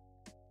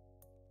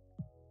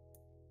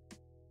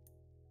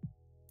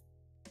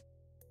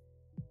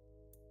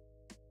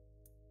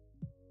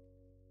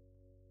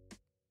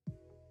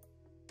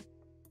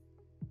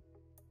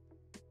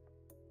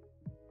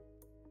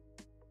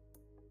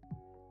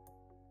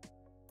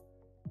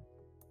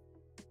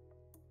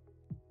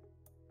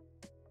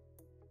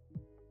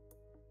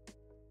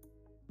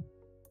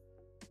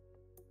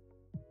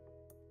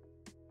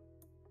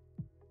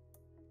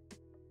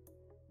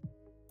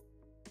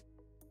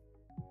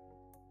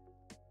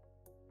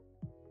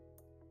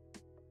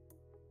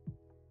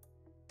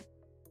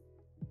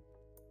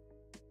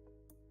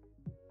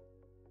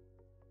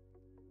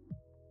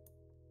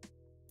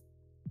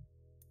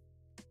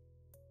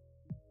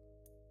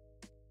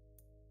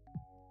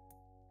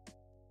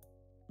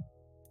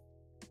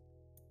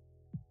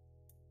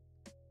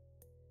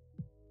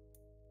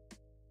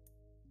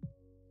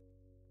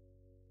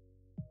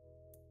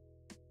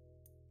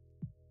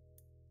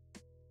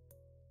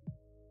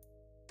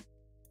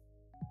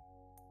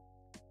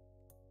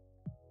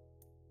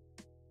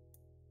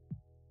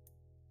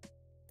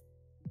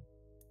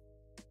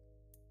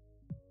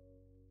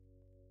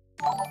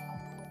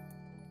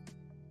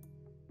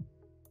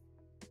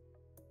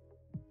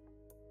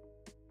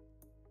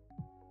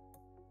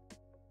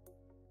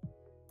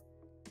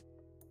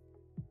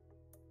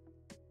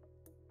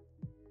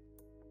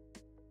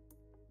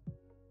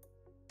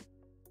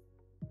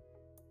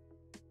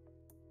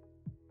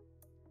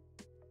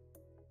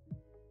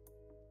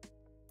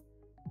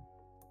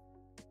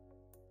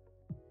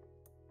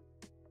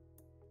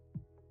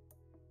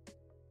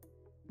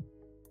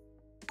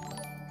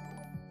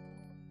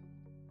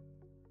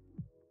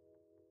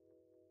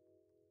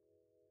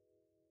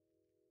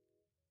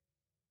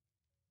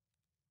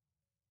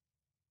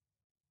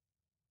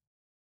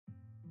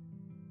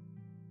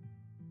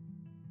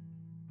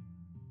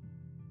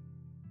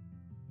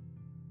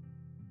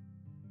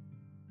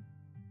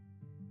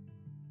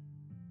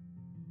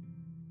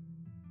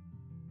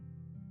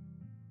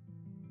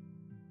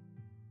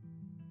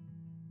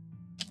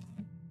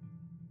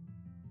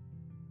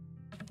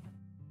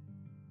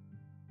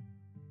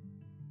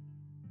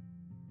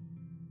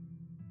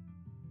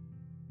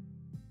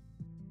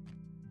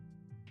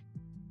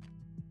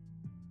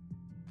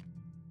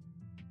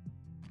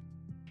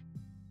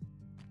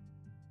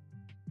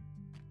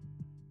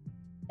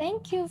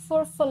 Thank you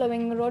for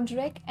following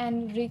Roderick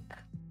and Rick.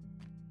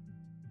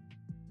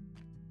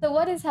 So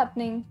what is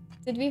happening?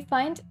 Did we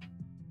find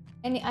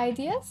any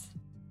ideas?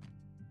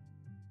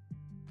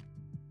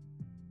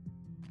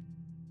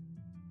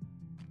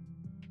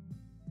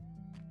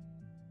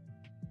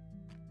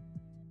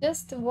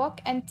 Just walk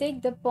and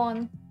take the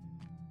pawn.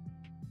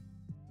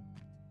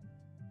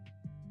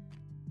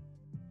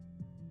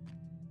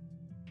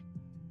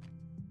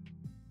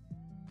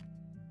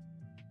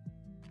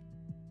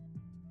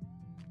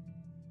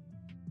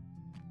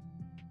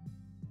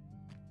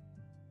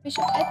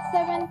 Bishop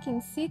h7,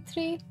 king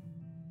c3.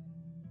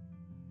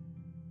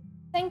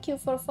 Thank you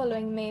for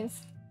following, Maeve.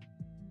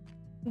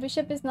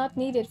 Bishop is not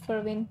needed for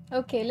win.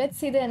 Okay, let's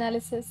see the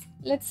analysis.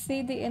 Let's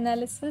see the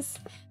analysis.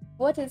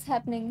 What is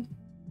happening?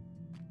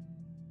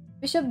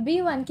 Bishop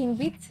b1, king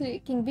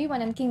b3, king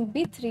b1 and king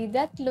b3.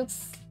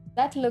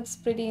 That looks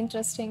pretty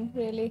interesting,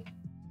 really.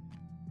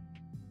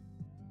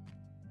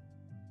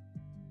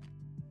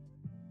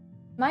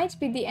 Might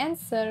be the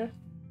answer.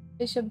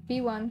 Bishop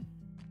b1.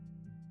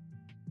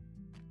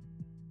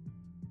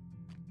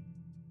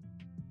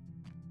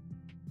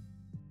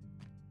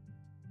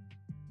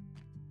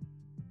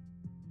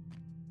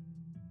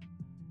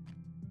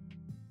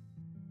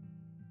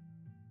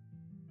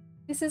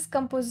 This is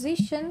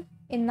composition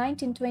in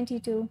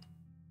 1922.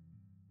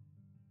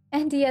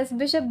 And yes,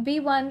 bishop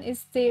b1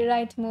 is the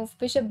right move.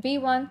 Bishop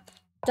b1,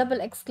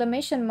 double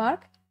exclamation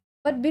mark.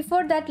 But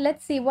before that,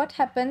 let's see what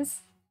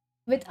happens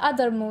with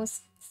other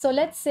moves. So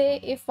let's say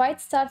if white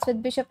starts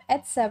with bishop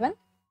h7,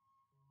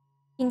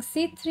 king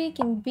c3,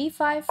 king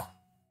b5,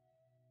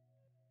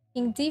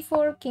 king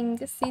d4, king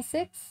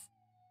c6,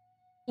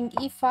 king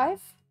e5,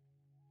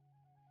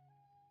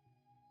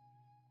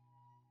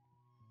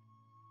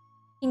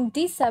 king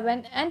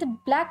d7, and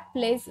black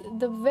plays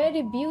the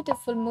very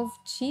beautiful move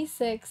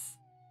g6.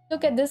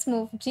 Look at this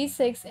move,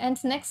 g6,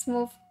 and next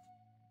move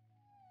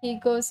he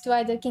goes to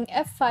either king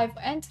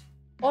f5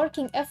 or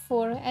king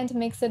f4 and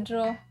makes a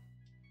draw.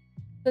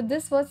 So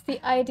this was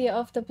the idea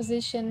of the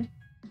position.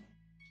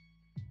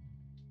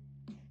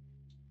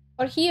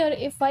 Or here,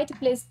 if white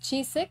plays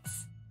g6,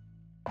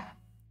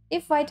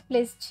 If white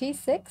plays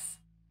g6,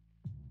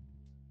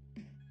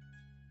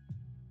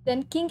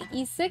 then king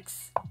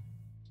e6,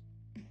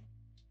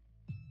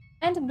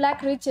 and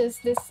black reaches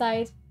this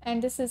side,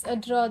 and this is a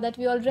draw that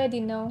we already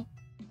know.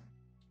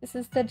 This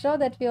is the draw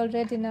that we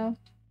already know.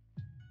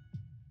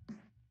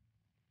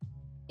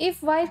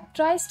 If white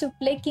tries to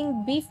play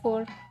king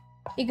b4,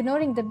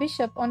 ignoring the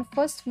bishop on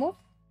first move,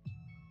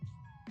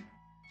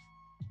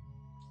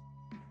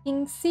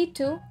 king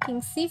c2,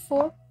 king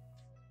c4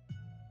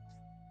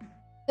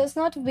 does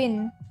not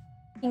win.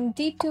 King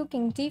d2,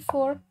 king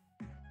d4,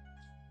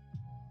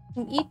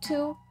 king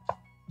e2,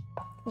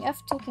 king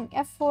f2, king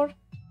f4.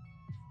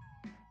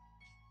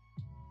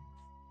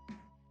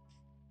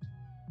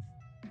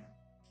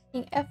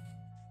 King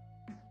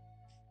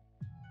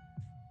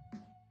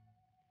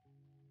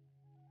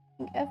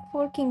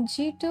f4, king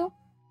g2,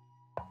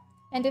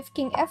 and if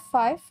king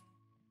f5,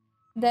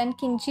 then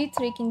king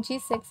g3, king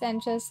g6,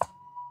 and just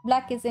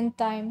black is in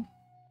time.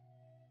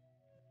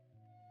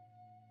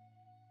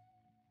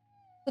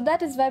 So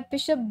that is why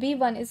bishop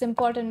b1 is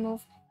important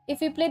move. If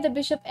we play the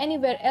bishop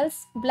anywhere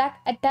else, black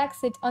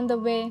attacks it on the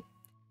way.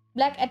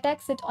 Black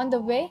attacks it on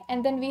the way,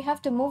 and then we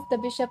have to move the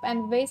bishop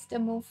and waste a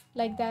move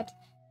like that.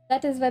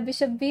 That is why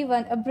bishop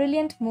b1, a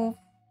brilliant move.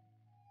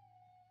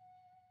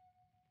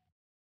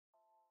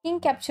 King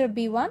capture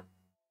b1.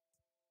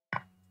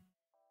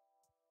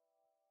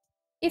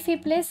 If he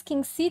plays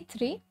king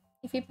c3,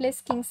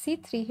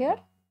 here,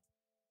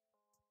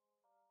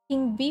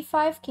 king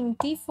b5, king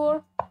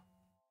d4,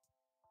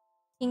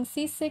 king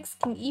c6,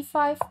 king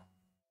e5,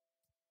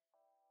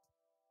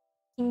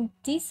 king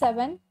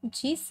d7,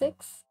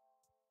 g6,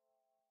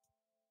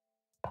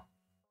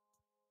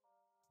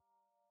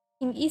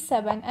 king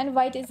e7, and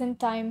white is in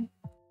time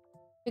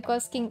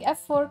because king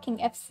f4, king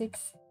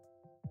f6.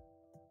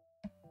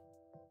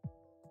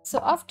 So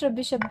after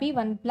bishop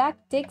b1, black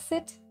takes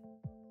it,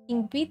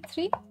 king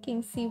b3,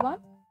 king c1,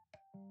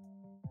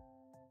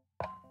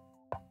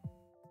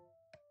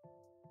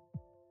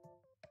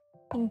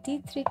 king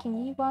d3,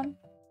 king e1,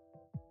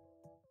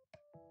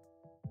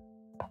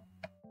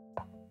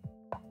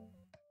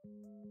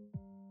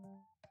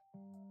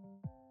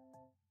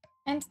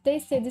 and they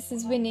say this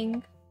is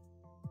winning.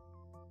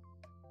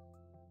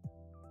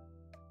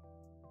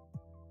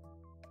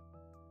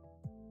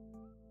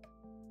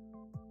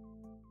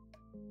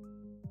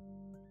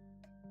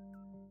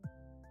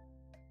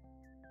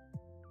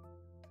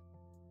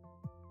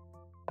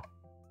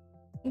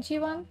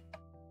 G1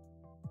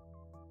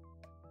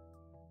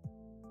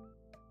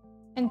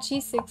 and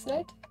G6,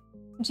 right?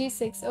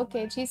 G6,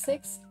 okay,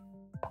 G6.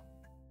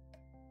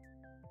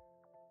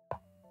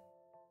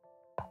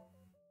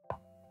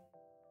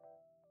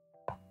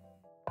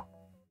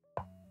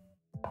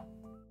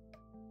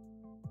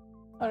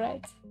 All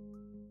right.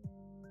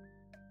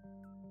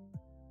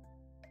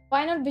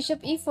 Why not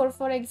bishop e4,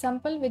 for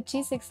example, with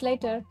g6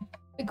 later?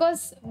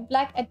 Because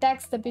black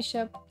attacks the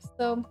bishop.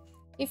 So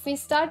if we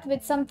start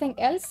with something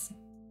else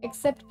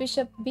except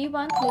bishop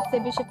b1, let's say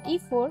bishop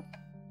e4.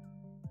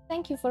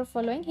 Thank you for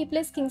following. He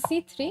plays king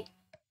c3,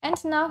 and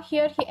now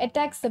here he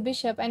attacks the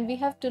bishop, and we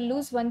have to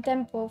lose one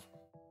tempo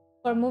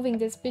for moving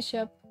this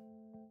bishop.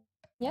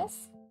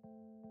 Yes?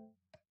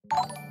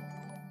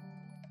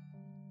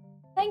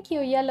 Thank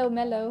you, Yellow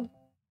Mellow.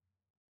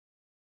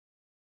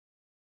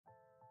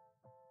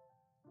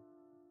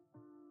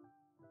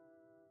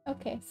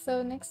 Okay,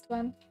 so next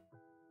one.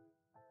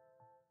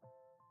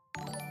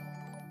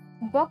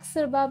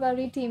 Boxer Baba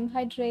Reteam,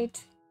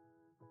 hydrate.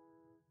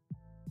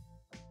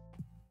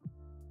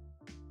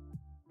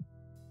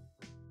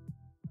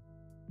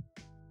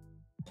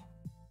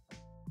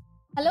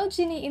 Hello,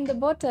 Ginny in the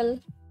bottle.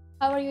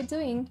 How are you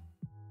doing?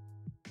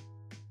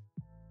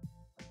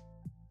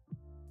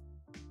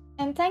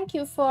 And thank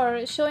you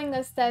for showing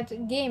us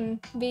that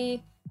game.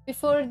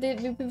 Before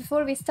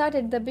we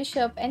started the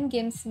bishop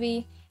endgames,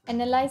 we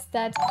analyzed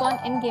that pawn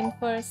endgame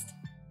first,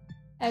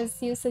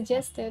 as you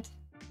suggested.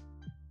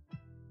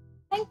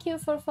 Thank you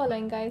for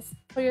following, guys,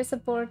 for your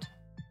support.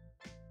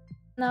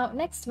 Now,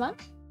 next one.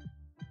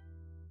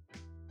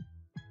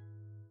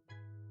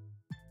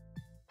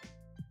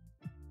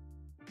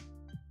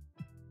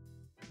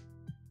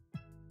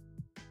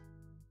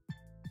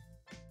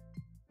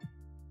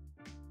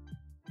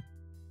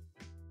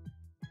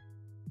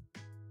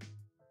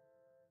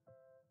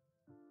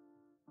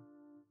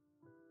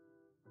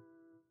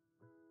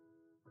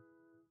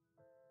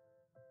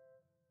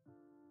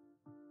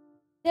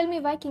 Tell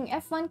me why king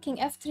f1, king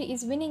f3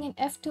 is winning and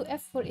f2,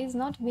 f4 is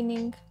not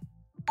winning.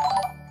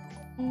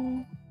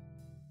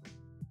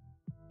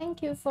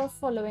 Thank you for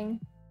following.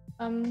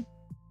 I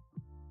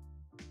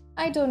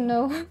don't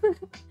know.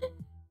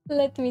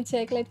 Let me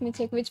check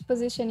which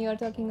position you are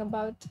talking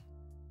about.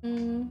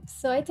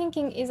 So I think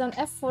king is on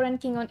f4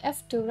 and king on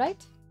f2,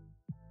 right?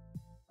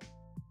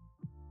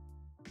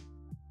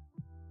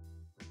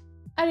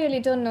 I really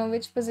don't know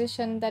which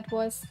position that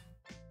was.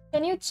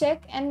 Can you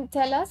check and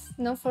tell us,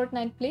 no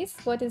Fortnite please,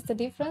 what is the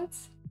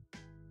difference?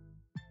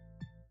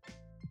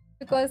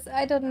 Because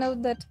I don't know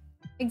that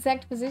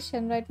exact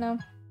position right now.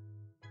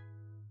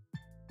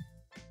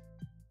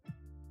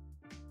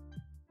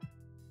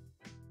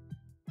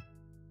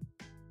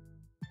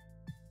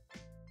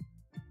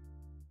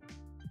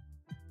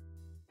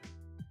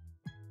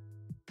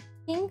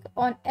 King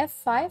on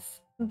f5,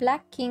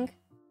 black king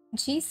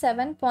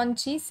g7, pawn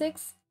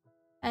g6,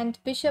 and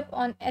bishop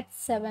on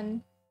h7.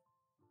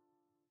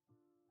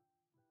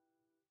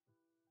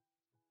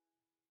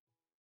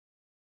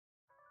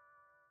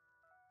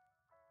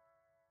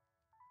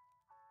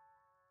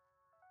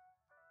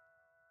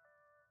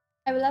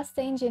 I will ask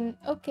the engine.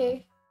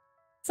 Okay.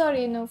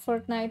 Sorry, no,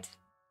 Fortnite.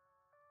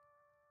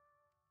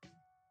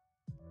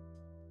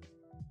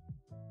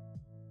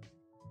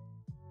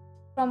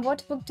 From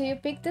what book do you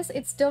pick this?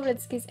 It's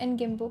Dovretzky's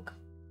Endgame book.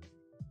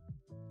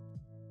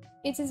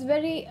 It is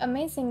very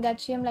amazing that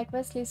GM like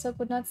Wesley so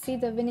could not see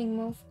the winning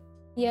move.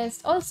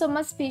 Yes, also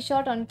must be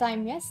short on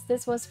time. Yes,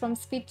 this was from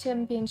Speed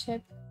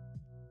Championship.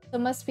 So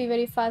must be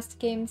very fast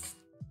games.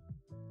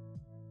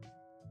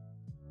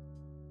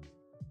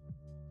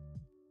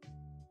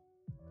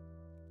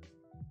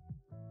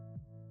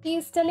 He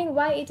is telling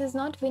why it is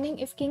not winning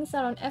if kings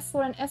are on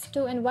f4 and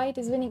f2 and why it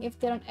is winning if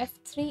they're on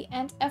f3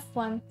 and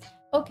f1.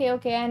 Okay,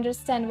 I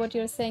understand what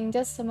you're saying.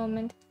 Just a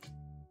moment.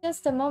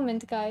 Just a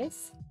moment,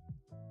 guys.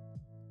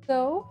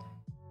 So,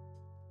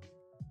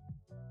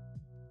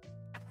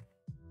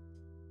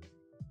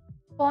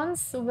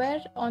 pawns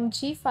were on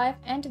g5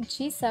 and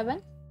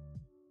g7.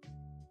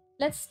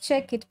 Let's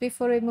check it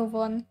before we move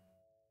on.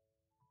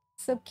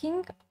 So,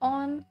 king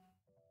on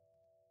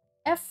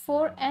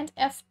f4 and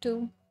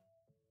f2.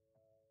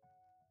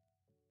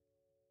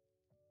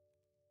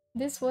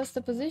 This was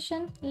the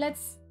position.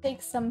 Let's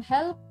take some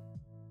help.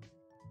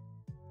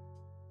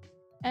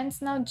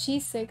 And now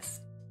g6.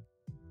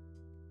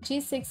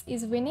 g6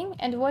 is winning.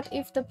 And what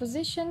if the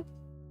position...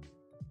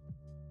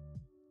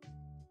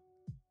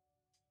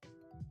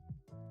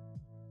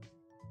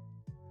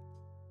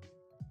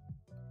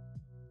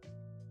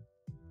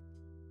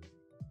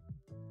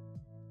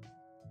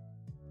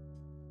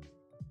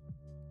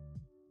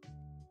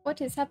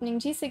 What is happening?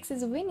 g6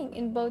 is winning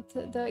in both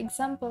the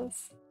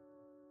examples.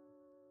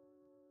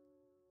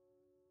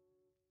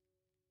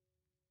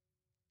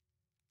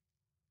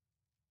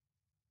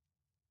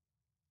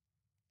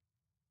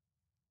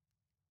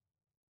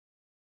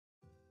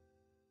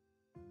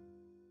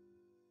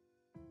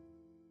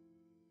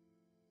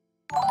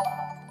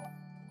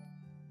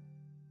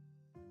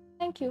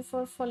 Thank you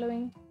for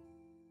following.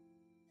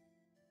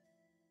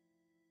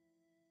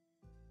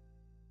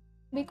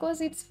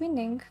 Because it's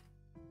winning.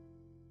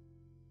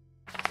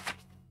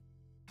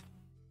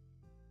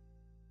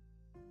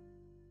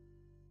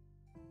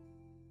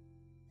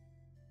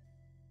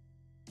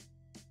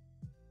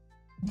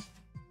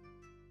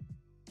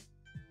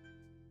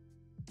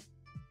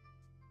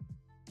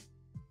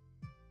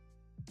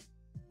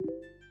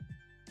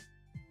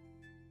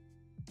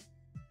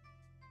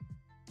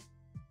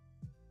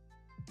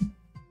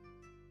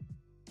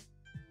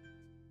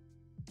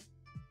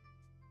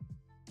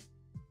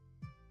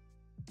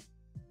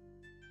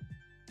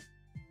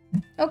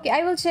 Okay,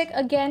 I will check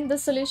again the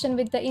solution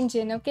with the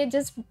engine. Okay,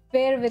 just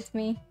bear with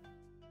me.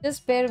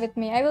 Just bear with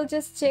me. I will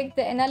just check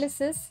the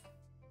analysis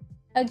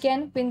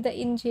again with the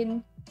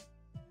engine.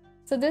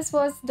 So this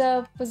was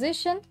the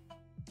position.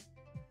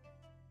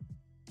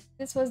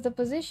 This was the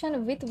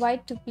position with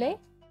white to play.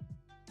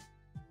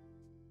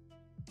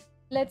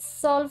 Let's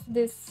solve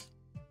this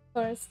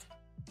first.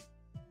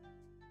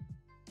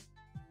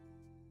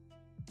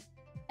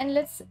 And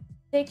let's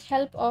take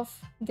help of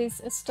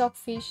this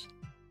stockfish.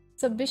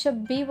 So bishop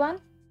b1.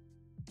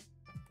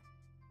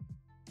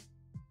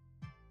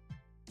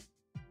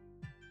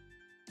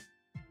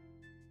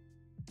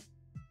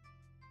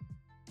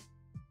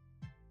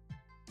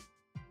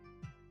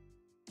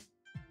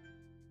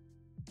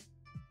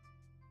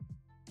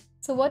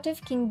 So what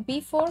if king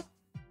b4,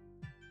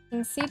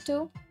 king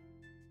c2,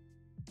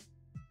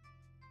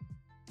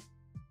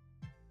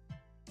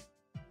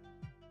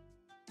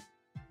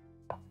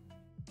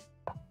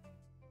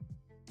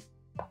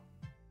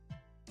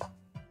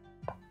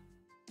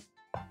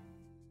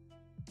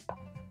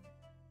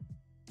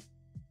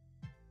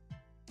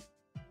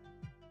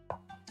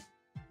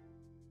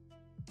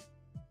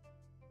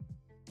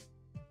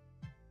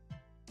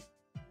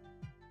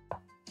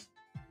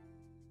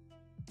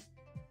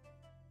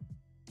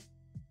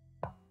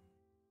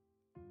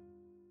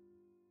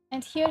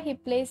 and here he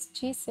plays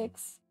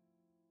g6.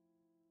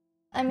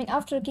 I mean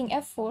after king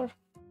f4.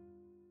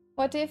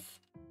 What if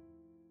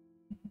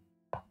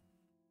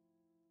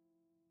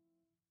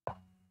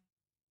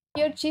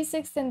here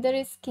g6 and there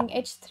is king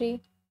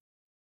h3?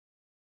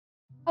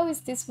 How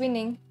is this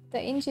winning? The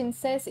engine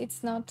says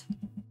it's not.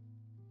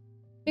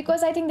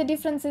 Because I think the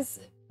difference is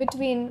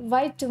between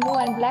white to move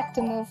and black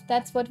to move.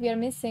 That's what we are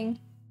missing.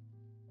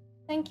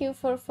 Thank you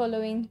for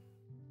following.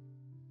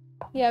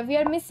 Yeah, we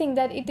are missing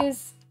that it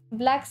is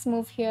black's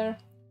move here.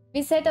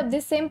 We set up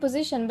this same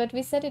position, but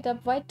we set it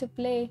up white to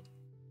play.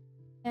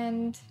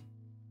 And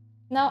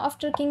now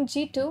after king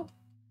g2,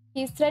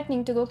 he is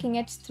threatening to go king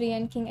h3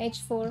 and king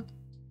h4.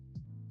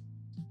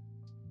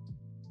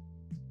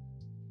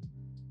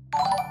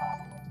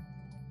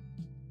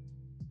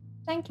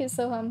 Thank you,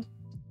 Soham.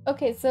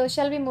 Okay, so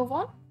shall we move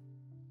on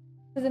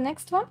to the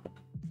next one?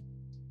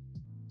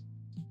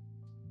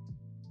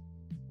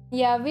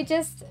 Yeah, we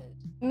just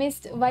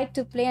missed white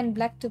to play and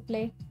black to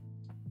play.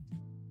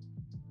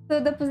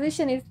 So the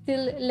position is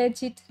still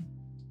legit.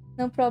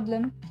 No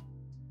problem.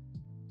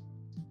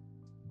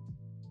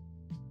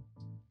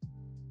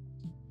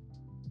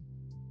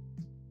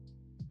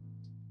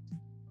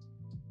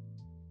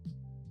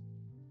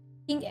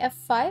 King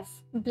f5,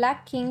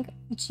 black king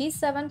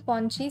g7,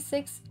 pawn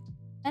g6,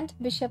 and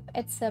bishop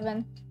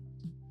h7.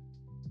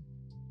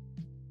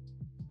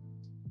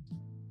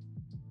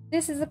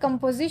 This is a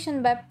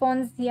composition by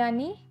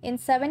Ponziani in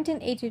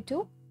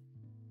 1782,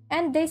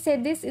 and they say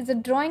this is a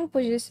drawing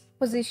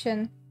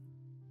position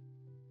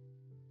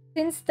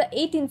since the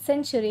 18th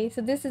century.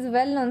 So this is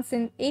well known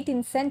since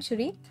 18th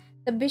century.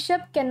 The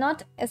bishop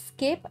cannot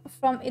escape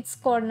from its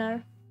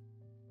corner,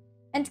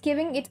 and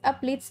giving it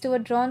up leads to a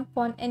drawn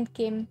pawn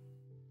endgame.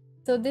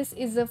 So this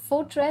is a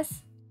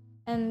fortress,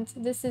 and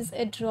this is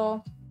a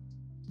draw.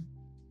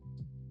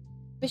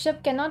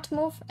 Bishop cannot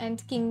move,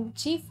 and king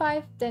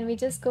g5, then we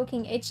just go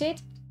king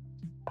h8,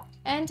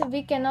 and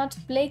we cannot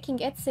play king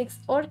h6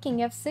 or king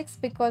f6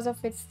 because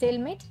of its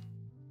stalemate,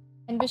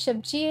 and bishop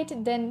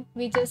g8, then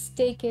we just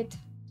take it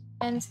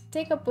and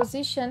take a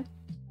position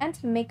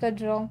and make a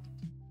draw.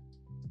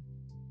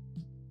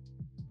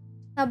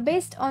 Now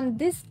based on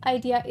this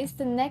idea is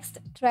the next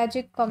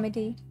tragic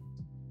comedy.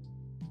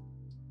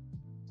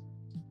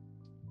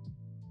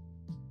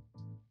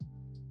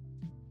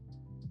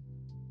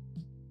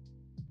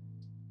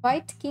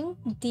 White king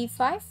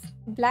d5,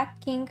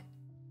 black king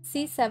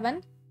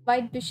c7,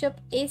 white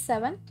bishop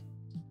a7,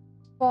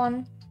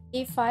 pawn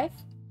a5,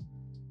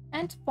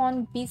 and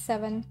pawn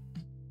b7.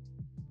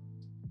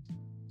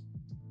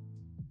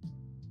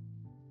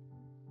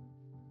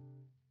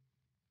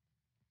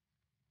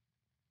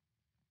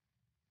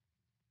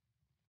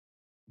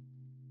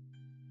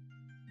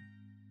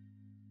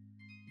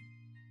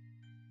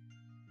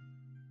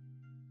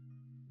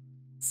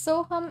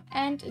 Soham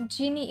and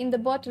Genie in the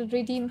bottle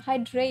redeem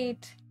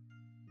hydrate.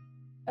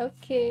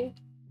 Okay.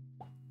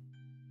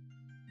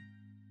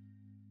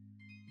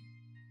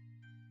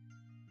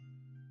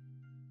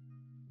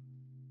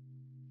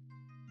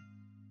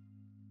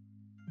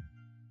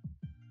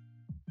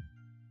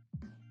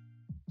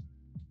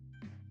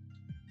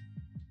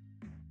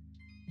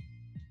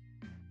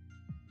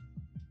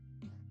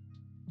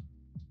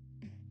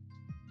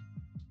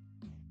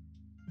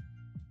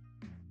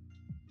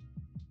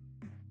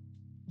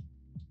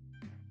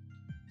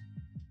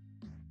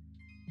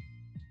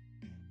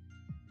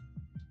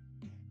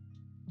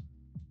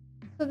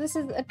 So this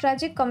is a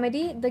tragic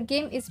comedy. The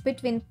game is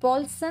between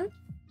Paulson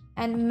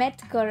and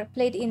Metker,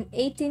 played in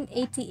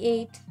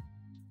 1888.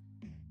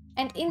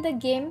 And in the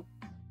game,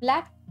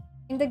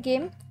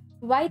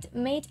 White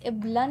made a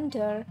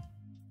blunder.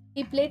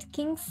 He played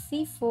king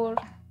c4.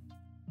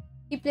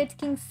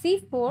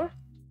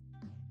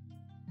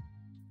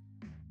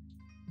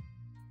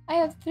 I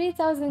have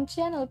 3000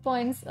 channel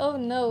points. Oh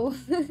no.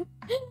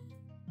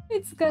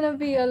 It's gonna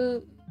be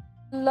a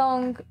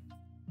long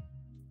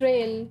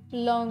trail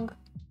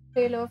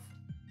of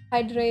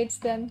hydrates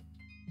then.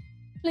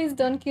 Please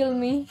don't kill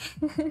me.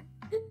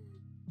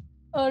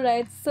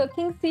 Alright, so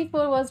king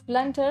c4 was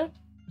blunder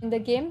in the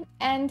game,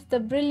 and the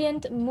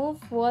brilliant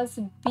move was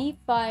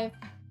b5.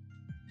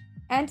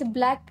 And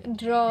black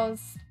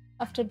draws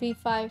after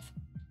b5.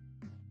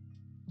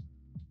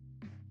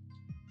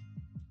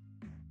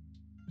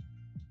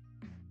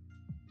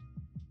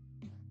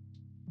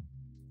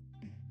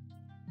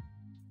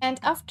 And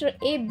after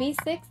a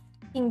b6,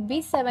 king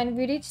b7,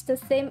 we reach the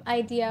same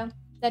idea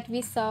that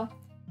we saw,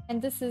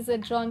 and this is a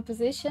drawn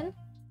position.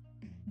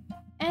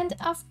 And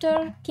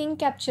after king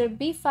capture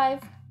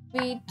b5,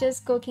 we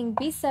just go king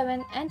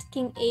b7 and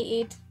king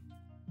a8.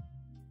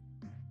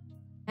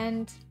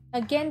 And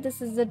again,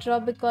 this is a draw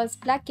because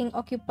black king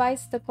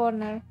occupies the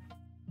corner.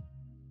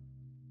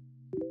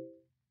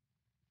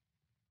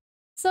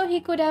 So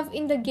he could have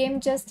in the game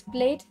just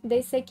played,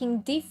 they say,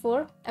 king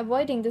d4,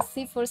 avoiding the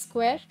c4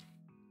 square,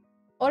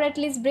 or at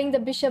least bring the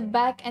bishop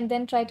back and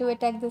then try to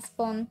attack this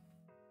pawn.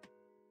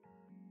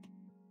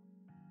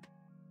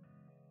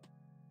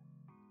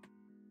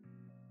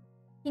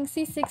 King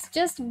c6,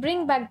 just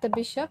bring back the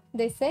bishop,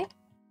 they say.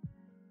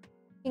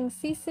 King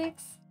c6,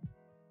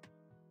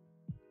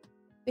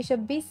 bishop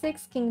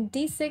b6, king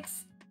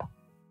d6,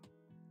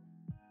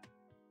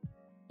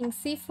 king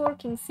c4,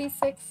 king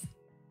c6,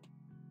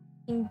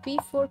 king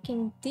b4,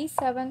 king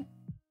d7,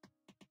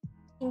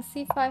 king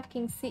c5,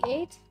 king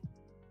c8,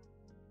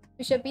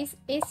 bishop is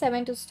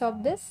a7 to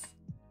stop this.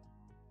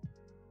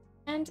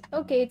 And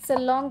okay, it's a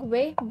long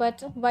way,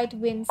 but white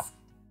wins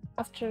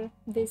after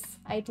this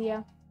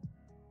idea.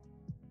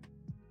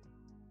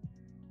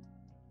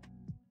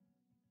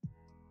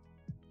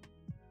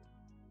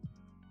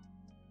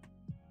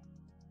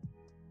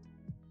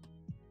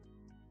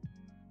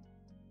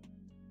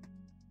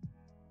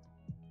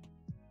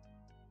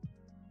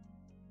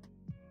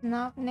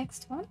 Now,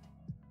 next one.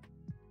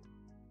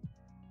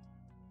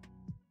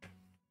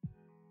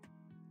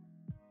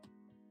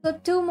 So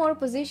 2 more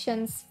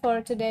positions for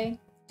today.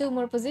 2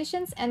 more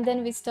positions and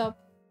then we stop.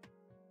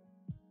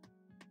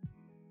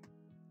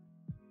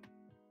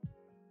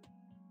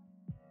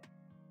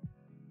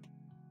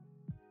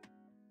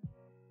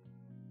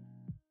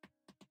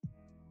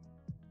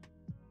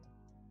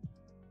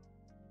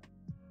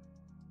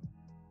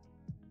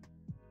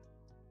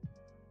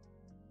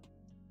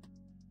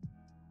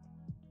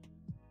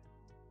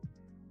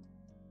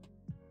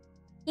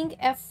 king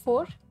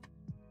f4,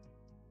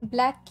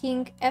 black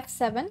king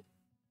f7,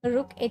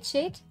 rook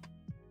h8,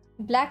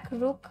 black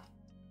rook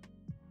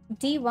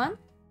d1,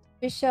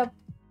 bishop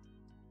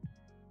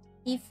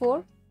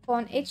e4,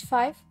 pawn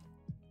h5,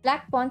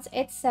 black pawns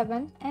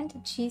h7 and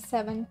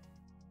g7.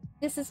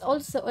 This is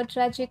also a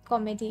tragic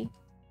comedy.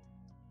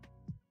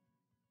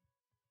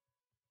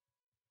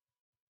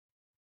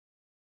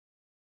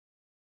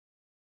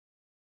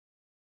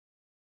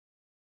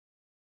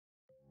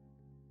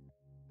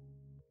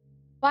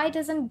 Why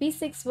doesn't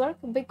b6 work?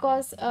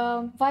 Because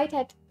white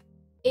had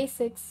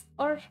a6,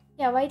 or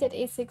yeah, white at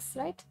a6,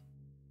 right?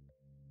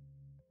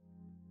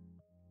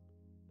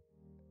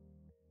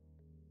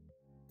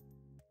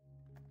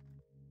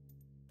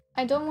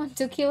 I don't want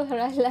to kill her,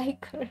 I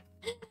like her.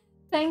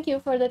 Thank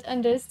you for that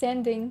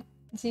understanding,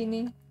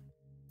 Jeannie.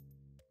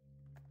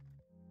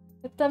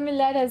 The Tamil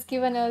lad has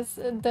given us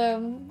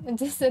the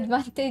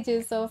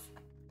disadvantages of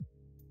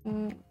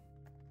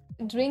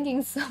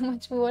drinking so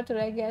much water,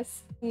 I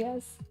guess.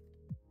 Yes.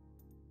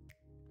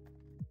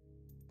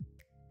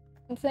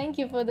 Thank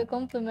you for the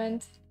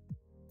compliment.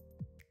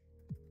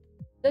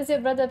 Does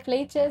your brother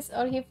play chess,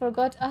 or he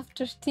forgot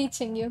after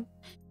teaching you?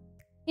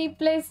 He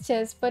plays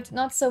chess, but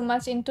not so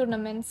much in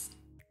tournaments.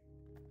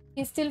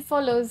 He still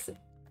follows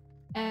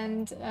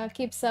and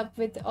keeps up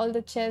with all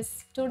the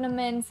chess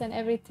tournaments and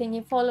everything. He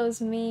follows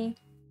me.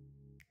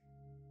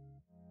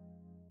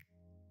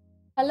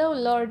 Hello,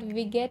 Lord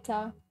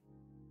Vegeta.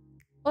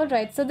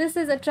 Alright, so this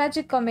is a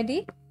tragic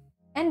comedy,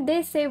 and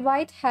they say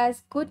white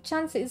has good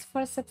chances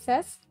for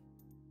success,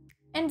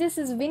 and this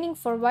is winning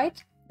for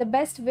white. The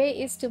best way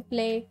is to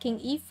play king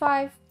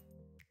e5,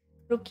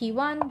 rook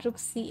e1, rook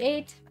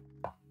c8,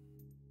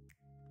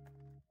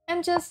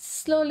 and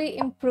just slowly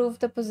improve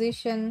the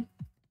position.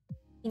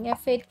 King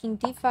f8, king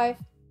d5,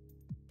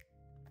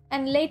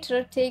 and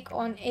later take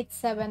on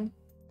h7.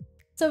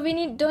 So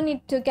we don't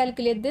need to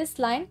calculate this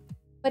line,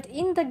 but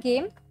in the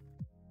game,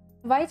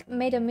 white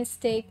made a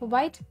mistake.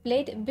 White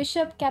played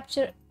bishop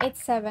capture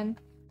h7,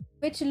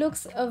 which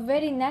looks a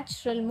very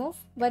natural move,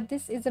 but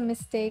this is a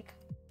mistake.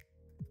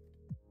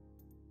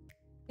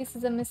 This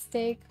is a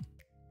mistake.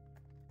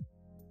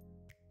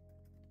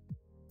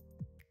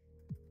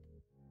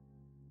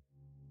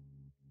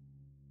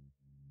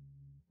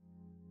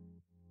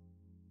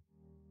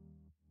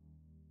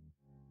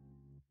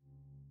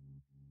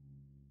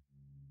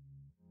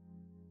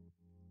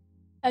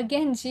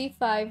 Again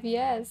g5,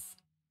 yes.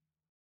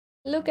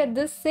 Look at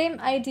this same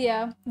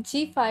idea.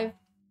 g5,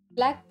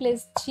 black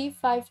plays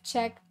g5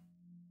 check.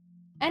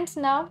 And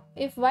now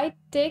if white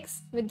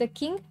takes with the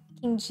king,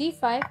 king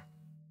g5,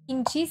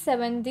 king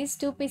g7, these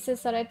two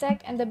pieces are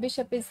attacked and the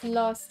bishop is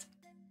lost.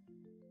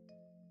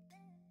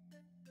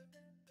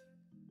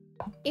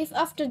 If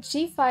after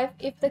g5,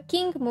 if the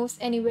king moves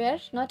anywhere,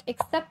 not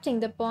accepting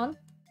the pawn,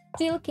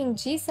 still king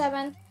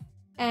g7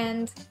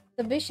 and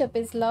the bishop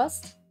is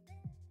lost.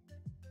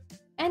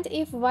 And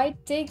if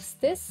white takes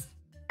this,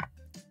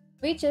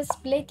 we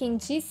just play king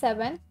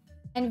g7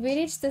 and we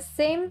reach the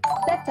same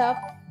setup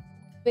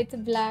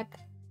with black.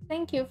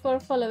 Thank you for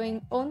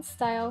following own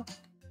style.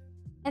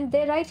 And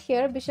they write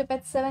here bishop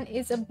h7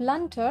 is a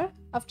blunder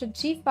after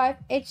g5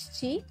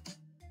 hg,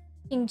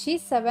 king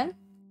g7,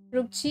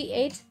 rook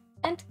g8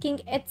 and king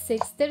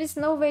h6. There is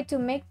no way to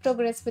make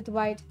progress with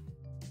white.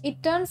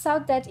 It turns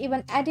out that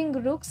even adding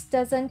rooks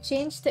doesn't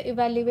change the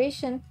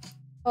evaluation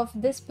of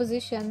this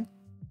position.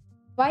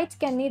 White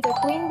can neither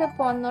queen the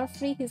pawn nor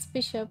free his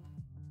bishop.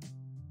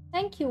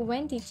 Thank you,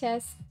 Wendy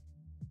Chess.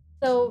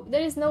 So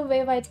there is no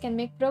way white can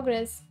make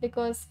progress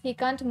because he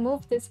can't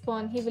move this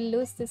pawn. He will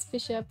lose this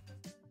bishop.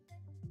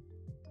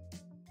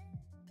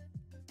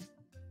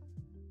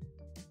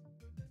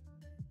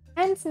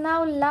 And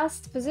now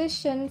last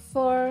position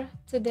for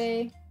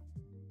today.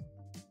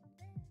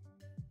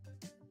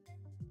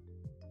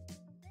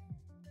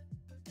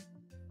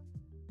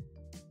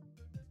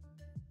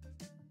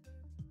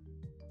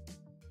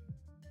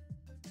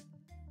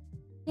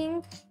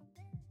 King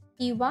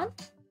e1,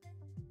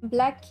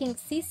 black king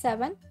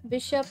c7,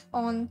 bishop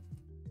on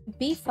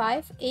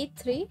b5,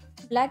 a3,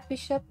 black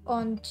bishop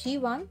on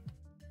g1,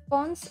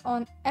 pawns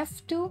on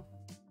f2,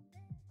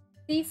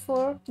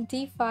 c4,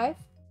 d5,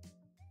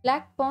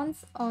 black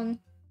pawns on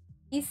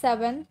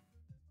e7,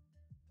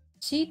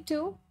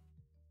 g2,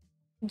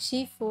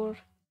 g4.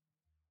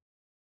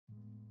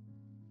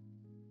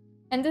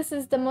 And this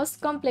is the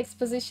most complex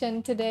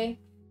position today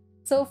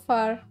so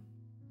far.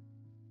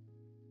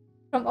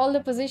 From all the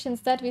positions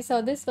that we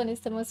saw, this one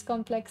is the most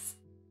complex.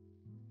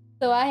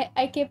 So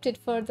I kept it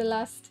for the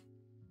last.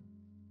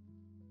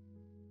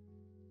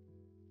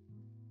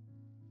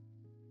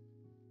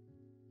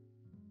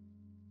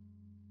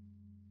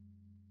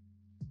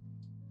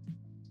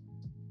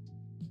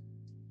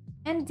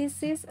 And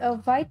this is a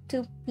white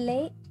to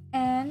play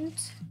and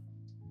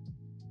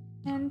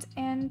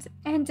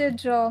a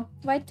draw.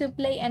 White to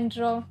play and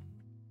draw.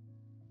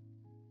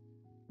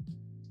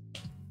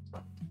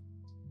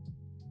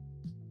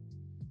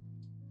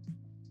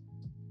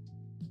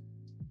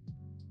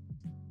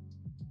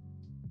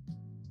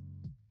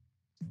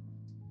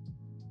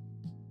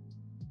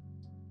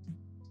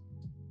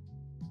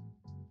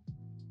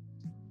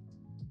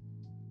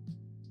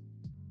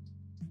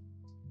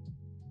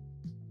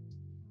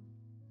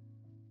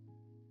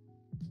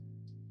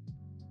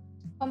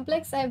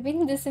 Complex, I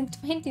win this in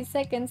 20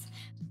 seconds.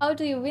 How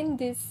do you win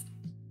this?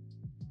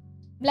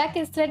 Black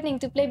is threatening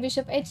to play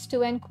bishop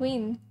h2 and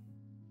queen.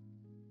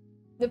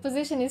 The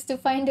position is to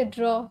find a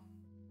draw.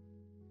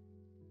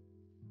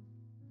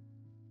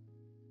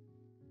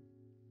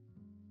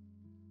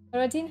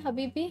 Radin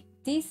Habibi,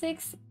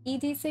 d6,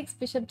 ed6,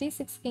 bishop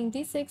d6, king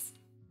d6,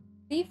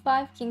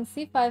 c5, king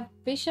c5,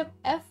 bishop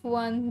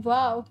f1.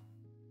 Wow.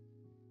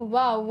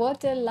 Wow,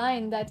 what a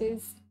line that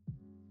is.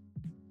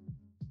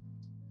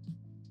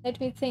 Let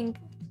me think.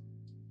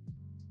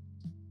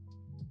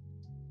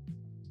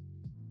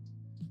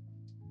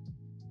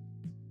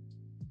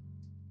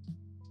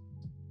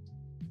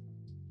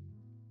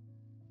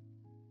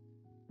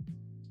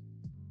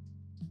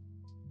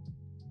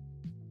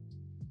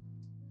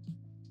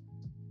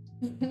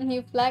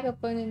 You flag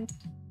opponent.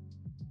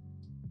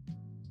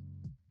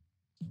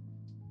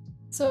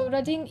 So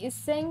Radin is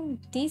saying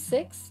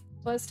d6,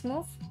 first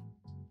move.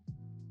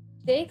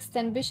 Takes,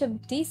 then bishop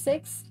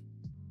d6.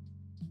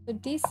 So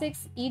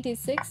d6,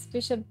 ed6,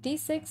 bishop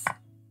d6,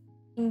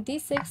 king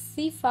d6,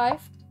 c5,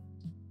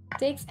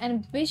 takes,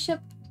 and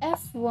bishop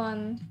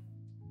f1.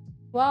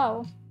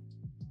 Wow,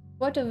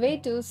 what a way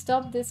to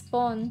stop this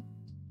pawn.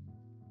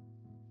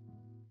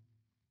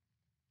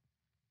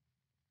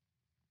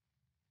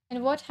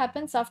 And what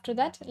happens after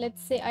that?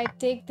 Let's say I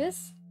take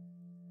this,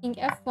 king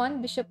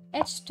f1, bishop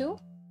h2,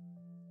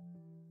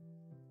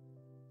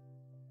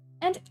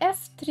 and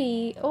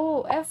f3.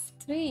 Oh,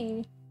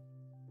 f3.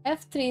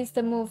 f3 is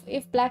the move.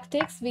 If black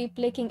takes, we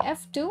play king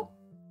f2.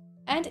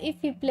 And if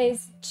he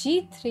plays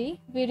g3,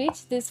 we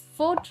reach this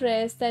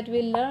fortress that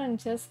we learned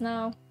just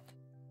now.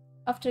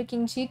 After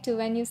king g2,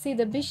 when you see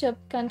the bishop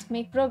can't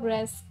make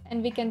progress,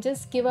 and we can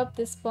just give up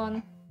this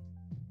pawn.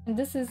 And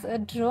this is a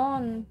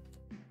drawn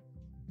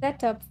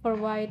setup for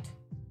white.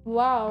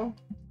 Wow.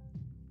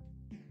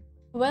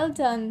 Well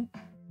done,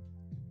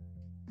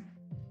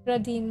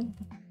 Radin.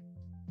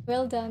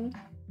 Well done.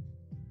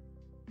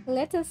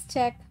 Let us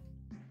check.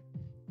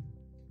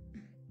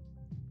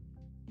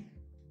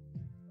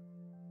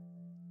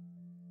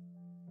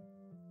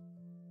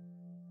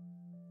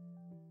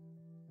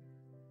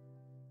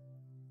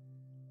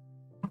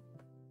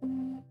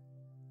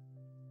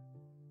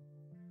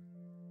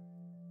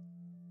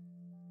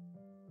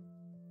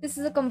 This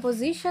is a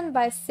composition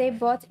by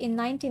Sebot in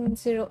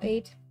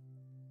 1908.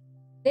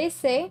 They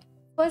say,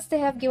 first they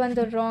have given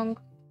the wrong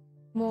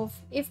move.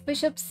 If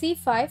bishop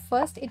c5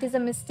 first, it is a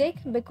mistake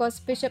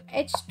because bishop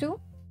h2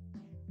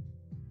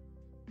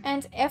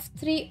 and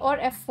f3 or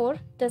f4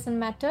 doesn't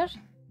matter.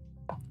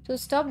 To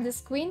stop this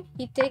queen,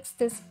 he takes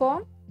this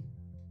pawn.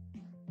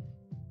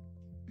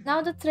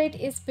 Now the threat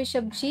is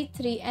bishop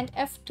g3 and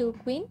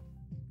f2 queen.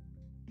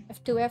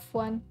 f2,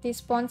 f1.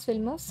 These pawns will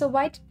move. So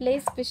white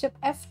plays bishop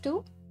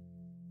f2.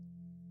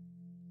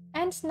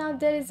 And now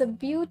there is a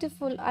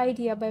beautiful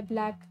idea by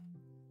black.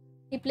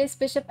 He plays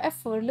bishop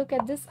f4. Look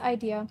at this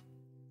idea.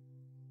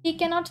 He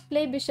cannot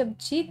play bishop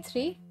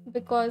g3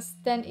 because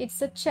then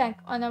it's a check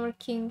on our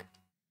king.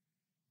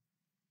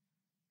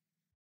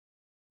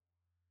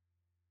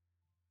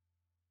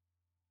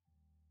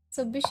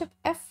 So bishop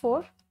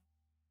f4.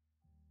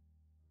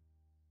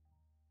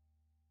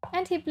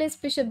 And he plays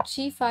bishop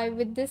g5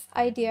 with this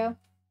idea.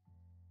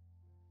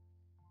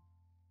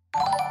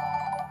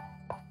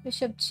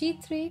 Bishop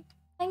g3.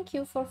 Thank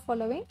you for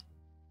following.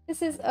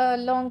 This is a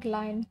long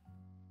line.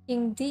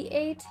 King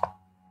d8,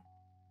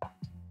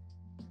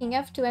 king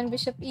f2, and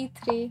bishop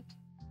e3.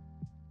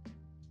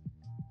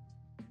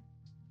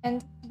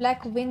 And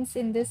black wins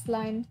in this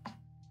line.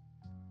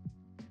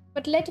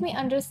 But let me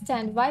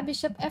understand why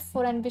bishop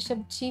f4 and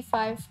bishop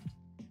g5.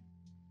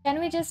 Can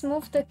we just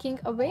move the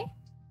king away?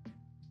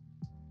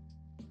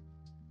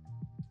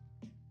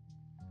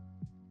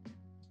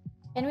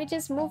 Can we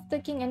just move the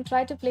king and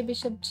try to play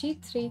bishop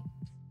g3?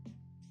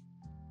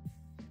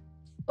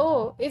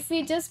 Oh, if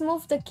we just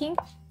move the king,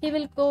 he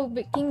will go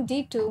king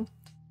d2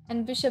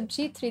 and bishop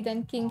g3,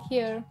 then king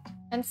here,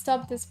 and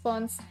stop these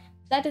pawns.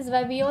 That is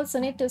why we also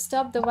need to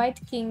stop the white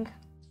king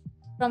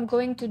from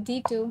going to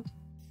d2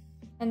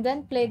 and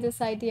then play this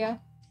idea.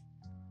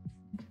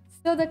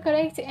 So the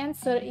correct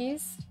answer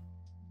is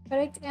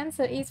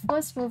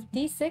first move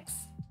d6,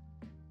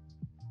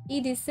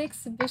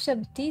 ed6, bishop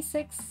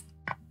d6,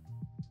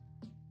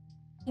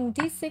 king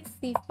d6,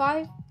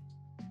 c5,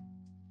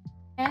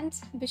 and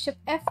bishop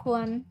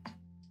f1,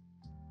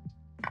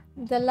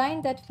 the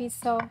line that we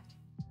saw.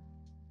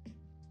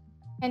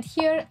 And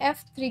here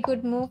f3,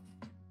 good move.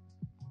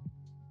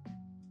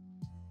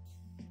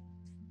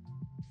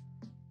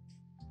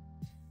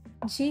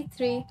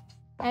 g3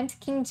 and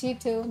king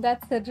g2,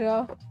 that's the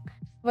draw.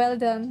 Well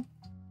done.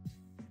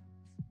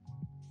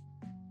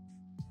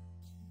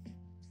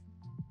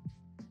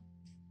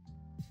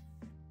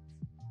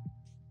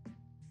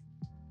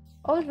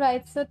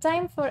 Alright, so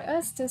time for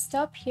us to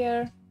stop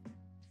here.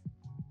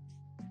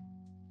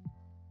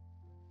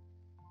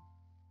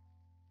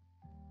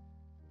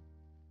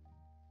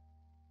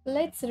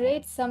 Let's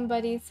rate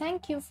somebody.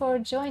 Thank you for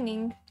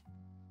joining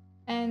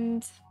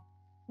and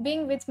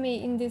being with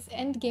me in this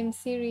Endgame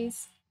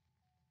series.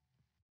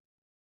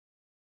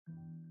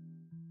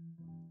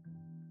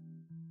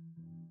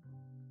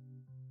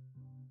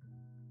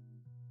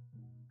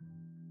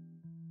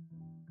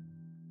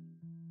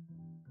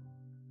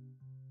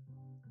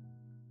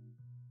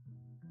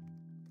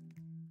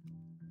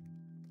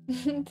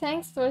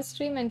 Thanks for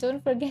stream and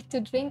don't forget to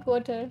drink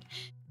water.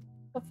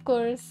 Of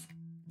course.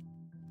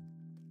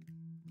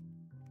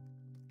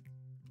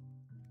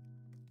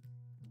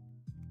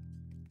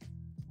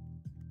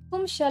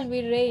 Whom shall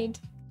we raid?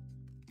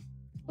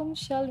 Whom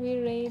shall we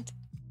raid?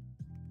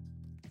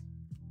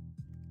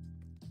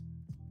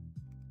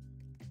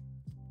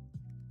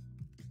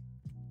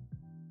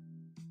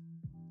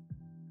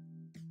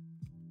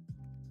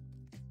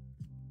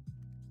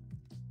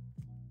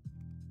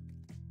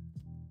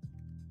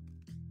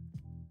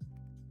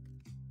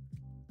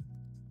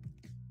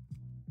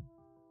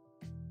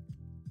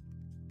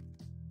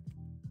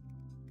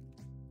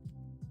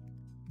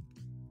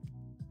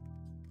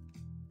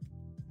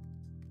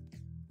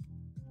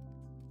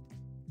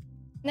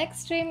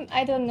 Next stream,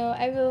 I don't know.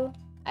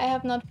 I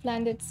have not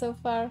planned it so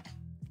far.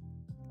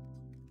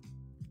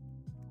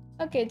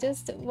 Okay,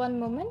 just one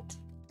moment.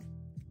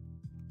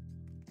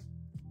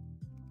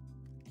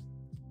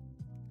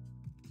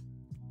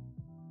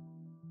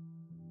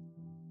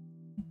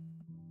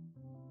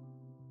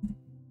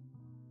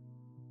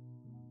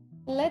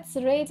 Let's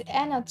raid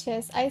Anna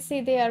chess. I see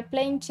they are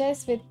playing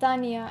chess with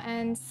Tanya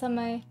and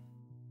Samay.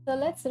 So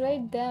let's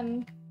raid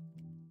them.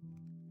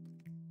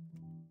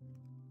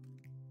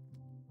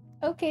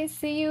 Okay,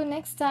 see you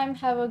next time.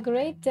 Have a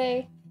great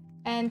day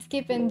and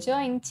keep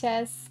enjoying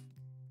chess.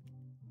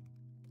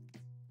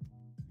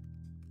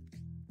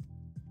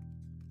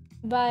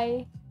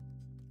 Bye.